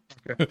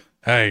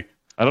 Hey,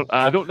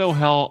 I don't know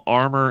how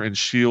armor and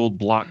shield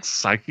block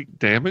psychic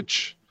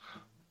damage,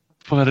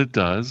 but it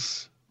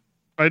does.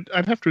 I'd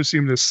have to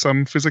assume there's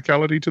some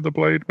physicality to the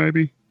blade,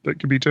 maybe, that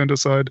can be turned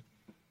aside.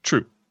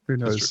 True. Who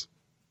That's knows?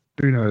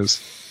 Who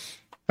knows?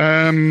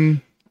 I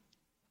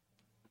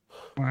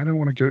don't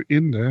want to go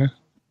in there.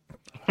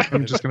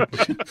 I'm just going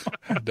to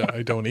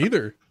I don't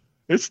either.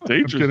 It's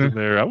dangerous gonna- in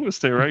there. I want to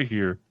stay right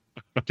here.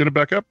 get it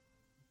back up.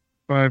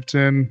 5,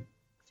 10,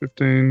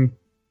 15,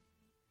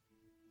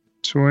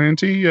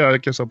 20. Yeah, I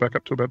guess I'll back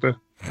up to about there.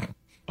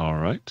 All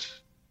right.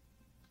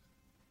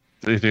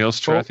 Anything else,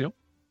 Cool. Tarathiel?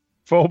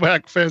 Fall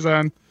back,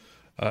 Fezan.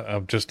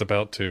 I'm just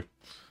about to.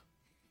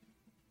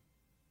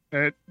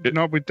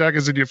 Not with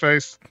daggers in your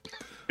face.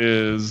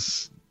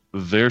 Is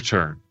their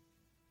turn.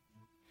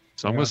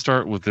 So I'm Yeah. going to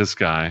start with this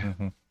guy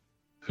Mhm.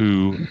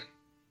 who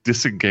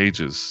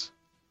disengages.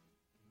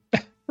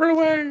 Run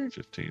away.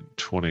 15,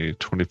 20,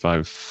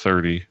 25,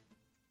 30.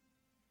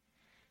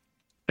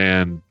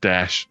 And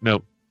dash.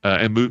 Nope.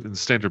 And move in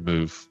standard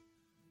move.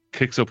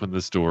 Kicks open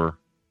this door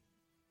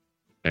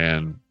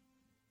and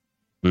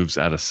moves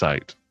out of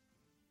sight.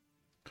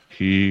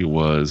 He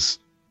was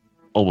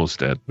almost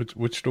dead.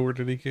 Which door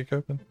did he kick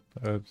open?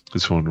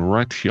 This one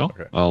right here.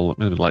 Okay. I'll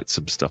maybe light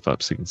some stuff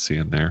up so you can see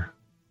in there.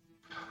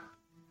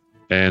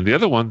 And the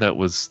other one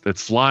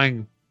that's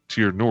lying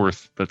to your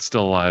north, that's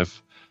still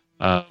alive,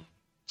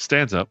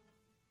 stands up.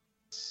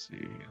 Let's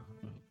see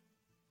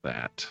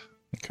that.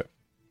 Okay.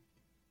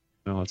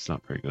 No, that's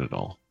not very good at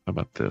all. How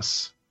about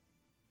this?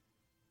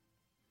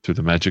 Through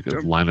the magic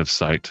of line of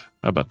sight.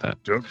 How about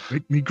that? Don't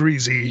make me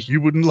greasy.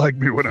 You wouldn't like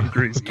me when I'm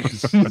greasy.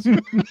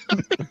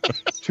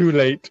 Too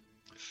late.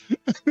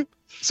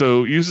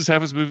 So uses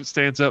half his movement,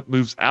 stands up,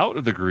 moves out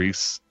of the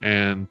grease,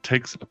 and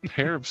takes a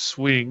pair of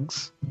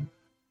swings,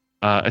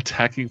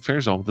 attacking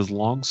Farazan with his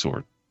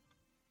longsword.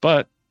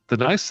 But the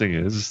nice thing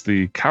is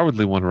the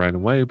cowardly one ran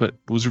away, but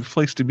was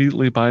replaced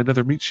immediately by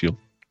another meat shield.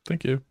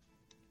 Thank you.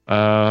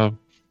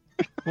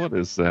 What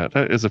is that?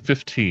 That is a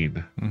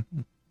 15.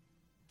 Mm-hmm.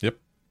 Yep.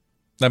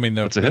 I mean,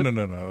 no, That's a hit?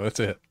 no. That's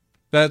a hit.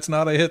 That's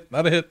not a hit.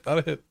 Not a hit. Not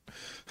a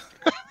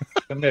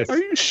hit. Are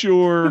you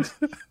sure?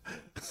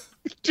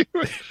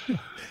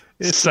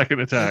 Second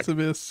attack. That's a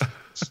miss.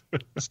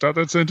 Start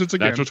that sentence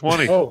again. Natural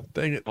 20. Oh,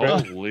 Dang it.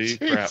 Holy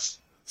crap.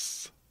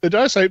 The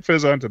dice hate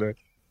Farazan today.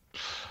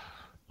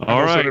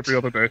 All Also right. every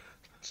other day.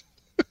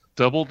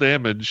 Double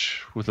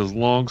damage with his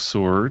long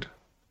sword.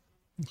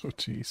 Oh,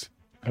 jeez.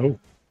 oh.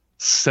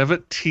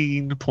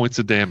 17 points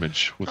of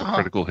damage with a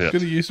critical I'm hit.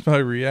 going to use my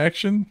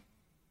reaction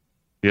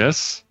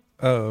Yes?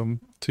 to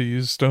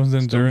use Stone's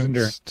Endurance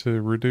Endurance.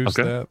 to reduce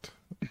Okay. that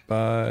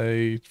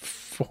by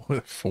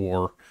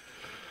 4.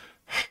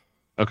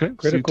 Okay.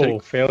 Critical so you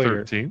take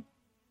failure. 13.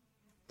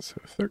 So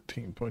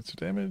 13 points of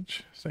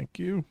damage. Thank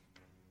you.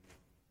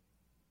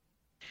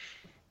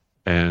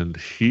 And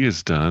he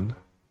is done.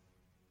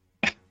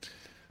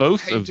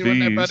 Both of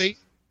these.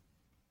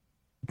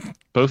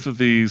 Both of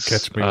these.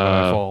 Catch me when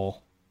I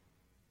fall.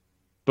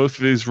 Both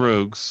of these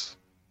rogues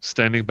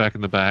standing back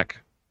in the back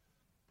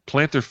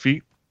plant their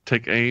feet,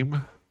 take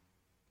aim,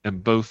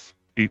 and both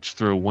each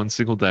throw one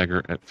single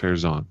dagger at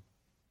Farazan.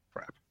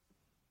 Crap.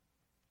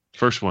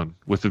 First one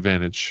with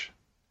advantage.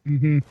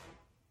 Mm-hmm.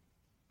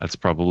 That's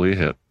probably a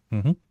hit.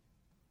 Mm-hmm.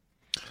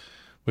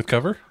 With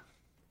cover?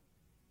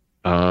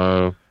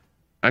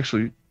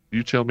 Actually,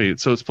 you tell me.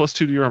 So it's +2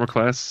 to your armor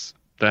class.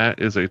 That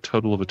is a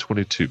total of a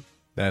 22.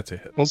 That's a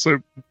hit.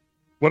 Also,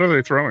 what are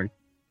they throwing?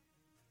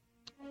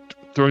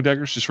 Throwing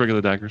daggers, just regular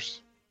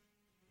daggers.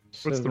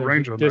 What's the they're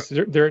range on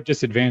They're at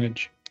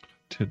disadvantage.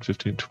 10,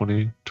 15,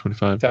 20,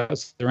 25.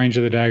 That's the range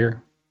of the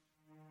dagger.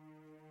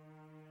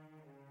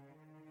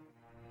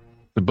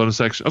 The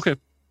bonus action. Okay.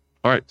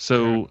 All right.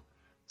 So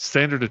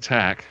standard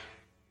attack.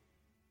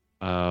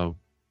 So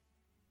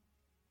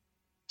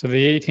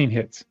the 18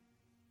 hits.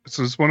 This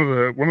is one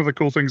of the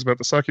cool things about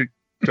the psychic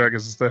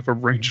daggers is they have a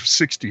range of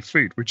 60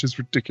 feet, which is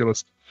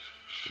ridiculous.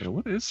 Yeah,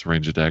 what is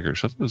range of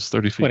daggers? I thought it was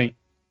 30 feet.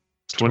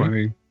 20.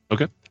 20?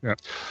 Okay. Yeah.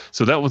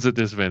 So that one's at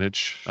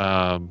disadvantage.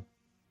 But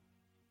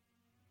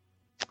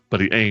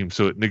he aimed,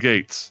 so it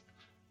negates.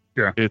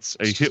 Yeah. It's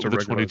a It's hit just a with a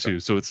regular 22.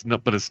 So it's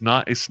not, but it's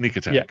not a sneak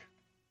attack. Yeah.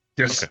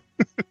 Yes. Okay.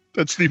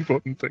 That's the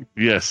important thing.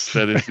 Yes,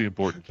 that is the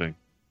important thing.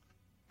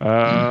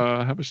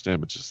 How much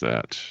damage is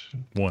that?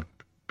 1.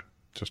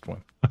 Just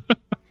 1.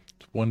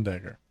 One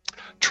dagger.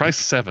 Try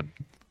 7.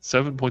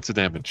 7 points of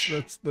damage.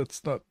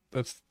 That's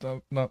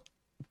not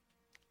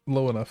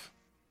low enough.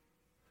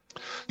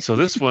 So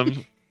this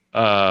one,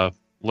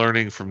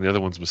 learning from the other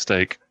one's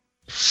mistake,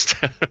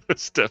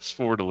 steps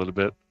forward a little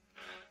bit.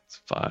 It's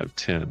 5,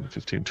 10,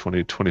 15,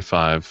 20,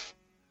 25.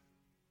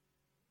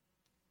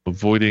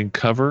 Avoiding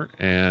cover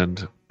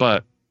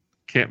but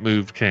can't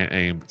move, can't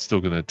aim, but still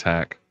going to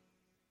attack.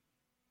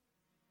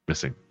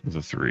 Missing with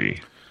a 3.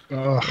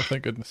 Oh,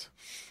 thank goodness.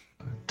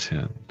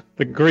 10.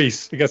 The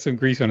grease. It got some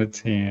grease on its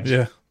hands.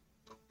 Yeah.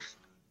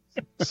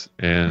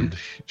 And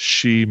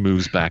she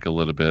moves back a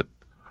little bit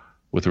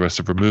with the rest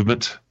of her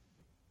movement.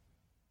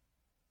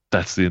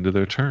 That's the end of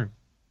their turn.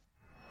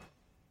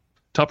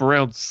 Top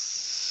around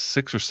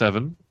 6 or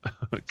 7.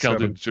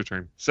 Khaldun, it's your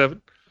turn.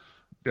 7?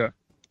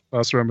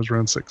 Last round was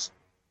round 6.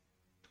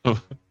 Oh,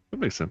 that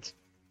makes sense.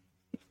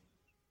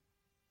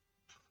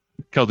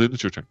 Khaldun,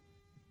 it's your turn.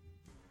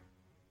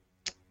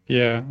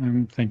 Yeah,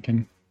 I'm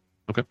thinking.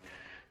 Okay.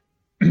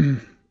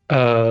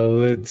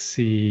 Let's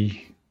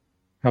see.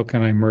 How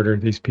can I murder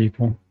these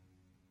people?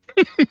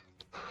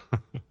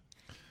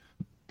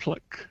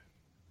 Pluck.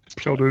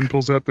 Khaldun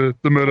pulls out the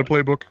murder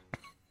playbook.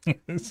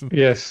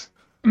 Yes.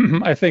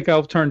 I think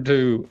I'll turn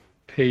to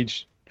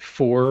page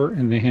 4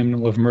 in the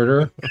Hymnal of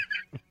Murder.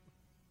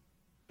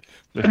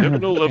 The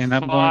Hymnal of And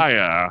I'm going-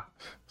 Fire.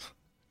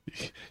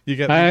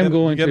 I'm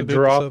going to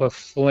drop a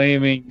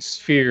flaming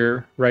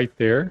sphere right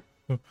there.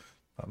 Not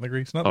the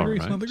grease, not the All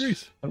grease, right. not the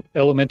grease.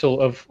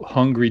 Elemental of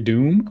Hungry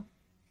Doom.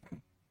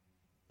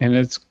 And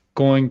it's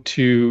going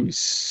to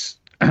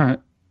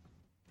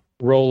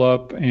roll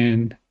up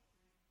and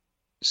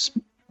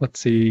let's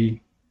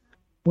see.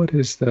 What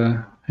is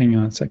the... Hang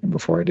on a second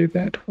before I do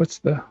that. What's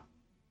the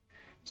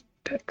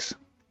text?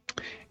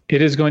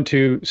 It is going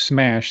to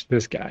smash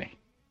this guy.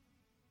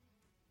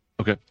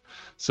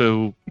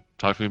 So,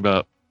 talk to me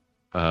about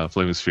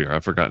Flaming Sphere.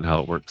 I've forgotten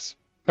how it works.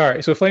 All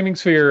right, so Flaming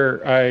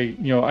Sphere,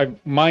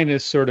 mine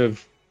is sort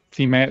of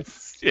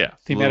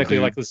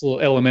thematically like this little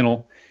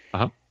elemental.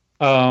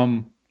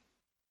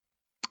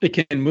 It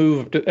can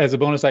move as a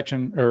bonus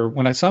action, or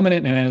when I summon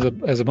it,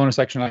 and as a bonus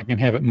action, I can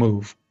have it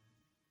move.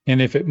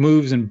 And if it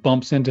moves and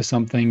bumps into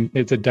something,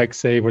 it's a dex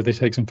save where they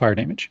take some fire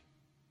damage.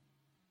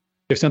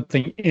 If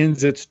something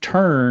ends its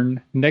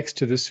turn next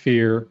to the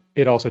sphere,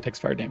 it also takes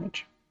fire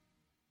damage.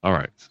 All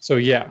right. So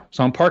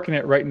I'm parking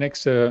it right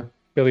next to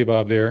Billy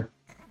Bob there.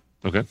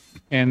 Okay.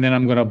 And then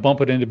I'm going to bump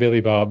it into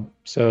Billy Bob.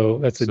 So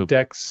that's a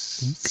dex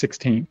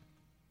 16.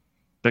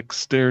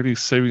 Dexterity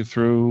saving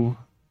throw,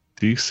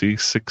 DC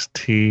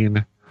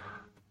 16.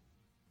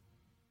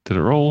 Did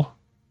it roll?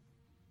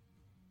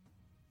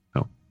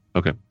 No.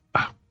 Okay.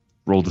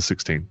 Rolled a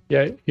 16.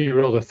 Yeah, he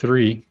rolled a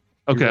 3.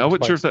 Okay, I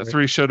wasn't sure if that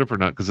 3 showed up or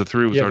not because the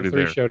 3 was already the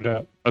 3 there. Showed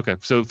up. Okay,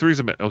 so 3's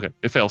a okay.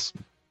 It fails.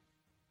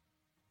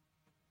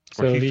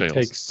 So or he fails.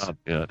 takes. Not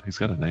yet. He's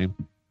got a name.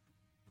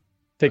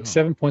 Takes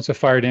 7 points of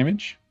fire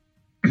damage.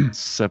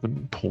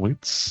 7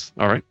 points.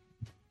 All right.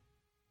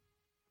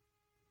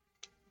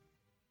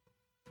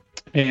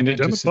 And it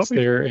just sits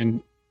there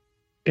and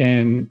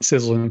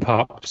sizzles and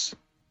pops.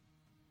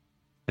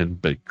 And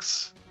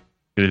bakes.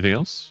 Anything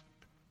else?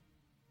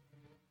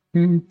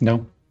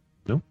 No.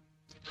 No.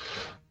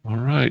 All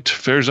right.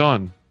 Fair's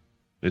on.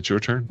 It's your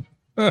turn.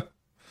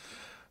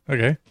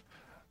 Okay.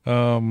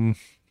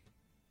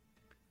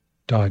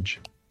 Dodge.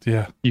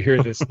 Yeah. You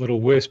hear this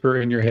little whisper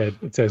in your head.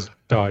 It says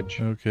dodge.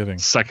 No kidding.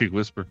 Psychic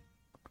whisper.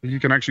 You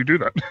can actually do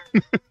that.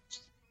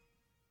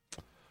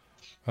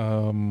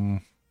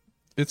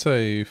 It's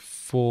a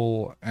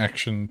full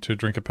action to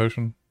drink a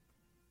potion.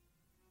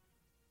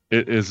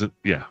 It is.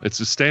 It's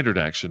a standard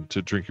action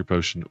to drink your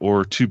potion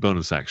or 2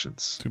 bonus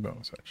actions. 2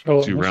 bonus actions.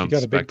 Oh, 2 unless rounds you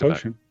got a big back to back.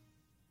 potion.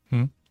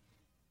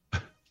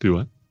 Do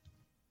what?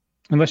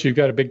 Unless you've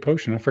got a big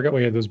potion. I forgot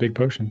we had those big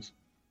potions.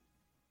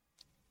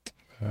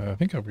 I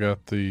think I've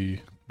got the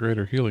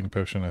greater healing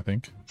potion, I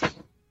think.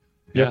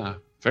 Yeah.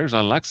 Fair's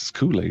on likes his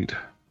Kool-Aid.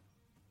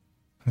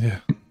 Yeah.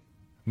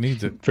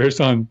 Needs it.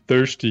 Fairson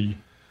thirsty.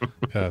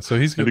 Yeah, so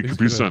he's And going it could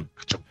be sun.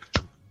 to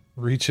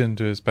reach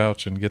into his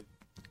pouch and get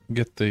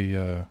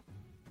the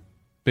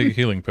big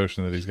healing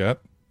potion that he's got.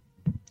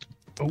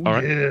 Oh, All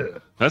right. yeah.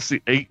 That's the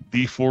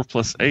 8d4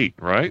 plus 8,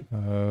 right?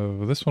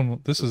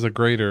 This is a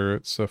greater.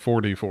 It's a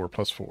 4d4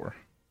 plus 4.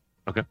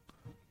 Okay.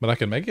 But I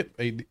can make it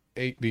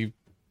 8d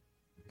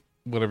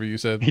whatever you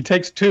said. He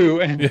takes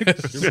 2 and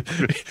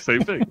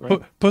Same thing,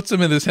 right? Puts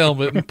him in his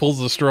helmet and pulls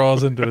the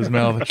straws into his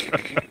mouth.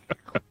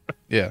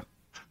 Yeah.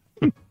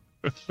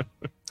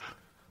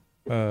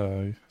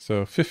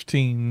 So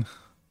 15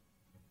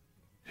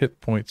 hit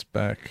points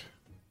back.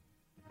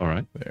 All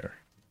right. There.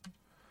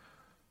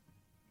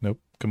 Nope.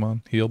 Come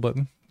on. Heal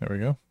button. There we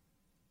go.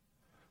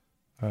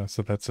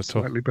 So that's a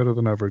total. Slightly better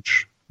than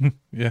average.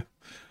 Yeah.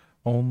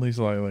 Only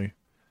slightly.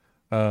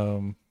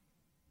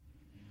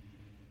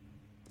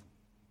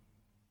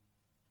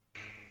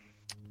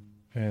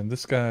 And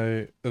this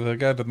guy, the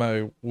guy to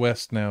my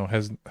west now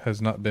has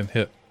not been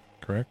hit,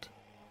 correct?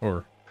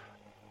 Or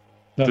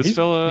No, This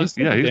fella, he's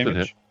he's been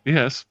damage. hit.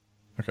 Yes.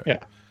 okay. Yeah.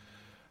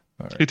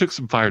 All right. He took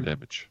some fire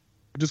damage.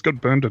 I just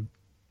got burned.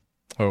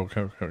 Oh,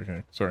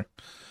 okay. Sorry.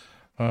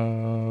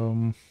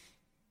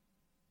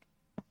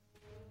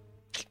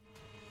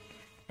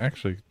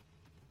 Actually,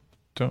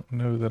 don't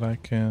know that I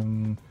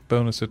can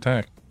bonus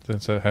attack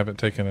since I haven't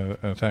taken an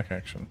attack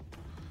action.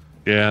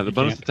 Yeah, the You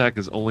bonus can't. attack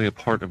is only a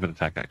part of an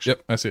attack action.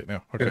 Yep, I see it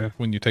now. Okay, Yeah.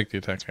 when you take the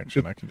attack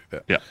action, I can do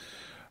that. Yeah.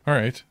 All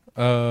right.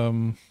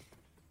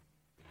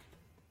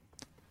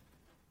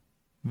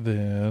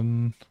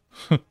 Then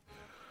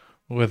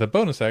with a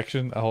bonus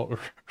action,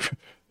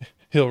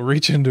 he'll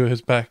reach into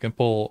his pack and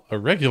pull a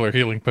regular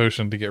healing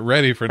potion to get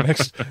ready for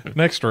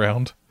next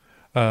round.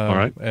 All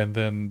right. And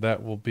then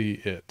that will be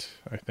it,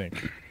 I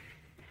think.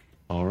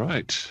 All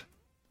right.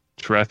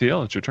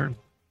 Tarathiel, it's your turn.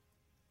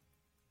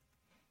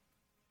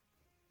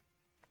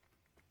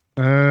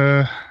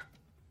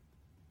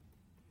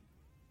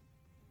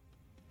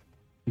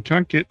 You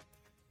can't get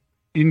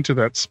into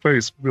that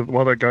space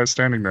while that guy's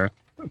standing there.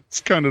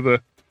 It's kind of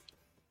the.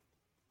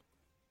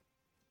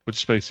 Which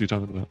space are you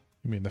talking about?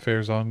 You mean the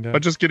fair's on guy?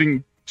 But just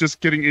getting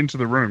into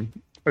the room.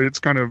 It's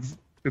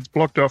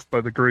blocked off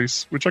by the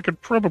grease, which I could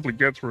probably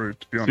get through,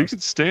 to be So you honest.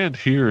 could stand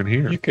here and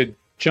here. You could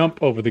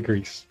jump over the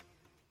grease.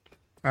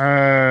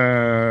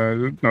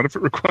 Not if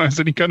it requires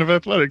any kind of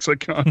athletics. I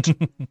can't.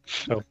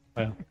 Oh,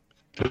 well.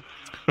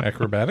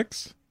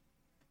 Acrobatics?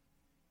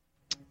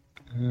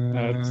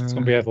 It's going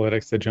to be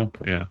athletics to jump.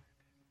 Yeah.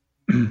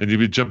 And you'd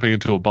be jumping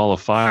into a ball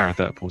of fire at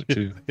that point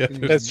too. Yeah,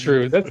 That's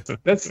true.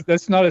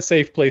 That's not a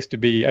safe place to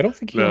be. I don't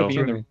think you No. want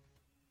to be in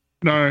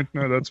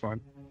No, that's fine.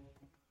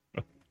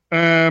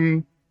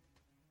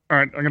 All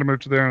right, I'm going to move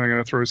to there, and I'm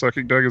going to throw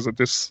psychic daggers at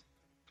this.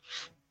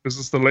 Is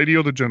this the lady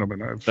or the gentleman?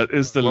 That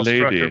is the lost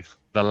track lady, of-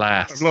 the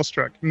last. I've lost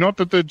track. Not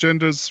that the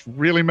genders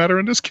really matter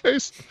in this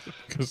case.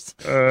 because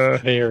the.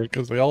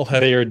 they all have.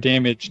 They are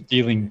damage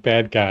dealing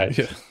bad guys.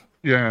 Yeah.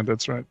 Yeah,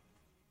 that's right.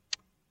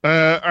 All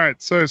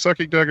right, so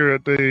psychic dagger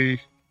at the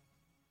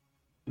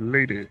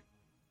lady.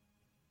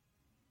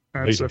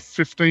 That's a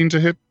 15 to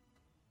hit.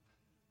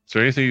 Is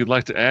there anything you'd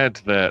like to add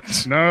to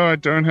that? No, I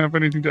don't have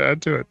anything to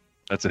add to it.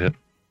 That's a hit.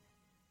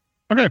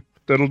 Okay,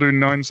 that'll do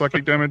 9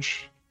 psychic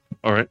damage.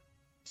 All right.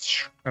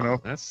 And I'll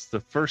That's the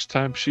first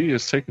time she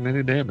has taken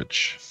any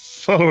damage.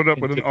 follow it up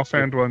with an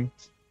offhand one.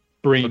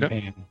 Brain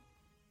Okay.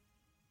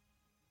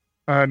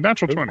 pan.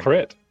 Natural Ooh, 20.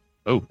 crit.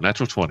 Oh,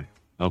 natural 20.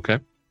 Okay.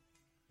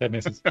 That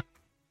misses.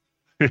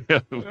 Yeah,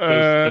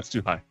 that's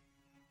too high.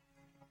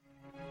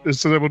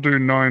 So that will do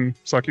 9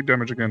 psychic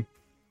damage again.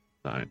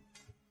 9.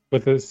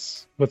 with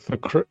the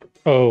crit.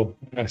 Oh,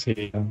 I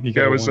see. You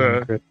got it was, one on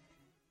the crit.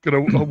 Got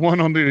a 1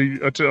 on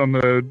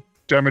the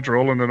damage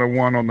roll and then a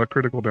 1 on the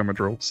critical damage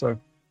roll. So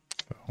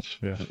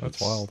Yeah, that's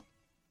wild.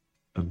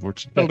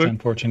 Unfortunate. That'll That's do.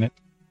 unfortunate.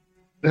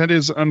 that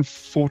is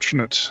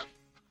unfortunate.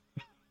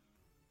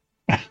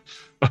 All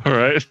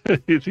right.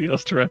 Anything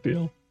else to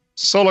Raphael?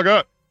 That's all I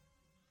got.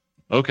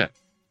 Okay.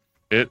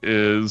 It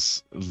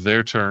is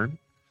their turn.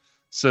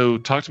 So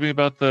talk to me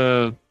about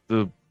the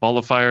ball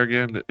of fire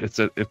again. It's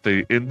if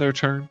they end their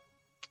turn.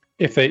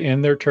 If they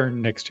end their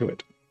turn next to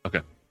it.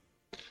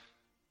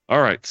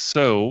 All right.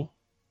 So,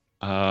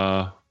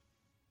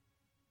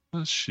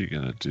 what's she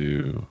gonna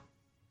do?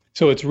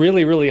 So it's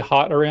really, really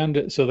hot around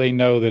it, so they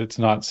know that it's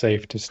not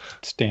safe to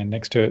stand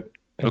next to it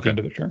at Okay. the end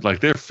of the turn. Like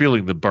they're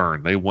feeling the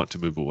burn. They want to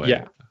move away.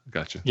 Yeah.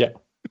 Gotcha. Yeah.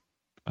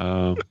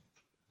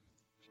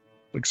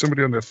 Like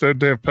somebody on their 3rd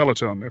day of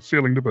Peloton. They're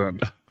feeling the burn.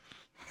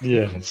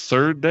 Yeah.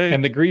 Third day.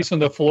 And the grease on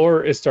the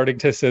floor is starting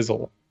to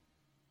sizzle.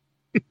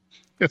 Yeah,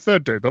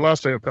 3rd day, the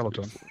last day of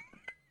Peloton.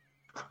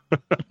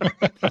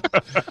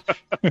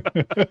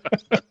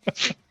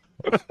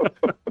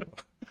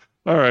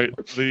 All right.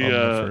 On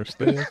the first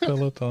day of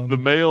Peloton. The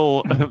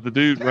male, the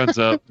dude runs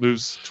up,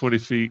 moves 20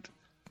 feet,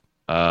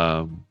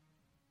 and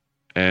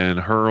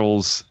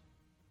hurls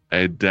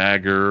a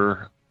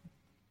dagger.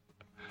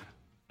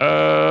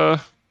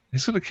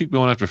 He's going to keep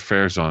going after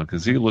Farazan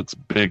because he looks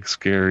big,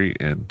 scary,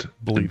 and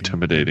Bleeding,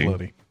 intimidating.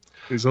 bloody.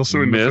 He's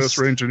also in the Missed.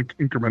 first range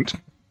increment.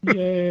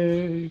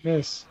 Yay,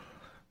 miss.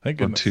 Thank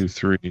 1, goodness. 2,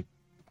 3.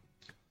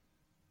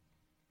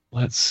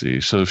 Let's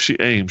see. So if she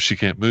aims, she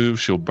can't move.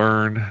 She'll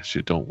burn.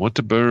 She don't want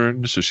to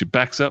burn, so she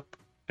backs up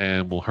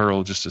and will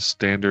hurl just a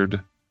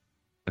standard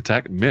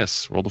attack.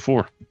 Miss. Roll the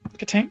 4.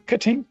 Ka-tink,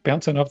 ka-tink,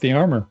 bouncing off the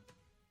armor.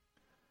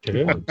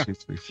 Good. 1, 2,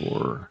 3,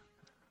 4.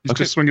 He's Okay.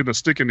 just swinging the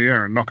stick in the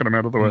air and knocking him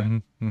out of the way.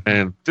 Mhm, mhm.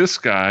 And this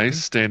guy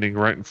standing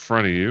right in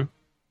front of you.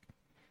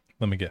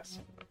 Let me guess.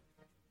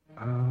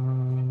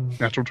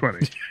 Natural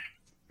 20.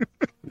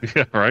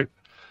 Yeah, right.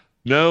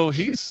 No,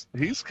 he's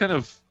kind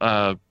of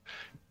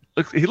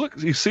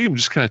you see him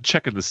just kind of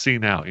checking the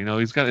scene out. You know,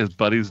 he's got his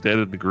buddies dead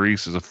in the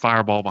grease. There's a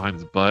fireball behind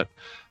his butt.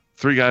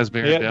 3 guys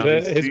bearing Yeah,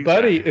 down. his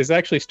buddy is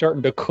actually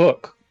starting to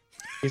cook.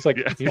 He's like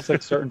Yeah. he's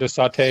like starting to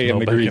saute in Smell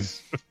the bacon.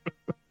 grease.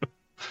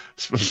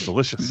 Smells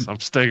delicious. I'm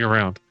staying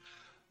around.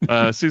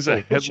 Sees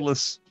a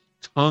headless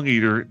tongue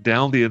eater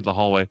down the end of the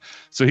hallway,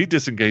 so he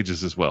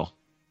disengages as well.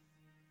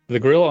 The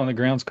grill on the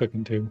ground's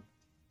cooking too.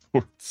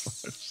 4,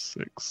 5,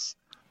 6,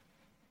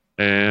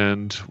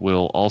 and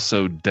will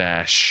also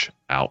dash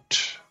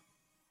out.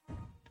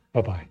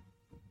 Bye-bye.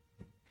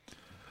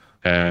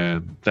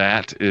 And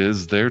that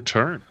is their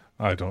turn.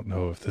 I don't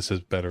know if this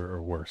is better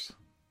or worse.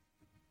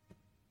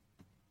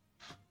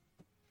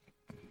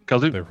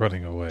 Khaldun, They're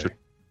running away. Sure.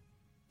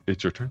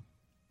 it's your turn.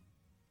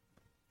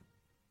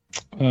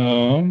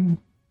 Khaldun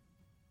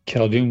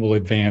will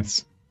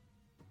advance.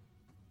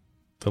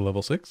 To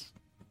level 6?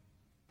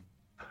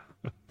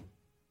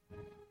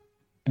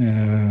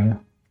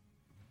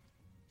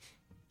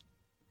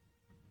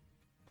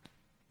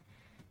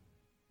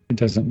 It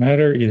doesn't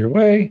matter either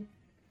way.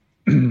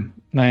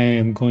 I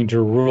am going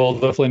to roll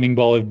the flaming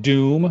ball of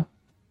doom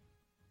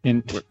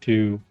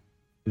into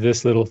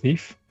this little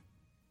thief.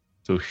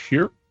 So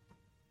here,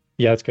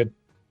 Yeah, that's good.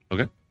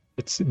 Okay.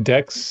 It's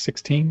Dex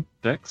 16.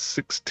 Dex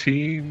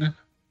 16.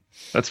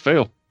 That's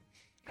fail.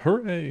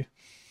 Hooray!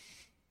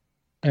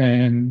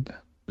 And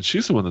And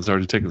she's the one that's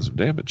already taken some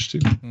damage too.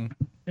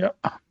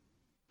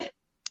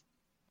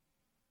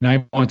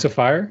 9 points of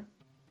fire.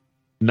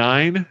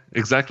 9,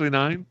 exactly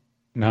 9.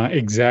 Not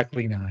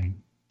exactly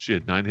 9. She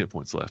had 9 hit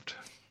points left.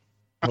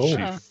 Oh.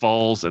 She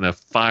falls in a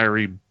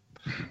fiery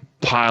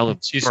pile of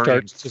She burning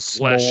starts to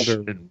flesh,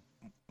 smolder. and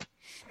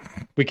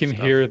We can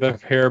hear the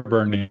hair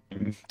burning.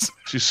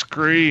 she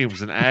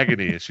screams in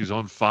agony as she's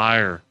on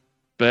fire,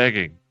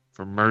 begging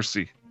for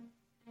mercy,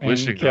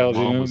 wishing her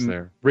mom was Khaldun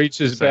there.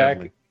 reaches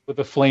Sadly. back with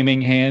a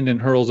flaming hand and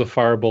hurls a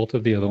firebolt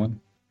at the other one.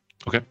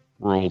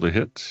 Roll to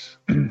hit.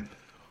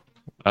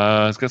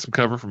 It's got some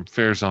cover from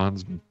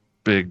Farazan's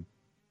big,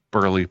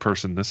 burly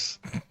personness.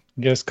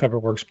 Guess cover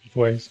works both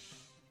ways.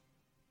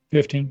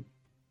 15. Do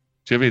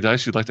you have any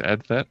dice you'd like to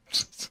add to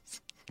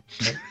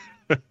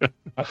that?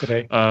 Not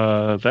today.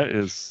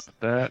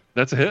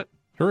 That's a hit.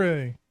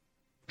 Hooray!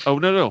 Oh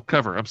no,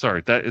 cover. I'm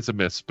sorry. That is a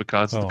miss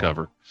because of the Oh.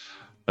 cover.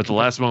 At the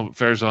last moment,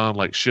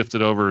 Farazan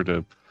shifted over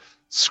to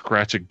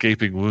scratch a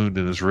gaping wound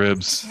in his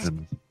ribs,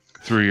 and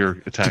threw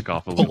your attack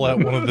off a Pull little out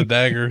bit. one of the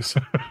daggers.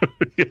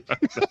 Yeah,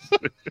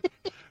 exactly.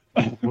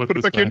 What Put it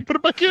this back guy- in. Put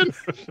it back in.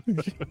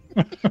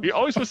 You're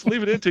always supposed to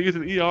leave it in till you get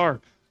to the ER.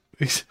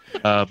 He's-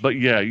 But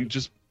yeah, you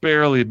just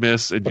barely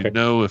miss, and you Okay.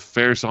 know if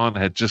Farazan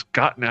had just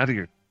gotten out of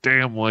your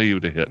damn way, you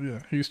would have hit. yeah,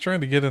 he was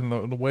trying to get in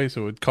the way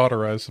so it would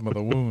cauterize some of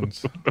the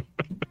wounds.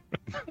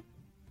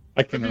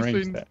 I can Have you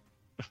arrange seen- that.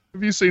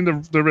 Have you seen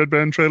the Red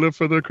Band trailer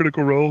for the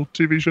Critical Role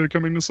TV show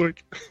coming this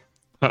week?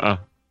 Uh-uh.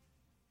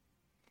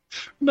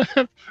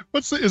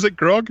 Is it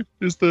Grog?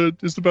 Is the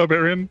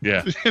barbarian?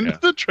 Yeah, In yeah.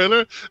 the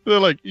trailer, they're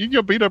like, "You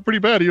got beat up pretty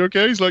bad. Are you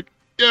okay?" He's like,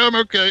 "Yeah, I'm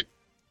okay."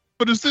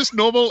 But is this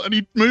normal? And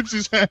he moves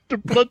his hand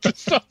and blood just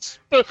starts.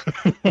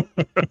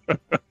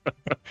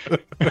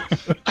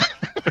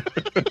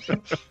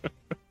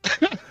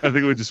 I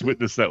think we just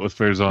witnessed that with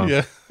Farazan.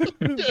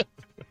 Yeah.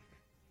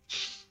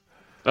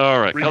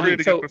 All right. Recreating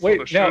it So before wait,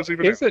 the now show's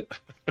even out.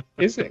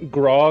 isn't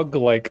Grog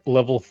like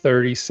level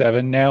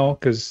 37 now?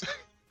 Because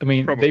I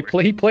mean, Probably.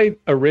 he played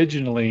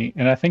originally,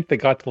 and I think they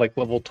got to like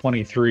level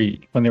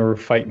 23 when they were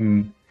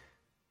fighting.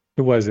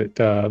 Who was it?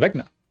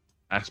 Vecna.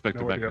 Aspect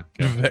No of idea.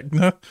 Becca. Yeah.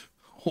 Vecna?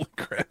 Holy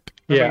crap.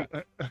 Yeah.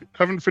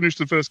 Haven't finished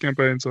the first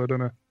campaign, so I don't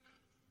know.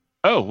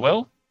 Oh,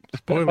 well.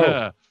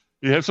 Spoiler.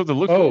 You have something to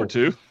look Oh. forward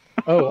to.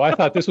 Oh, I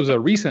thought this was a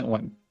recent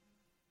one.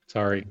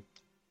 Sorry.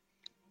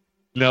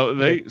 No,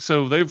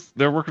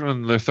 they're working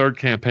on their third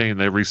campaign.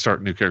 They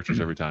restart new characters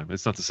every time.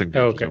 It's not the same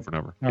characters Okay. over and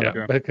over. All Yeah.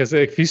 right. Because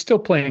if he's still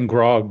playing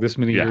Grog this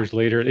many Yeah. years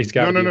later, he's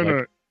got to No, be no, like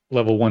no.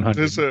 level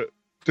 100.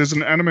 There's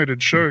an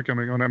animated show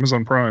coming on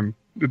Amazon Prime.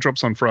 It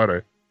drops on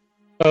Friday.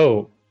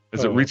 Oh,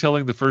 Is it Oh.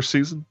 retelling the first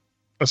season?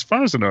 As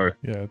far as I know,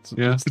 Yeah, it's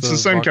It's the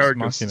same Vox characters.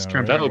 Machina, It's right?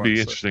 campaign That would be one,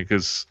 so- interesting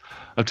because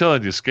I'm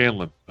telling you,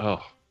 Scanlan.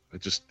 Oh, I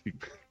just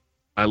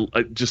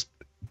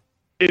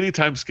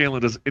anytime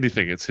Scanlan does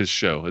anything, it's his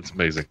show. It's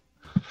amazing.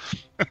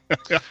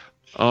 Yeah.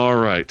 All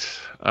right,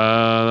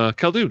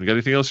 Khaldun, you got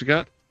anything else you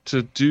got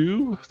to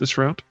do this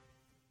round?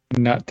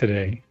 not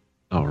today.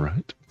 All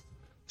right,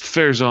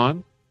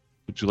 Farazan,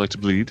 would you like to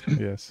bleed?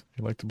 Yes,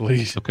 you like to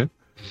bleed. Okay.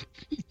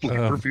 bleed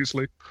Um,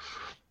 profusely.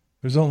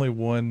 There's only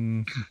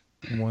one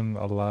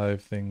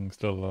alive thing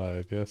still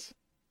alive, yes?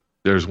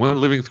 There's one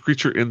living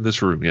creature in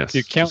this room. Yes.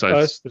 You count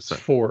us, there's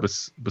four.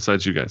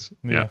 Besides you guys.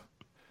 Yeah.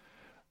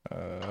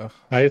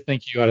 I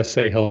think you ought to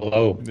say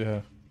hello.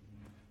 Yeah.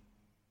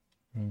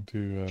 I'm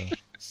going to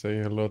say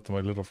hello to my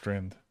little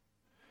friend.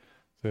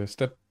 So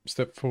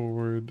step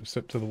forward,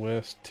 step to the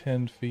west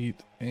 10 feet,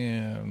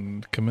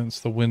 and commence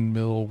the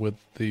windmill with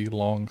the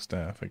long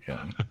staff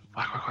again.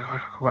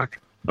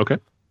 Okay.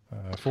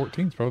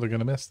 14's probably going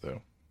to miss,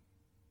 though.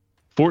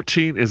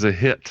 14 is a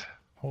hit.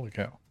 Holy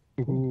cow.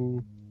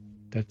 Ooh.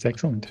 That's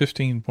excellent.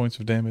 15 points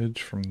of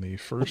damage from the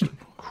first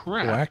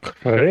Crap. whack.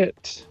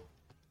 Crit.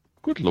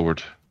 Good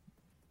lord.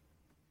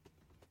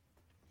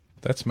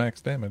 That's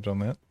max damage on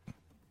that.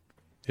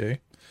 Yay.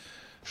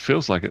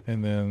 Feels like it.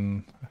 And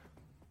then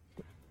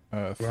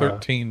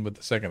 13 with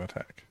the second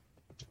attack.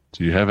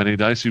 Do you have any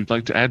dice you'd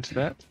like to add to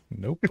that?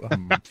 Nope,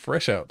 I'm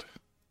fresh out.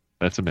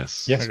 That's a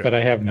miss. Yes, Okay. but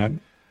I have none.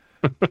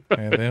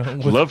 And then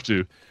with, Love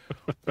to.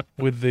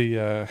 with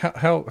the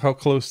how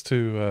close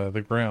to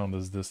the ground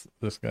is this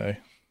guy?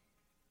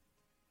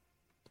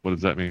 What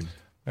does that mean?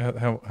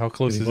 How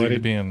close is he Anybody?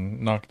 to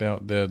being knocked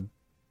out dead?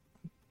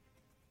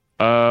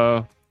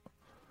 I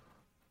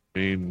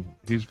mean,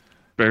 he's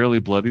barely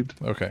bloodied.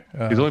 Okay.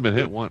 He's only been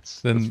hit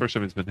once. then- That's the first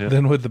time he's been hit.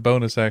 Then with the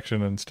bonus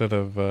action, instead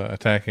of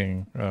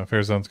attacking,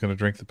 Farazan's going to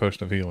drink the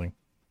potion of healing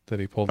that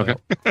he pulled Okay.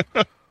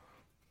 out.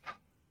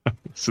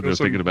 So they're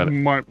Also thinking about it.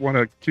 might want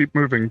to keep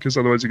moving because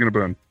otherwise you're going to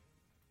burn.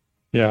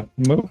 Yeah,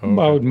 Okay.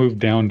 I would move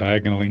down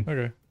diagonally.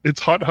 Okay. It's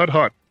hot, hot,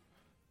 hot.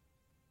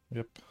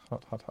 Yep.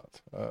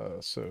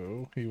 Hot.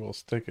 So he will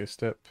take a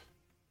step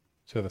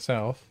to the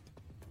south,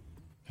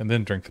 and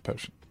then drink the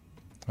potion,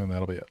 and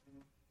that'll be it.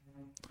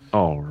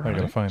 All I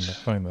gotta right.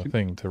 find the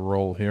thing to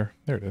roll here.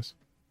 There it is.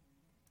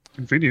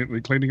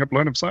 Conveniently cleaning up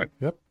line of sight.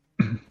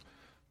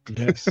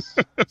 Yes.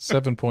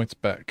 7 points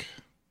back.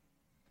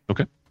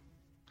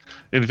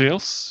 Anything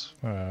else?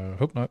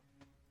 Hope not.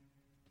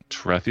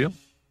 Tarathio,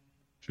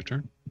 it's your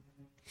turn.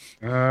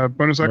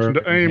 Bonus action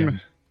to aim,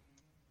 Again.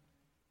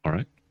 All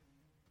right.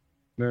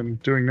 then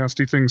doing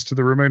nasty things to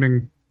the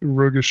remaining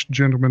roguish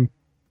gentlemen.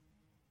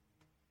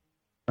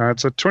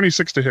 It's a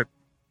 26 to hit.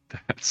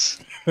 That's.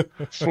 Do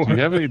you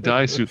have any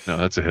dice? No,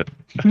 that's a hit.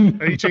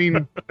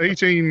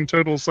 18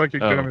 total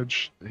psychic Oh.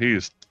 damage. He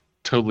is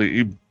totally.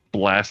 He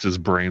blasts his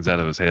brains out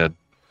of his head.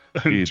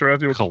 He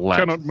Tarathiel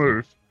collapses. cannot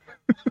move.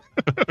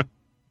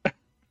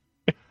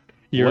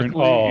 You're in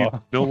Luckily, awe.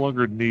 you no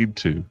longer need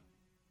to.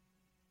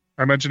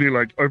 I imagine he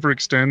like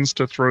overextends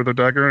to throw the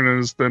dagger and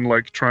is then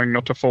like trying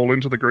not to fall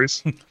into the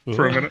grease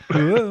for a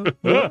minute.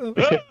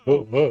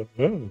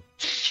 Oh.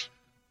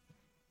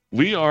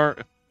 We are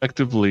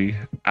effectively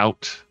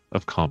out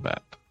of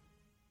combat.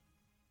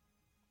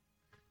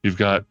 You've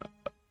got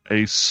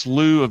a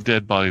slew of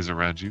dead bodies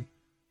around you,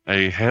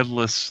 a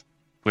headless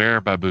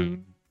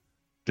were-baboon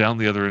down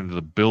the other end of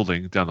the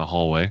building, down the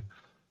hallway.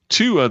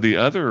 Two of the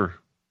other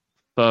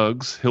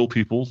thugs, hill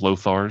people,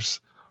 Lothars,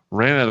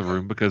 ran out of the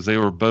room because they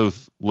were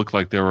both looked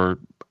like they were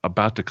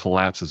about to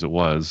collapse as it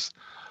was.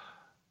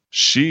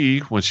 She,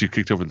 when she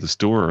kicked over this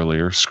door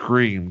earlier,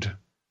 screamed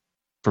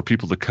for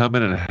people to come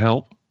in and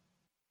help.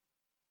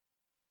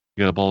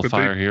 You got a ball of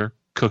fire here,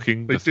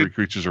 cooking the three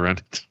creatures around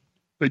it.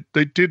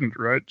 They didn't,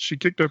 right? She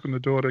kicked open the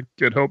door to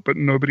get help, but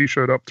nobody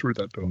showed up through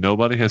that door.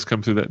 Nobody has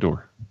come through that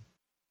door.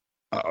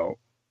 Uh-oh.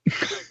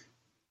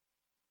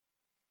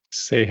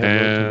 Say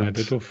hello to my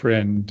little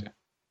friend.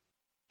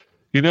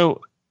 You know,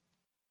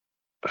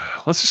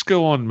 let's just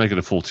go on and make it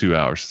a full 2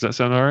 hours. Does that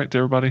sound all right to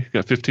everybody?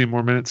 Got 15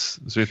 more minutes.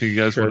 Is there anything you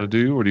guys want to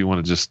do, or do you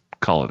want to just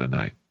call it a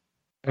night?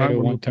 I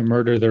want to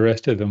murder the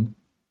rest of them.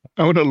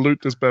 I want to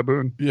loot this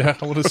baboon. Yeah,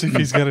 I want to see if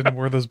he's got any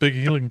more of those big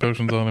healing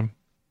potions on him.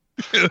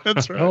 Yeah,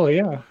 that's right. Oh,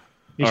 yeah.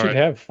 You All should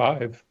have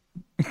 5.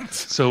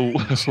 So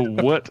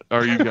what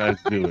are you guys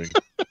doing?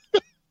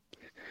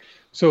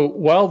 So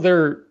while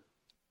they're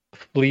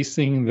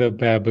fleecing the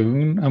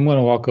baboon, I'm going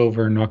to walk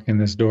over and knock in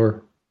this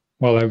door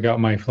while I've got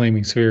my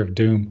flaming sphere of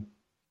doom.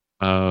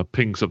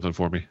 Ping something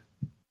for me.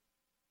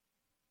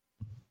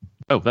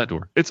 Oh, that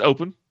door. It's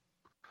open.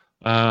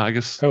 I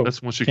guess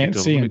that's once you can't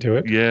see into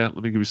it. Yeah,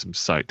 let me give you some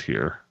sight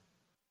here.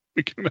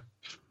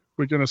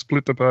 We're gonna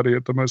split the party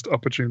at the most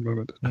opportune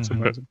moment. That's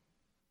amazing.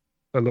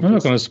 I'm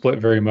not going to split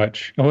very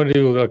much. I want to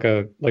do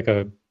like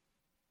a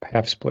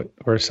half split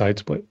or a side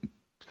split.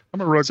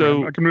 I'm a rogue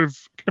man. I can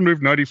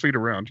move 90 feet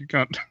around. You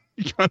can't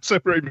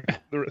separate me from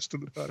the rest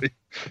of the party.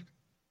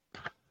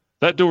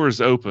 That door is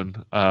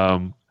open.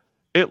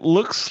 It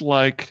looks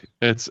like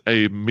it's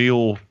a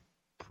meal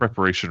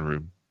preparation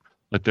room.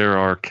 Like there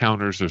are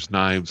counters, there's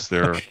knives,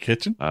 there. Like a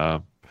kitchen?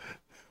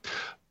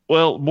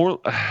 Well, more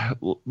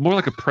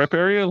like a prep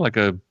area, like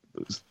a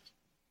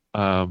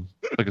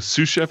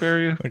sous chef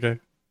area. Okay.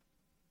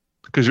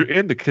 Because you're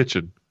in the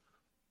kitchen.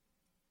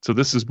 So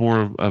this is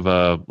more of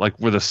a like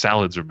where the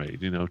salads are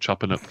made,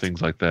 chopping up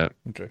things like that.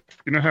 Okay.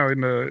 You know how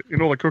in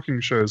all the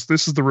cooking shows,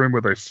 this is the room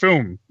where they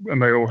film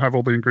and they all have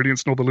all the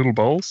ingredients and all the little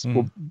bowls.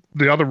 Well,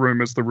 the other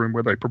room is the room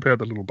where they prepare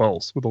the little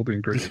bowls with all the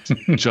ingredients.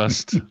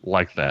 Just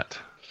like that.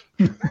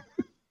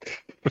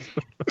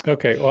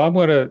 Okay. Well, I'm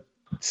going to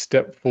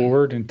step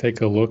forward and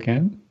take a look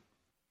in.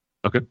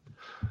 Okay.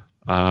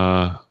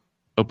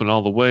 Open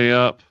all the way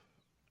up.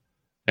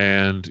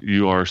 And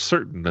you are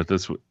certain that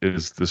this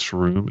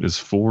room is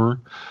for.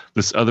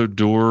 This other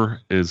door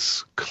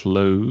is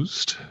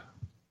closed.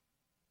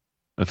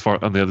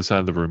 On the other side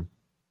of the room.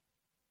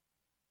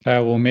 I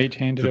will mage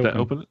hand it Did open. that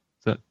open it?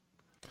 Is that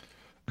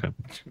okay?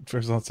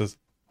 First one says,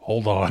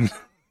 "Hold on."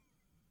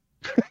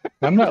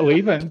 I'm not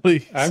leaving.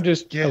 Please. I'm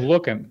just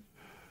looking.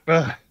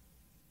 Where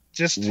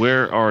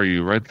are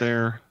you? Right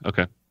there.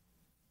 Okay.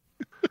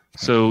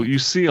 So you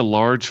see a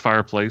large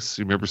fireplace.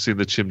 You remember seeing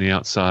the chimney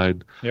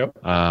outside. Yep.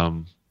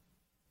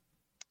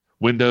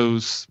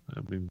 Windows.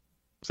 I mean,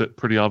 is that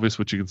pretty obvious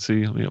what you can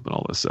see? Let me open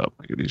all this up.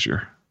 Make it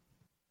easier.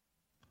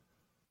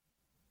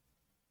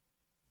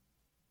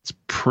 It's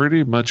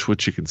pretty much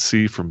what you can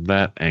see from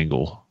that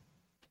angle.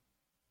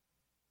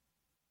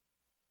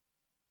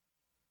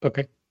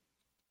 Okay. Does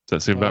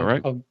that seem about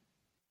right?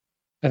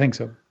 I think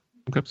so.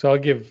 Okay. So I'll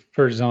give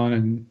Furzon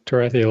and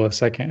Tarathiel a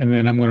second, and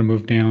then I'm going to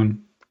move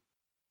down.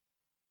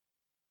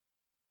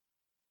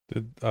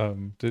 Did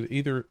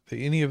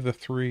any of the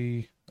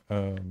three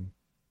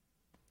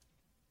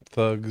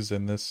thugs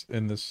in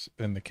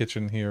the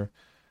kitchen here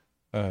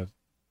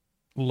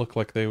look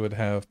like they would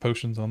have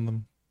potions on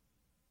them?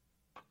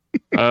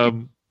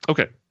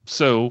 Okay.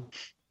 So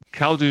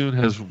Khaldun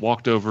has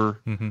walked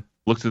over,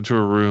 looked into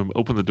a room,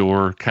 opened the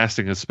door,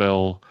 casting a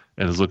spell,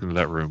 and is looking at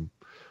that room.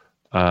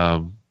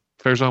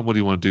 Farazan, what do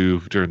you want to do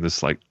during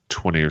this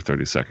 20 or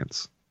 30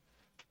 seconds?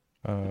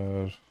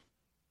 I'm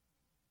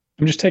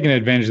just taking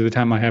advantage of the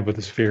time I have with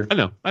the sphere.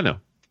 I know.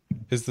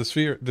 Did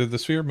the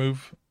sphere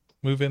move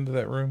into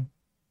that room?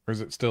 Or is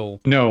it still?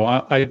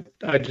 No,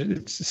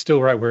 it's still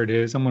right where it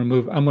is. I'm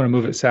going to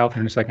move it south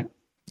in a second.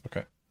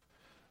 Okay.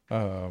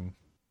 And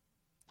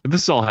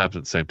this all happens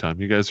at the same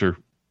time. You guys are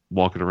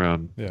walking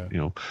around.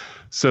 Yeah.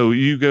 So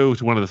you go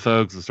to one of the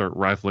thugs and start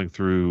rifling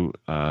through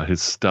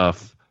his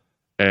stuff,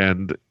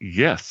 and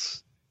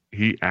yes,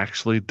 he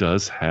actually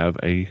does have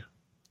a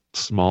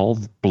small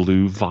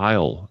blue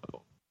vial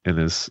in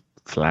his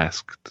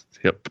flask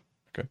hip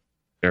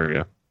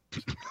area.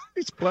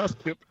 He's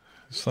flask hip.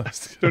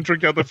 Don't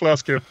drink out the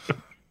flask hip.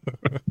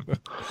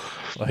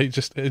 He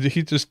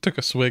just took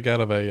a swig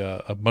out of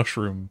a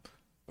mushroom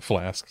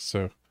flask,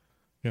 so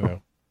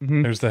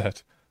there's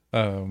that.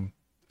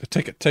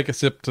 Take a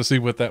sip to see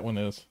what that one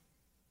is.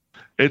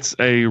 It's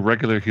a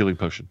regular healing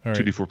potion, all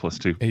right. 2d4 plus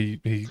 2.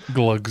 He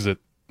glugs it.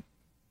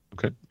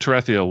 Okay,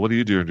 Tarathiel, what are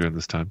you doing during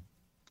this time?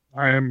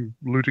 I am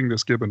looting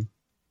this gibbon,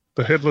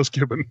 the headless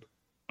gibbon.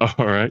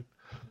 All right.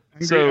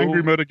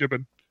 Angry murder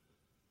gibbon.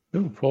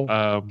 Ooh, cool.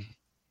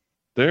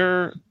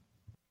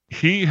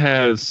 He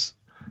has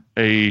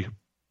I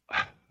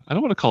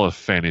don't want to call it a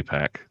fanny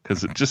pack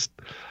because it's just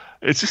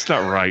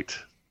not right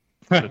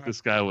that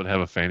this guy would have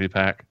a fanny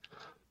pack,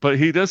 but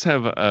he does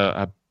have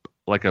a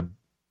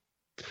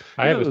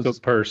I have a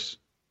silk purse.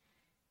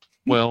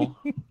 Well,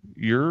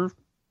 you're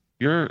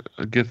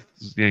a good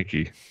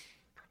Yankee.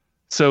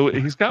 So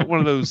he's got one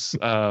of those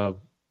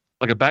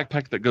like a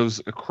backpack that goes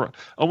across,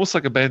 almost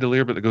like a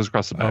bandolier, but that goes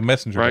across the back. A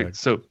messenger right? bag.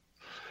 So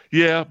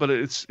yeah, but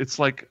it's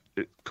like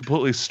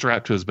completely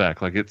strapped to his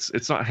back. Like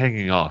it's not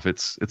hanging off.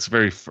 It's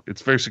very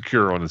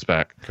secure on his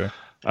back. Okay.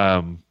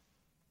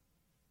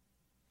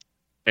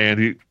 And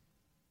he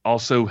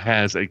also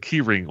has a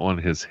key ring on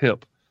his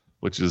hip,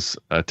 which is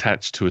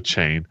attached to a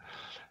chain.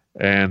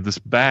 And this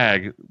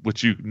bag,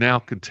 which you now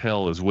can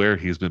tell is where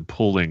he's been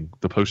pulling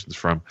the potions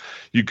from,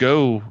 you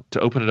go to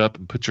open it up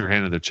and put your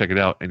hand in there, check it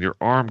out, and your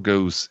arm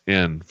goes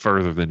in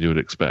further than you would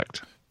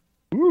expect.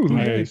 Ooh,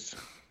 Nice.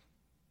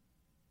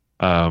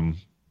 And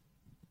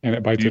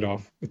it bites it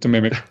off. It's a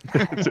mimic.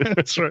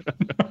 That's right.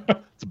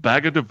 It's a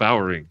bag of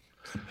devouring.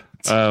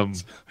 So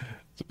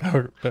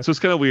it's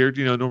kind of weird.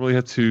 Normally you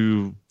have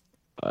to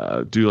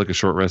do like a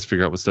short rest,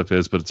 figure out what stuff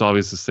is, but it's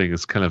obvious this thing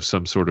is kind of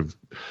some sort of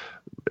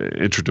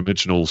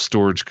interdimensional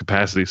storage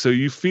capacity. So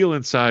you feel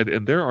inside,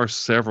 and there are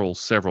several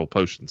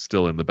potions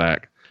still in the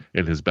back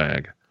in his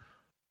bag.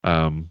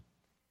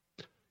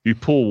 You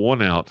pull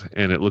one out,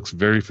 and it looks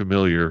very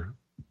familiar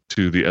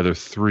to the other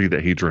three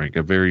that he drank.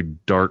 A very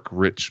dark,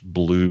 rich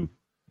blue,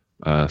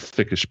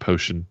 thickish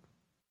potion.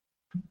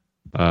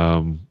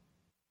 And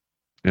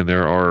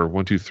there are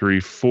 1, 2, 3,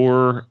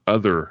 4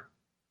 other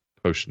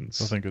potions.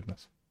 Oh, thank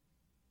goodness.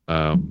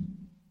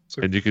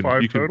 So and you can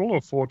 5 total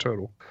or 4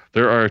 total?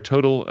 There are a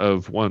total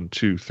of 1,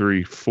 2,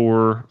 3,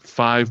 4,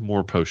 5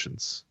 more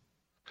potions.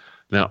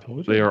 Now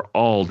they are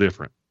all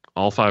different.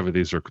 All 5 of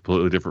these are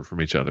completely different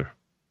from each other.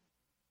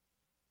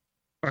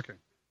 Okay.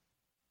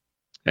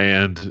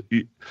 And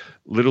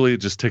literally, it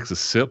just takes a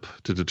sip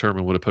to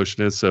determine what a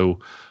potion is. So,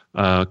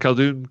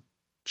 Khaldun,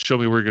 show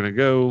me where you're going to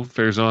go.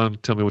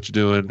 Farazan, tell me what you're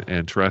doing.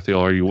 And Tarathiel,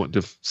 are you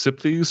wanting to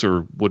sip these,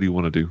 or what do you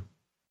want to do?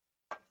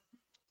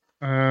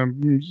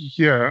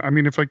 Yeah, I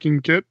mean, if I can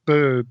get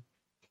the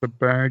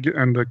bag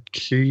and the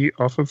key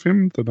off of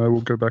him, then I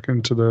will go back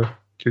into the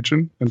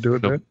kitchen and do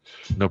it there.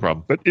 No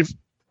problem. But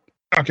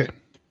okay.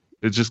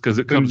 It's just because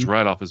it comes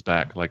right off his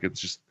back. Like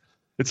it's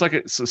like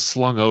it's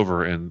slung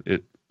over, and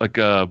it like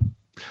I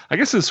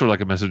guess it's sort of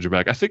like a messenger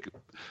bag. I think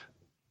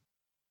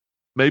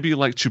maybe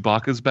like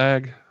Chewbacca's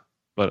bag,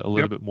 but a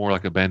little bit more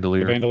like a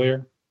bandolier.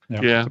 Bandolier?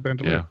 Yeah. It's a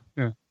bandolier.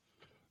 Yeah.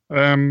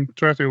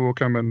 Tarathiel will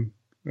come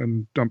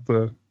and dump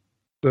the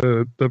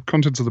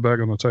contents of the bag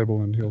on the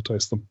table, and he'll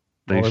taste them.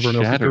 They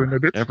shatter.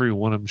 Every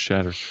one of them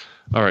shatters.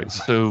 All right,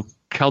 so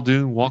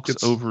Khaldun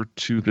walks over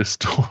to this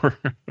door.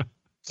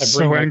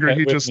 So angry,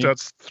 he just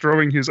starts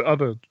throwing his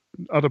other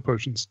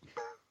potions.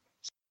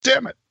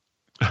 Damn it!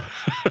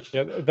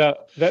 Yeah,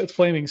 that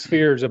flaming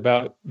sphere is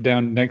about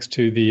down next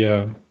to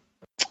the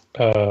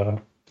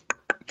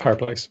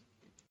fireplace.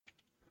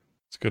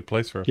 It's a good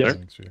place for a Yes.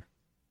 flaming sphere.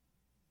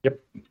 Yep.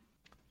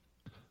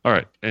 All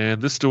right,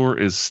 and this door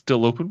is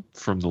still open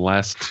from the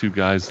last 2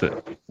 guys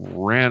that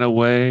ran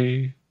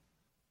away.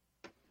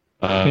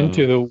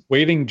 Into the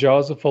waiting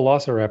jaws of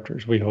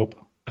velociraptors, we hope.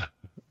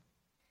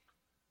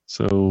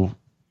 So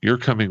you're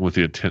coming with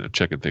the intent of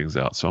checking things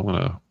out. So I'm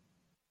going to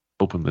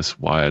open this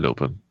wide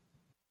open.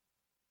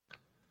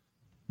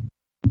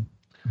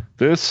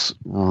 This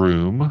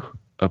room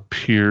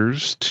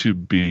appears to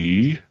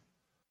be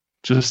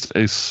just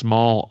a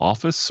small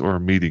office or a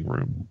meeting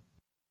room.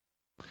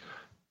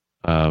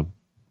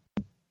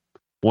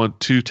 1,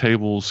 2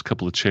 tables,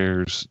 couple of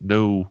chairs.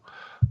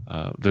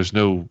 There's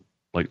no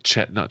like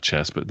not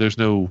chess, but there's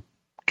no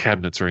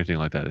cabinets or anything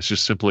like that. It's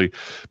just simply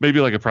maybe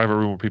like a private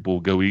room where people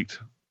will go eat.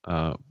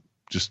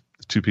 Just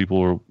 2 people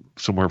or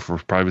somewhere for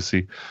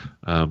privacy.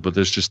 But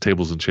there's just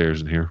tables and chairs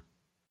in here.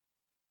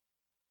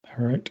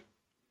 All right.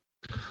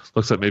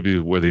 Looks like maybe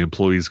where the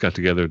employees got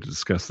together to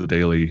discuss the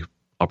daily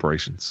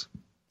operations.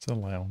 It's a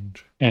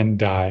lounge. And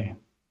die.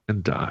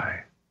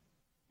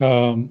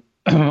 All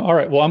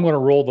right. Well, I'm going to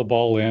roll the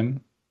ball in,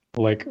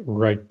 like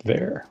right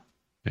there.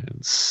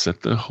 And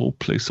set the whole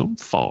place on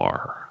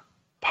fire.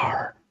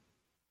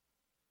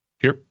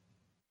 Here?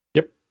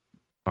 Yep.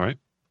 All right.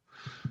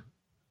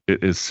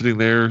 It is sitting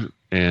there,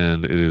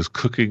 and it is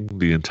cooking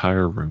the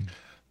entire room.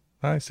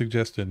 I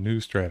suggest a new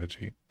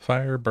strategy.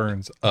 Fire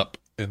burns up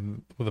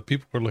in the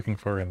people we're looking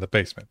for in the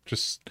basement.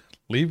 Just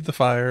leave the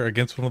fire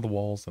against one of the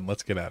walls and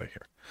let's get out of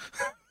here.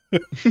 I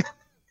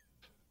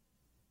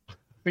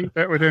think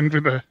that would end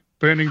with a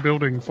burning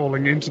building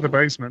falling into the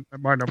basement. That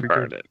might not be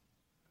good.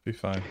 Be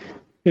fine.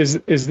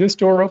 Is this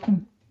door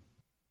open?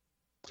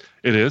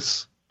 It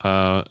is.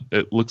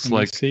 It looks Can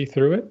like you see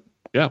through it?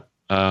 Yeah.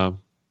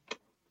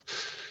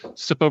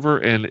 Step over,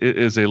 and it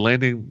is a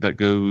landing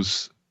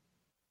that's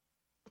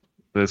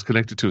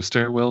connected to a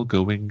stairwell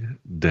going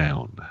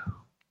down.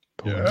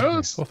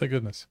 Yes. Oh, thank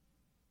goodness.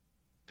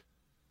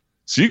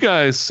 So you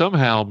guys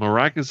somehow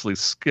miraculously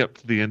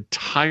skipped the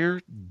entire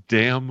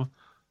damn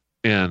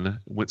inn,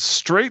 went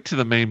straight to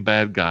the main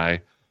bad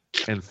guy,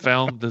 and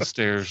found the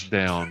stairs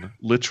down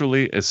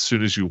literally as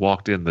soon as you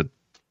walked in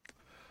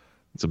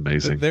It's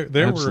amazing. There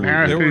were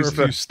Absolutely. a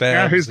few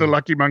stabs. Who's the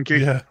lucky monkey?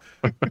 Yeah,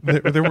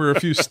 there were a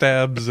few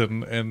stabs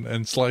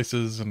and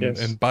slices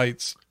and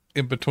bites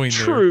in between.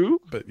 True,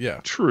 there. But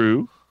yeah,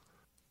 true.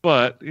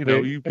 But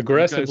you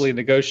aggressively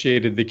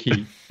negotiated the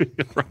key.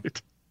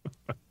 Right.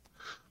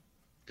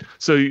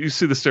 So you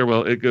see the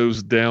stairwell. It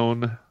goes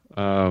down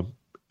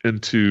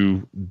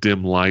into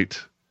dim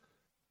light.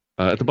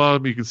 At the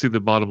bottom, you can see the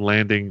bottom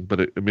landing, but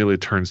it immediately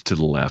turns to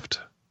the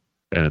left,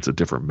 and it's a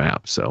different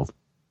map. So,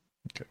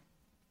 okay.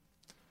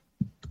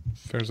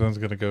 Farazan's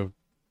gonna go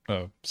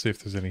see if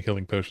there's any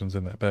healing potions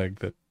in that bag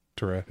that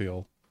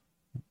Tarathiel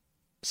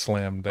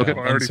slammed down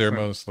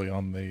unceremoniously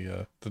on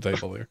the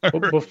table there.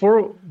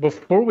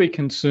 Before we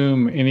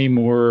consume any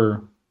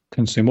more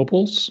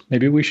consumables,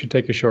 maybe we should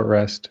take a short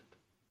rest.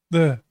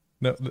 There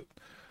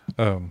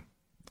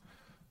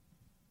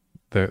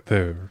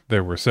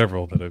were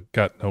several that have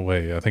gotten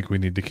away. I think we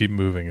need to keep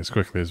moving as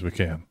quickly as we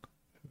can,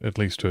 at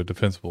least to a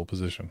defensible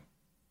position.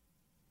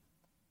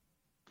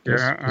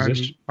 Yeah,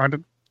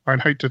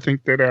 I'd hate to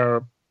think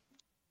that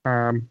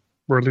our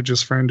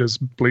religious friend is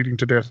bleeding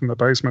to death in the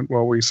basement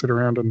while we sit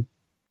around and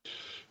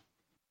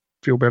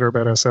feel better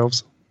about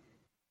ourselves.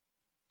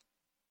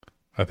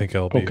 I think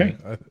I'll be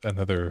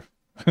another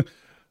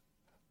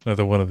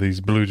one of these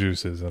blue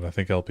juices, and I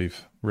think I'll be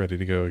ready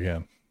to go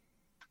again.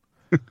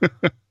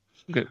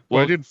 Okay.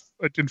 Well,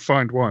 I did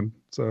find one.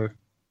 So,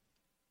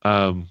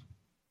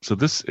 so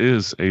this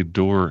is a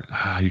door.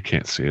 You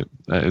can't see it.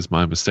 That is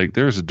my mistake.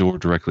 There is a door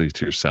directly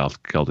to your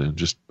south, Keldon.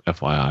 Just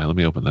FYI. Let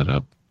me open that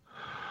up.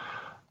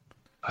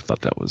 I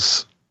thought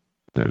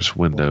there's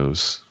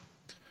windows.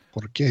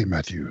 Okay,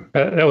 Matthew.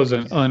 That was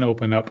an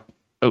unopen up.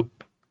 Oh,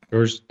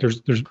 there's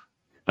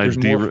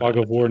more fog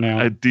of war now.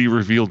 I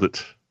de-revealed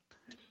it.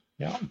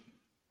 Yeah.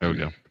 There we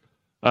go.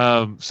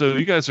 So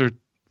you guys are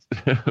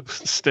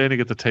standing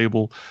at the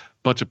table,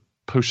 bunch of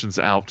potions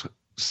out,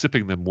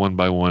 sipping them one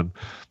by one.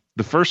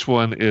 The first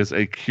one is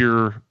a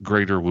cure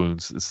greater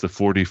wounds. It's the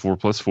 4d4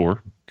 plus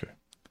 4. Okay.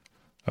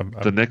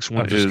 The next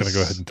one I'm just going to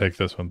go ahead and take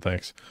this one.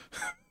 Thanks.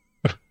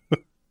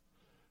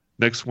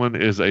 Next one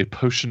is a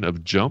potion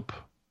of jump.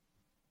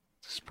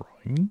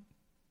 Spring.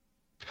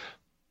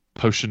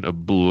 Potion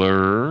of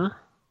blur.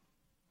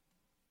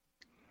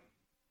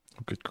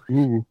 Oh, good grief.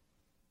 ooh,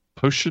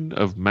 Potion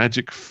of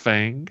magic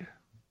fang.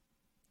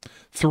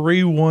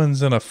 3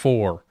 1s and a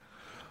 4.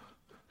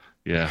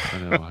 Yeah, I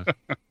know.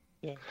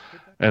 Yeah.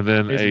 And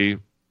then a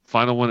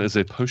final one is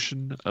a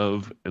potion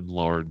of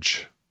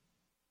enlarge.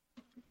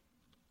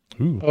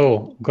 Ooh.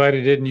 Oh, glad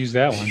I didn't use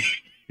that one.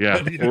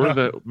 Yeah, Yeah. or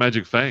the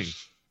magic fang.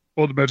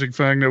 or the magic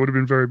fang, that would have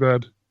been very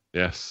bad.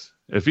 Yes.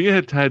 If he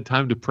had had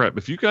time to prep,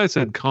 if you guys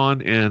had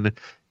gone in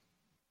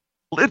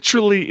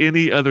literally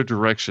any other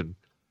direction,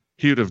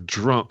 he would have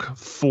drunk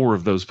 4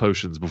 of those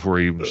potions before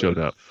he even showed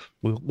up.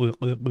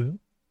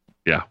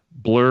 Yeah.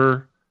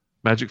 Blur,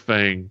 magic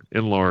fang,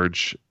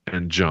 enlarge,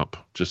 and jump.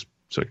 Just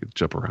so I could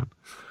jump around.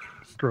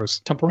 Gross.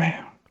 Jump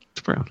around.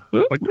 Jump around.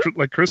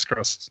 Like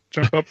crisscross.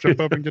 Jump up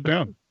and get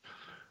down.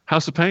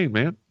 House of Pain,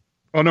 man.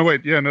 Oh, no,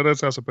 wait. Yeah, no, that's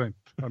House of Pain.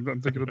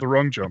 I'm thinking of the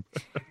wrong jump.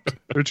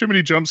 There are too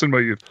many jumps in my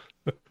youth.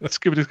 Let's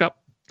give it a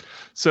cup.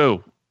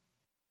 So,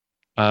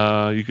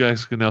 you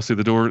guys can now see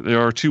the door.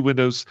 There are 2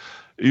 windows.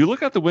 You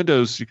look out the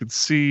windows, you can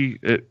see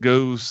it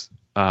goes.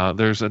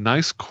 There's a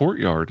nice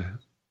courtyard.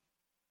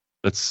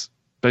 That's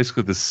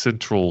basically the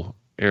central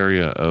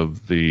area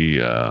of the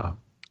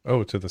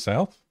To the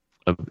south?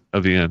 of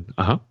the inn.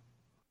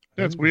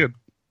 That's weird.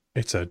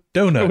 It's a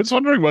donut. I was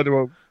wondering why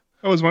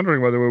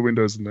there were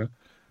windows in there.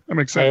 That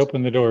makes I sense.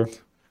 opened the door.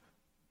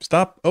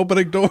 Stop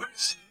opening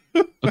doors.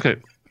 Okay.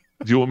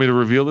 Do you want me to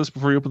reveal this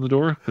before you open the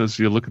door? Because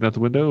you're looking out the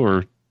window,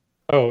 or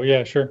Oh,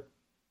 yeah, sure.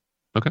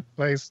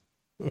 Please.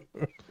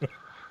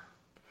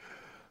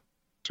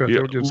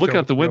 Yeah, look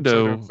out the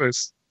window.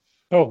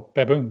 Oh,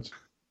 baboons.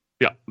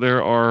 Yeah,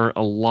 there are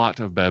a lot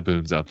of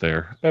baboons out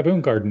there.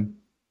 Baboon garden.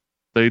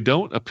 They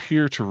don't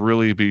appear to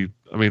really be.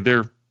 I mean,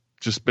 they're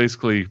just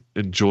basically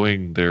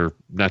enjoying their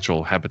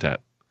natural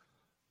habitat.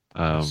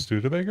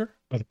 Studebaker?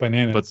 With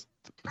bananas.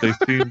 But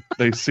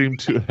they seem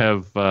to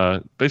have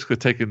basically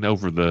taken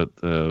over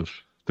the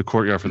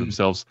courtyard for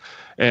themselves.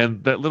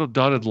 And that little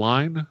dotted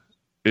line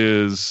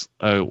is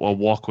a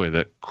walkway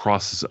that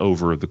crosses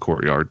over the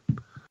courtyard,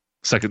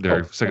 second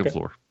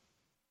floor.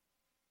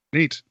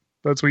 Neat.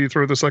 That's where you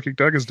throw the psychic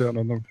daggers down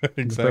on them.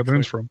 Exactly. The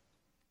baboons from.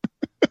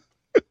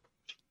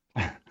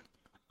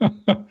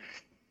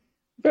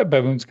 Bet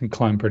baboons can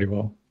climb pretty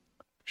well.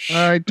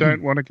 I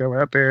don't want to go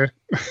out there.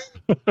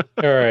 All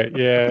right,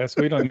 yeah,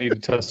 so we don't need to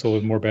tussle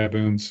with more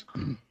baboons.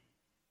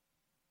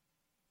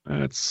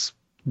 That's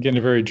Getting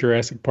a very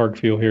Jurassic Park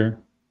feel here.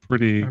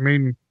 pretty I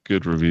mean,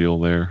 good reveal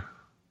there.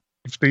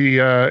 if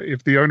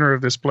the owner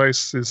of this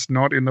place is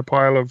not in the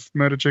pile of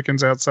murder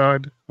chickens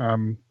outside,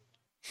 then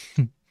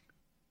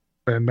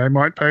they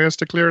might pay us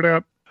to clear it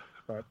out.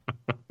 But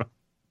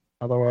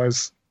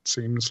otherwise,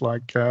 seems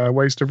like a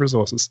waste of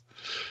resources.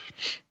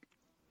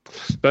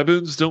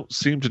 Baboons don't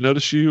seem to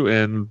notice you,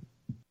 and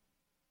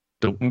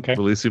don't Okay.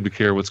 really seem to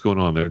care what's going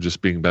on there,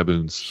 just being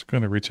baboons. Just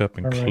going to reach up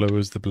and All right.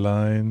 close the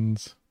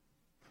blinds.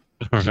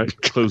 All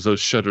right, close those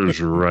shutters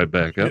right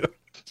back up.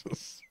 Yeah.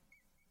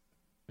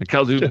 And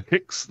Khaldun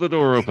kicks the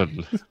door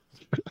open.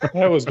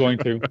 I was going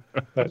to.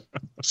 But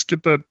Just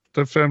get the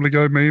Family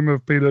Guy meme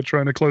of Peter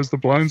trying to close the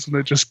blinds, and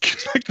they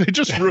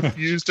just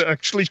refuse to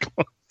actually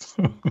close.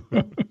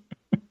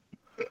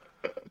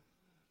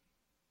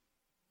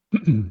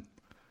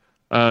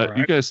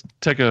 You guys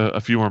take a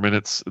few more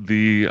minutes.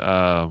 The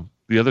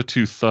other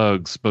two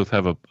thugs both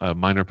have a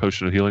minor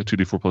potion of healing,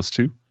 2d4 plus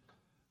 2.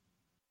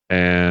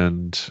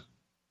 And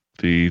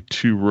the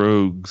two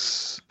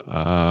rogues,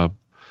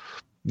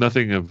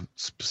 nothing of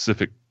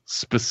specific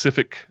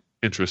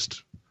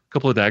interest. A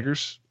couple of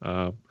daggers.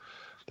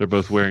 They're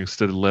both wearing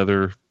studded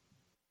leather.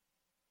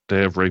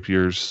 They have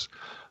rapiers.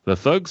 The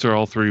thugs are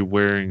all three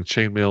wearing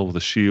chainmail with a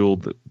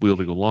shield,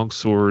 wielding a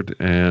longsword,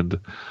 and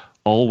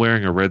all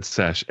wearing a red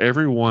sash.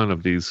 Every one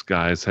of these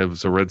guys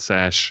has a red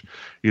sash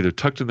either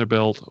tucked in their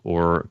belt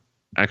or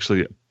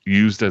actually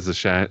used as a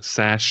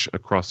sash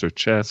across their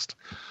chest,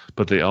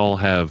 but they all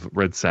have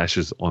red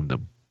sashes on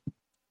them.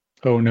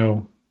 oh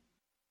no.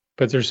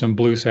 But there's some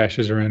blue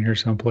sashes around here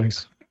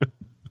someplace.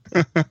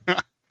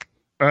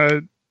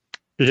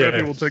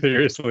 Yeah, will take-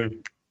 seriously.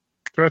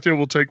 Tarathiel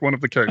will take one of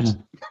the capes.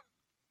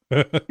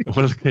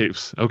 One of the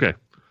capes. Okay.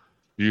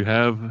 You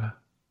have a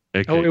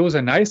cape. Oh, it was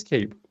a nice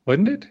cape,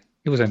 wasn't it?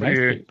 It was a nice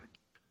Yeah. cape.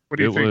 What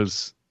do you think?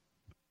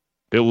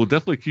 It will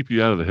definitely keep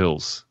you out of the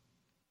hills.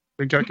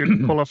 Think I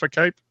can pull off a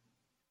cape?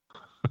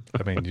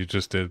 I mean, you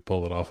just did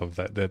pull it off of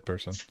that dead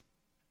person.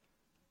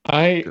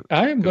 I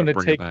am going to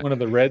bring it take back. one of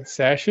the red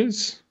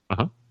sashes.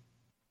 Uh-huh.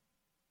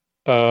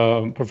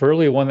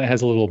 Preferably one that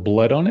has a little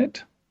blood on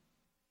it.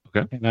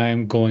 Okay. And I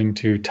am going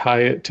to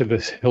tie it to the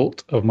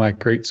hilt of my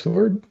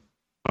greatsword,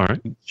 All right.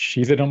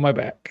 sheath it on my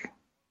back.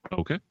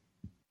 Okay.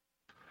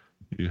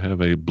 You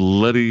have a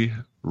bloody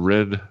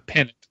red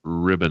Pennant.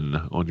 ribbon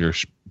on your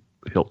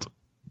hilt.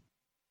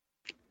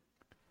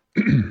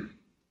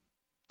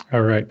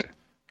 All right.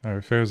 All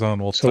right,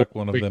 Farazan will So tuck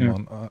one of we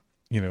them can- on,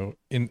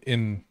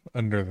 in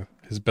under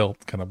his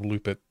belt, kind of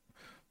loop it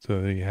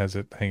so that he has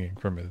it hanging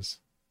from his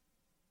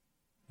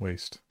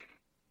waist.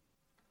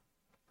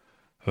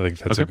 I think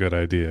that's a Okay. good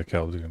idea,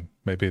 Khaldun.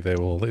 Maybe they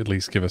will at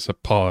least give us a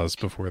pause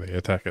before they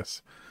attack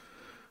us.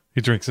 He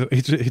drinks it.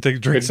 He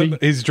drinks Could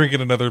it. He's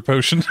drinking another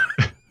potion.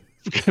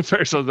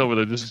 Farazan's over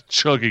there just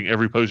chugging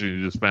every potion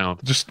you just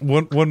found. Just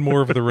one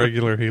more of the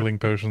regular healing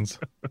potions.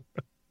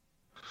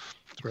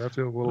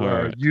 Tarathiel will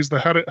All right. use the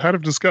hat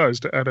of disguise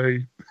to add a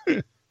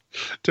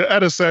to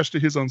add a sash to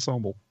his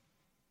ensemble.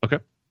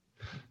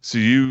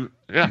 So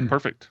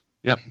perfect.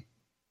 Yep.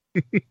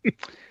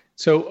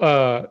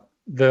 So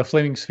the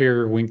flaming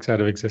sphere winks out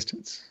of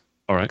existence.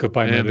 All right.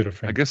 Goodbye, my And little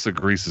friend. I guess the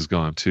grease is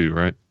gone too,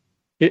 right?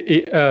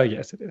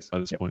 Yes, it is. By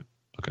this Yep. point.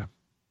 Okay.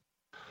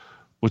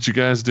 What you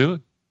guys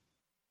doing?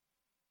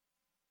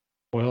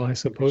 Well, I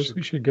suppose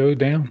we should go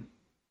down.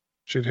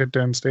 Should head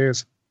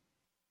downstairs.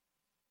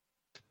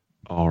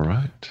 All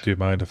right. Do you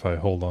mind if I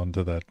hold on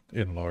to that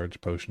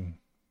enlarge potion?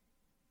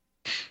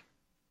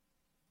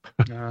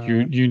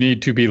 You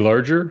need to be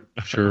larger.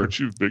 Sure. Aren't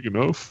you big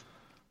enough?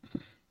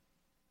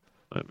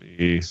 Let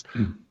me.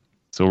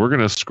 So we're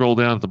going to scroll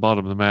down at the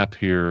bottom of the map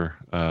here,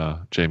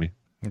 Jamie.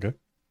 Okay.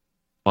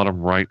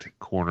 Bottom right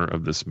corner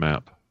of this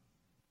map.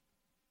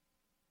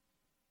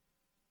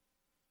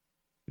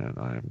 And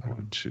I am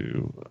going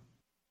to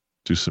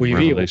do some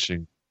Reveal.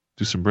 revelation.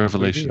 Do some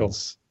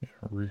revelations.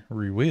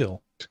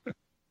 Rewheel. I'm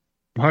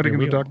hiding in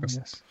the Reveal, darkness.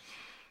 yes.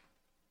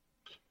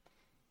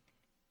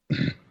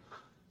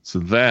 So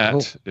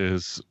that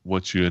is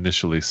what you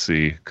initially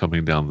see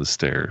coming down the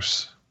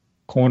stairs.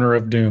 Corner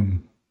of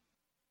doom.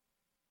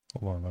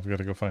 Hold on, I've got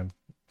to go find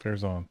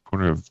Farazan.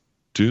 Corner of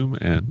doom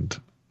and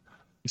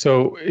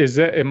So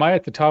am I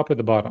at the top or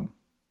the bottom?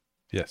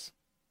 Yes.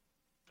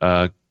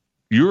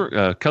 your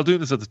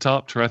Khaldun is at the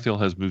top. Tarathiel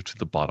has moved to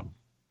the bottom.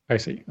 I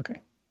see. Okay.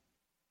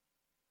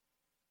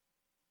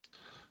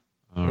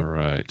 All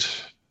right.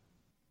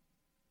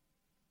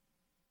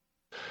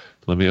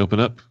 Let me open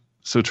up.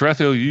 So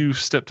Tarathiel, you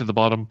step to the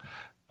bottom,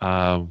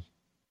 and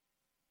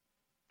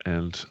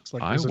It's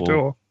like I there's a will.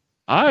 door.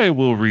 I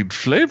will read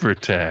flavor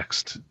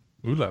text.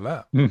 Ooh la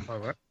la. All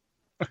right.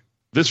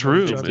 This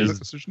room Judge that is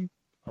decision.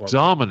 I love it.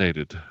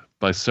 dominated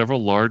by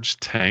several large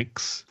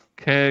tanks,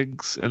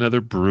 kegs, and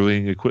other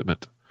brewing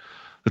equipment.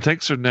 The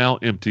tanks are now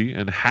empty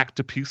and hacked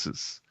to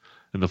pieces,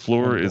 and the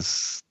floor Okay.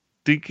 is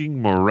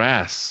stinking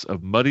morass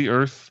of muddy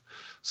earth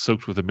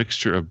soaked with a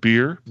mixture of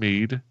beer,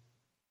 mead,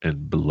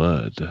 and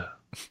blood.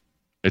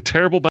 A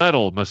terrible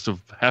battle must have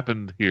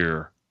happened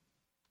here.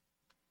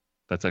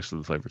 That's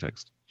actually the flavor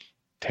text.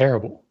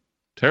 Terrible.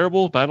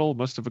 Terrible battle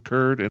must have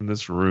occurred in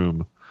this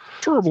room.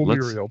 Terrible,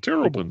 Let's Muriel.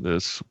 Terrible. Open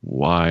this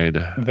wide.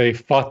 They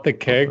fought the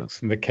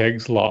kegs and the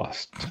kegs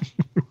lost.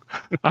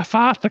 I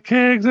fought the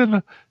kegs and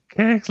the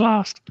kegs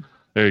lost.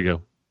 There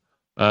you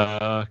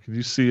go. Can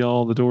you see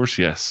all the doors?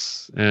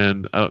 Yes.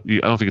 And I don't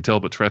know if you can tell,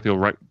 but Tarathiel,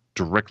 right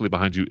directly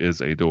behind you is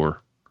a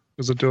door.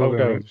 There's a door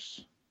there.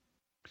 Photos.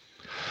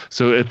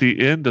 So at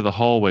the end of the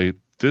hallway,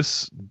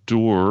 this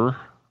door,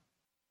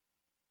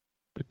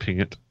 let me ping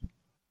it,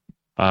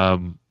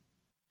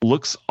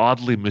 looks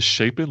oddly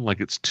misshapen, like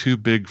it's too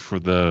big for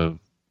the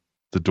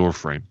door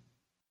frame.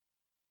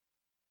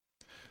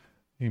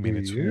 You mean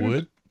it's Weird.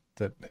 wood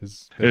that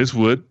has It is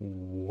wood,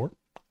 warped?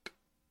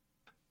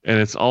 and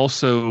it's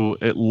also,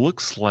 it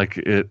looks like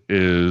it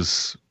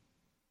is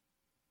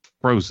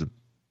frozen.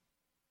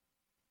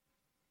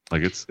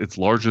 Like it's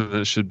larger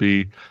than it should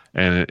be,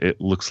 and it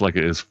looks like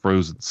it is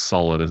frozen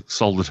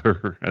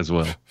solider as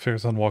well.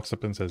 Farazan walks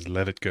up and says,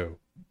 "Let it go."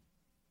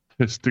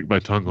 Stick my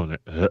tongue on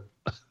it.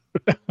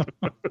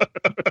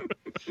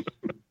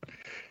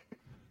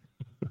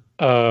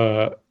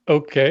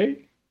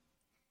 Okay.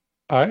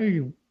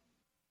 I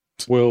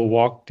will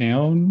walk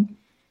down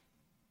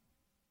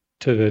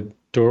to the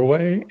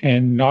doorway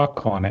and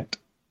knock on it.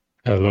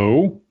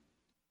 Hello?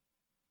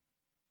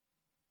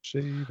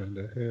 Shave and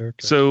a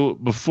haircut. So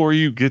before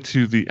you get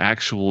to the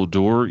actual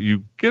door,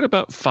 you get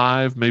about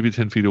 5, maybe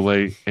 10 feet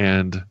away,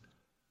 and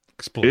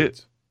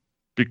Explodes.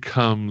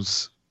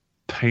 becomes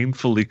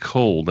painfully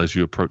cold as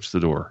you approach the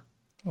door.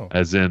 Oh.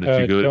 As in,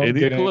 if you go Don't any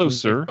get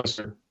closer,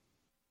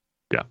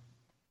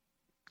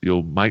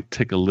 you might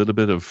take a little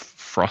bit of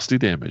frosty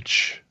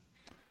damage.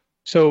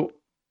 So,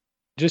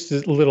 just a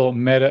little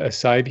meta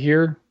aside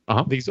here.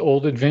 Uh-huh. These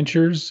old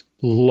adventures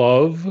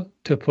love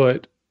to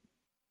put,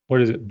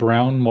 what is it,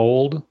 brown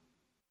mold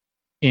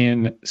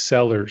in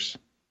cellars.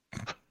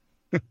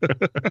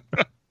 Farazan.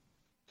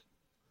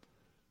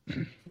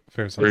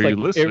 For you like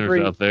listeners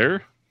every- out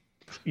there,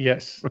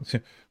 Yes.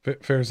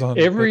 Farazan.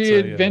 Every puts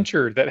a,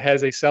 adventure that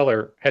has a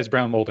cellar has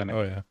brown mold in it.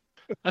 Oh yeah.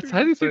 that's how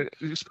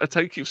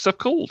you keep stuff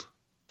cold.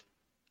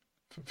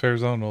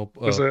 Farazan will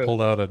Was it-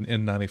 pull out an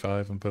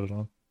N95 and put it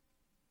on.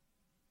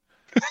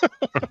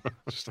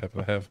 Just happen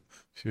to have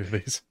a few of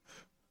these.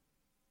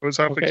 I was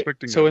half Okay,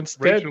 expecting so that.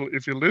 instead- Rachel,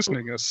 if you're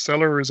listening, a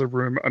cellar is a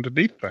room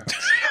underneath that.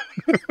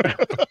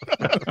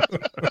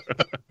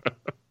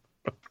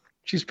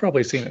 She's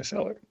probably seen a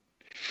cellar.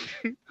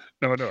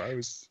 No, I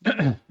was.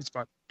 It's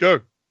fine.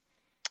 Go.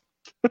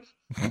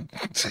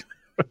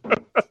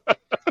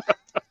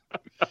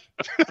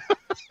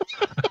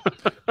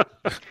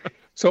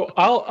 So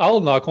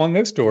I'll knock on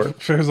this door.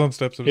 Farazan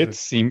steps up. It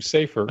seems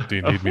safer. Do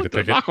you need me to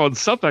pick it? Knock on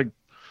something.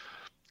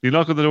 You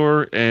knock on the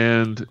door,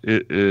 and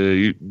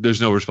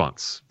there's no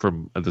response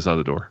from at the side of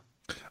the door.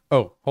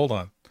 Oh, hold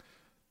on.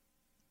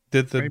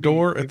 Did the Maybe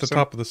door at if the some-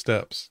 top of the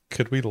steps,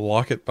 could we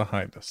lock it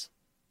behind us?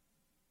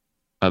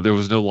 There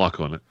was no lock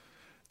on it.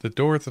 The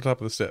door at the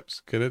top of the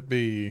steps, could it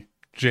be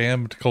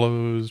jammed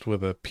closed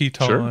with a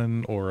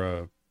piton or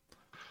a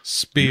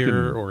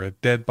spear can- or a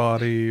dead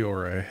body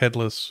or a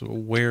headless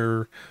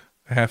were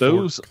half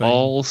Those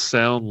all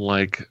sound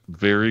like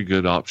very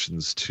good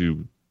options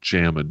to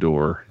jam a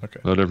door. Okay.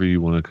 Whatever you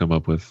want to come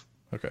up with.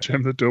 Okay.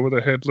 Jam the door with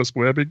a headless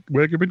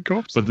Wagamin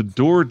corpse. But the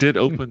door did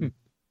open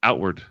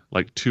outward,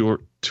 like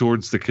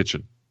towards the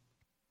kitchen.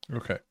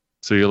 Okay.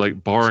 So you're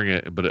like barring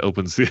it, but it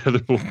opens the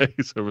other way.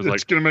 So it was It's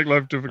like, going to make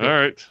life all difficult.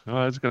 right,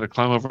 I just got to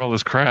climb over all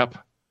this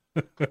crap.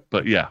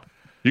 But yeah,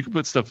 you can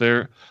put stuff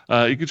there.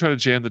 You can try to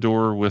jam the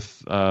door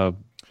with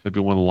maybe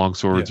one of the long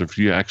swords, Yeah. or if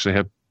you actually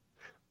have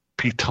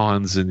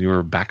pitons in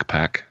your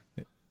backpack.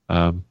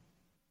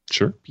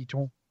 Sure.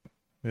 Piton.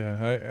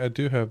 Yeah, I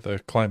do have the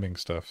climbing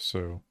stuff,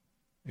 so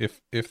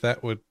if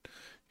that would,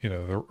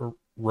 the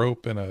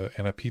rope and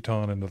a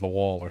piton into the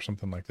wall or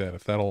something like that,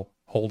 if that'll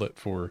hold it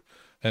for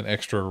an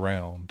extra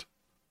round,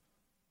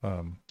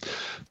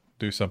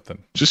 do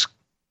something. Just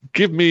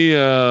give me,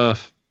 I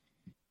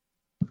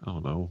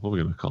don't know, what are we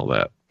going to call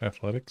that?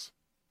 Athletics,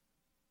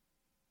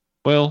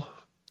 Well,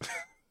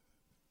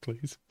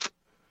 please.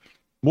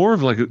 more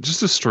of like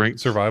just a strength.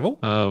 Survival.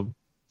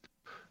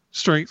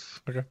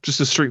 Strength. Okay.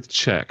 Just a strength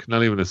check,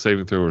 not even a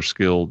saving throw or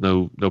skill.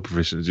 No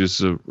proficiency. Just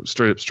a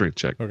straight up strength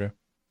check. Okay.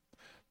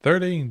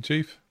 13,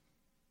 Chief.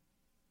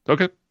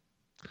 Okay.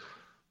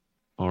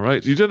 All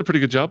right. You've done a pretty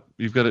good job.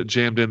 You've got it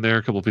jammed in there,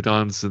 a couple of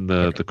pitons in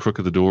the crook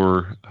of the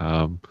door.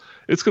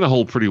 It's going to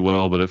hold pretty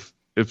well, but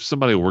if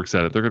somebody works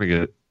at it, they're going to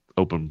get it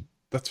open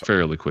That's fine.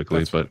 fairly quickly.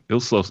 That's But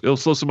it'll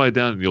slow somebody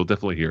down, and you'll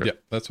definitely hear it. Yeah,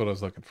 that's what I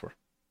was looking for.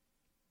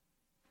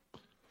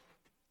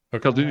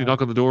 Okay. Khaldun, you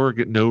knock on the door,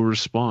 get no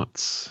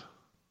response.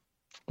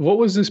 What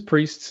was this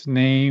priest's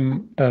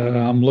name?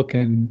 I'm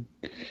looking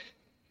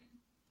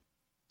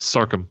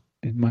Sarkum.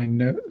 in my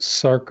notes.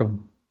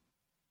 Sarkum.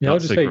 Yeah, I'll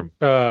Not just Sacrum.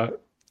 say,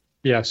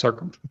 yeah,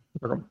 Sarkum.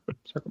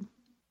 Sarkum.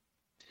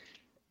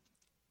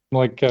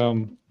 Like,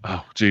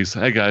 Oh, geez.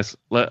 Hey, guys.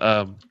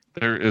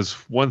 There is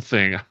one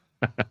thing.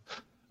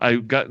 I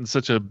got in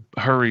such a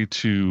hurry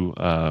to.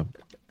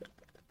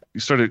 You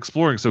started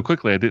exploring so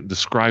quickly, I didn't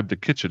describe the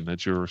kitchen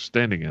that you're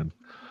standing in.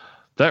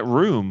 That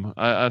room,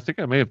 I think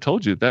I may have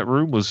told you, that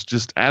room was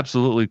just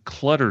absolutely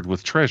cluttered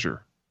with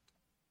treasure.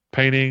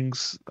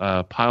 Paintings,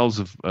 piles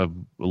of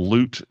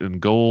loot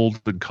and gold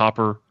and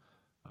copper,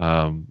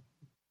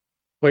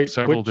 wait,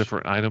 several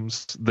different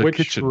items. The which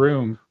kitchen,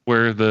 room?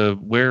 where the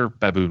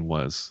baboon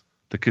was,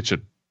 the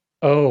kitchen.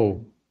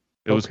 Oh,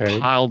 It was Okay.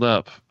 piled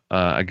up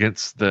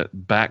against that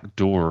back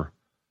door.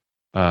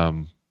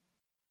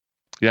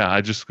 Yeah,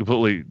 I just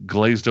completely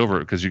glazed over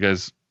it because you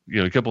guys,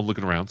 kept on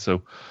looking around.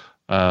 So,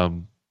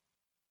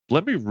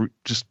 let me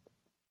just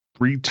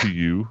read to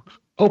you.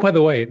 Oh, by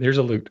the way, there's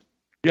a loot.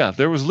 Yeah,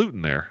 there was loot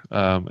in there.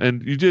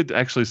 And you did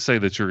actually say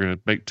that you're going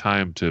to make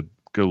time to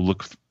go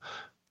look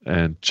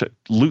and check,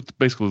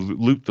 basically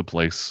loot the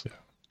place.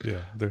 Yeah,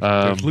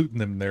 there's loot in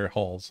them in their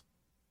halls.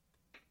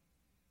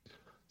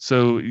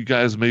 So you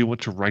guys may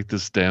want to write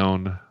this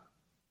down.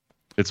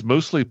 It's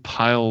mostly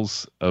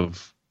piles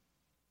of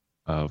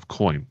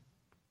coin.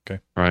 Okay.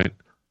 Right?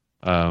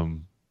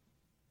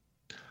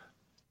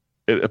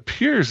 It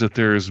appears that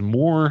there is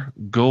more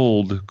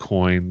gold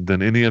coin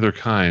than any other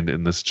kind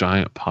in this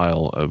giant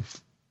pile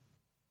of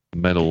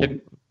metal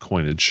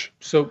coinage.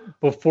 So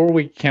before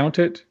we count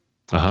it,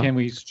 Uh-huh. can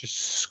we just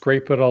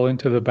scrape it all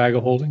into the bag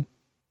of holding?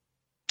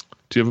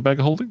 Do you have a bag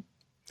of holding?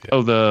 Yeah.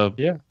 Oh, the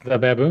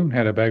baboon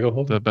had a bag of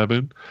holding. the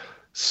baboon.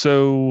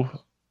 So,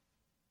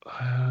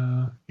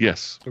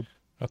 yes.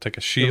 I'll take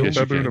a shield Yes,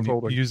 you baboon can. of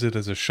holding. use it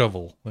as a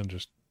shovel and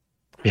just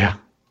Yeah.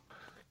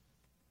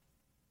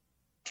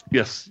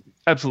 Yes,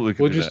 absolutely.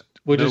 Can We'll do just that.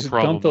 we'll No just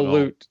problem dump the at all.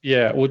 loot.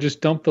 Yeah, we'll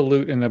just dump the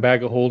loot in the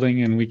bag of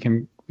holding, and we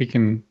can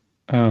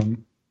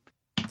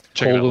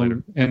Check it out hold later.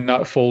 them and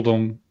not fold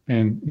them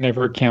and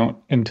never count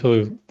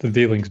until the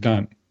dealing's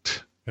done.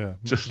 yeah.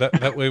 Just-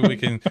 That way we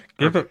can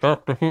give it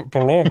back to who it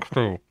belongs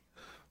to.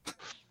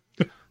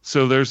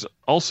 So there's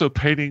also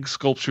painting,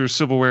 sculpture,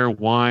 silverware,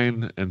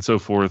 wine, and so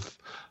forth.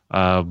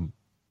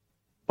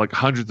 Like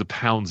hundreds of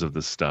pounds of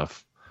this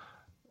stuff,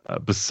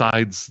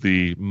 besides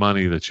the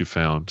money that you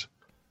found.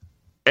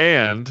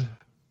 And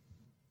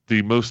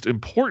the most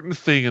important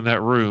thing in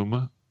that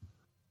room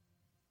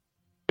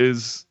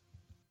is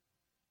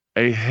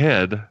a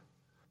head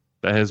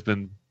that has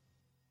been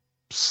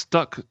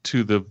stuck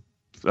to the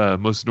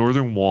most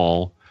northern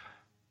wall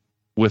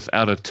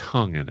without a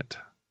tongue in it.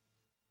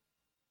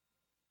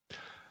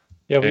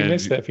 Yeah, we And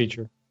missed that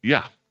feature.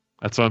 Yeah,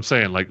 that's what I'm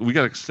saying. Like, we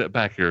got to step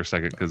back here a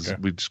second because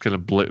Okay. we just kind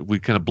of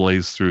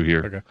blaze through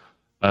here. Okay.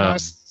 I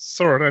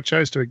saw it. I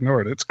chose to ignore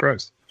it. It's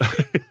gross.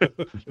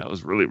 That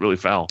was really, really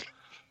foul.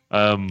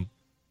 So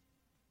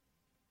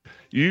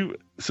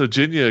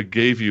Jinya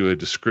gave you a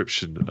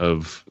description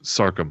of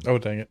Sarkum, Oh,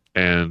 dang it.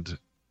 and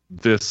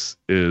this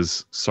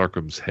is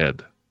Sarkum's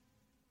head.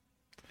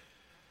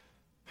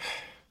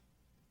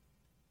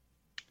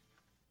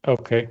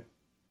 Okay.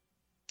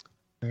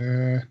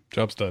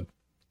 Job's done.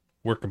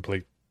 Work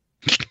complete.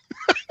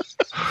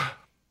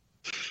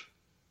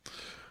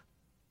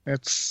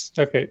 It's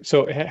Okay.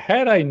 So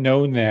had I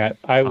known that,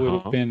 I would Uh-huh.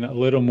 have been a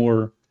little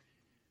more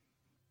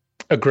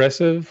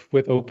aggressive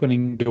with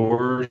opening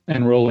doors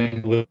and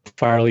rolling a little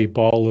fiery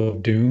ball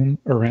of doom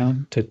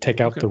around to take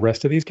out Okay. the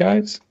rest of these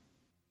guys.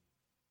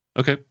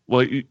 Okay,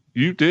 well,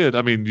 you did.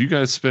 I mean, you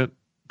guys spent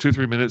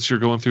 2-3 minutes. You're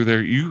going through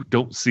there. You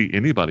don't see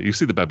anybody. You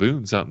see the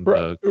baboons out in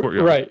the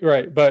courtyard.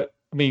 Right. But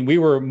I mean, we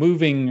were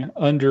moving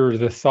under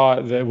the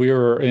thought that we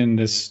were in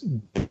this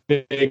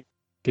big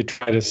to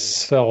try to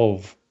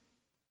save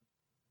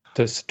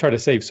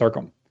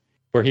Sarkum,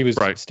 where he was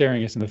Right.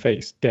 staring us in the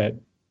face, dead.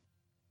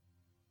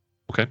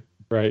 Okay,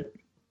 Right.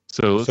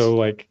 so let's So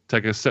like,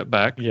 take a step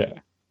back yeah.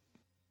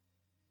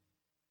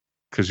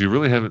 because you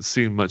really haven't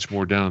seen much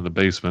more down in the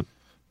basement.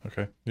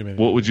 Okay. You mean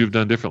What would you have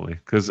done differently?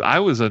 Because I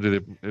was under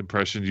the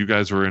impression you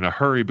guys were in a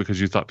hurry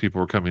because you thought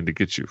people were coming to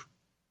get you.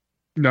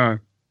 no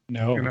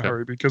No. in a Okay.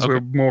 hurry because Okay.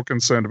 we're more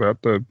concerned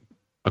about the.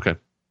 Okay.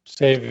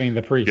 Saving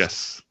the priest.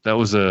 Yes, that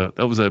was a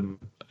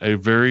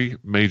very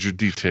major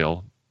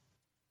detail.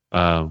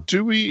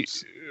 Do we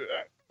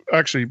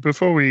actually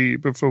before we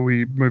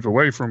move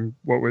away from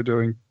what we're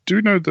doing? Do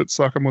you know that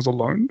Sakam was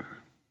alone?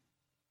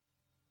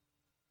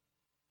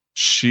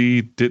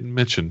 She didn't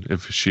mention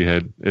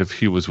if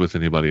he was with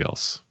anybody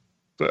else.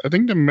 I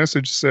think the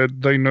message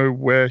said they know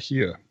we're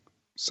here.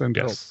 Send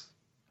help. Yes.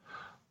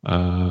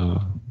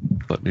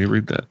 Let me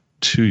read that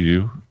to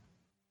you.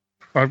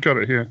 I've got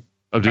it here.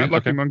 Oh, do you? At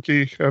Lucky Okay.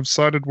 Monkey have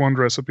cited one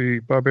recipe.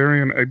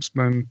 Barbarian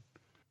apesman,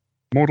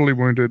 mortally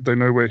wounded. They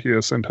know we're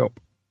here. Send help.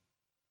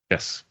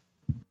 Yes.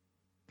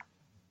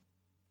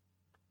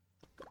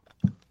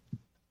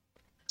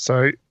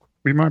 So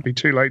we might be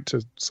too late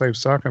to save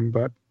Sarkham,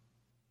 but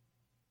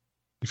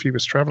if he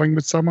was traveling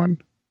with someone,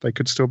 they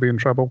could still be in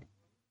trouble.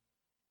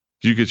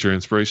 You get your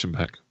inspiration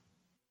back.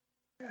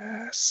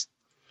 Yes.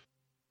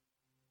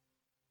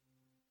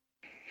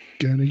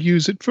 Gonna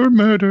use it for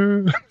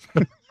murder.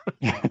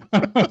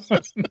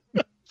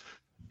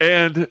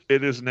 And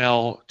it is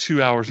now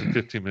 2 hours and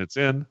 15 minutes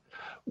in.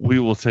 We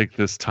will take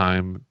this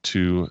time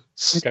to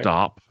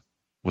stop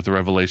with the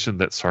revelation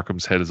that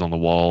Sarkum's head is on the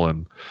wall,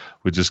 and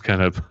we just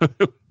kind of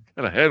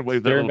head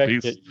wave that Staring little back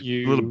piece, at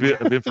you. a little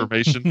bit of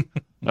information.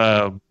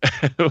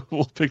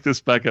 We'll pick this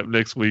back up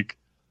next week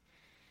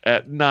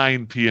at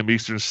 9 p.m.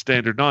 Eastern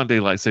Standard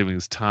Non-Daylight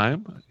Savings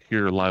Time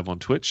here live on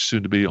Twitch,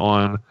 soon to be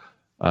on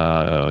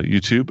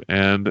YouTube,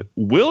 and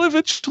will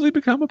eventually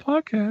become a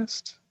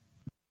podcast.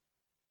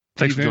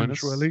 Thanks for joining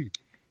us. Eventually.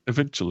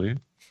 Eventually.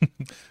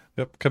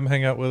 Yep, come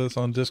hang out with us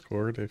on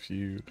Discord if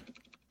you.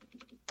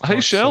 Hey,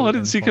 are Shell, so I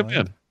didn't see you come in.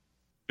 inclined.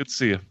 Good to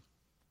see you.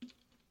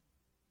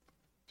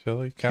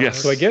 Shelly,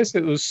 Yes. So I guess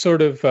it was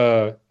sort of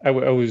I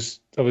was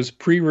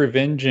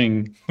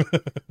pre-revenging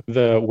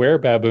the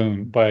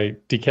werebaboon by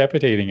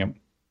decapitating him.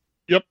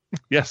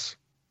 Yes.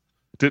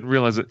 Didn't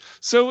realize it.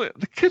 So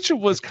the kitchen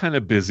was kind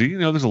of busy. You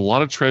know, there's a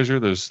lot of treasure.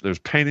 There's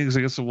paintings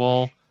against the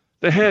wall.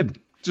 The head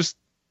just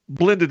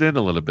blended in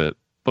a little bit.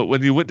 But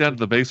when you went down to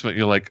the basement,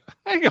 you're like,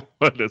 hang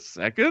on a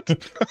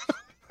second.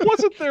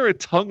 Wasn't there a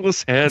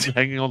tongueless head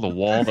hanging on the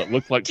wall that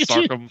looked like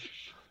Sarcom?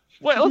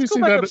 Wait, you let's go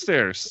see back that?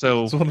 upstairs.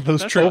 So it's one of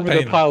those that's trick Over the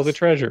paintings. piles of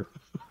treasure.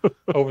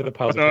 Over the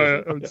piles of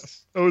No, treasure.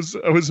 Yes.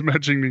 I was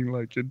imagining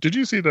like, did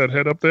you see that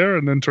head up there?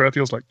 And then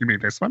Tarathiel's like, you mean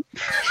this one?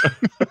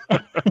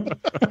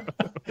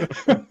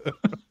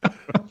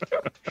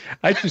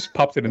 I just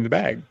popped it in the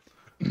bag.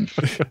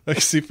 I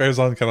see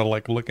Farazan kind of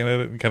like looking at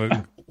it and kind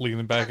of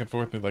leaning back and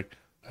forth. And like,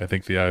 I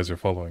think the eyes are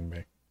following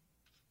me.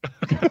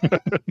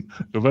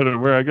 no matter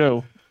where I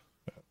go.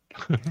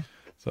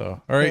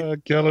 So, all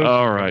right. Gallo.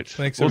 All right.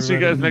 Thanks, We'll see you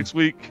everybody. guys next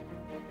week.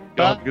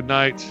 Y'all have a good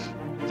night.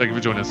 Thank you for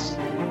joining us.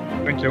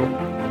 Thank you.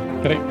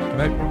 Good night.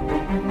 Good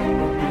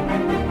night.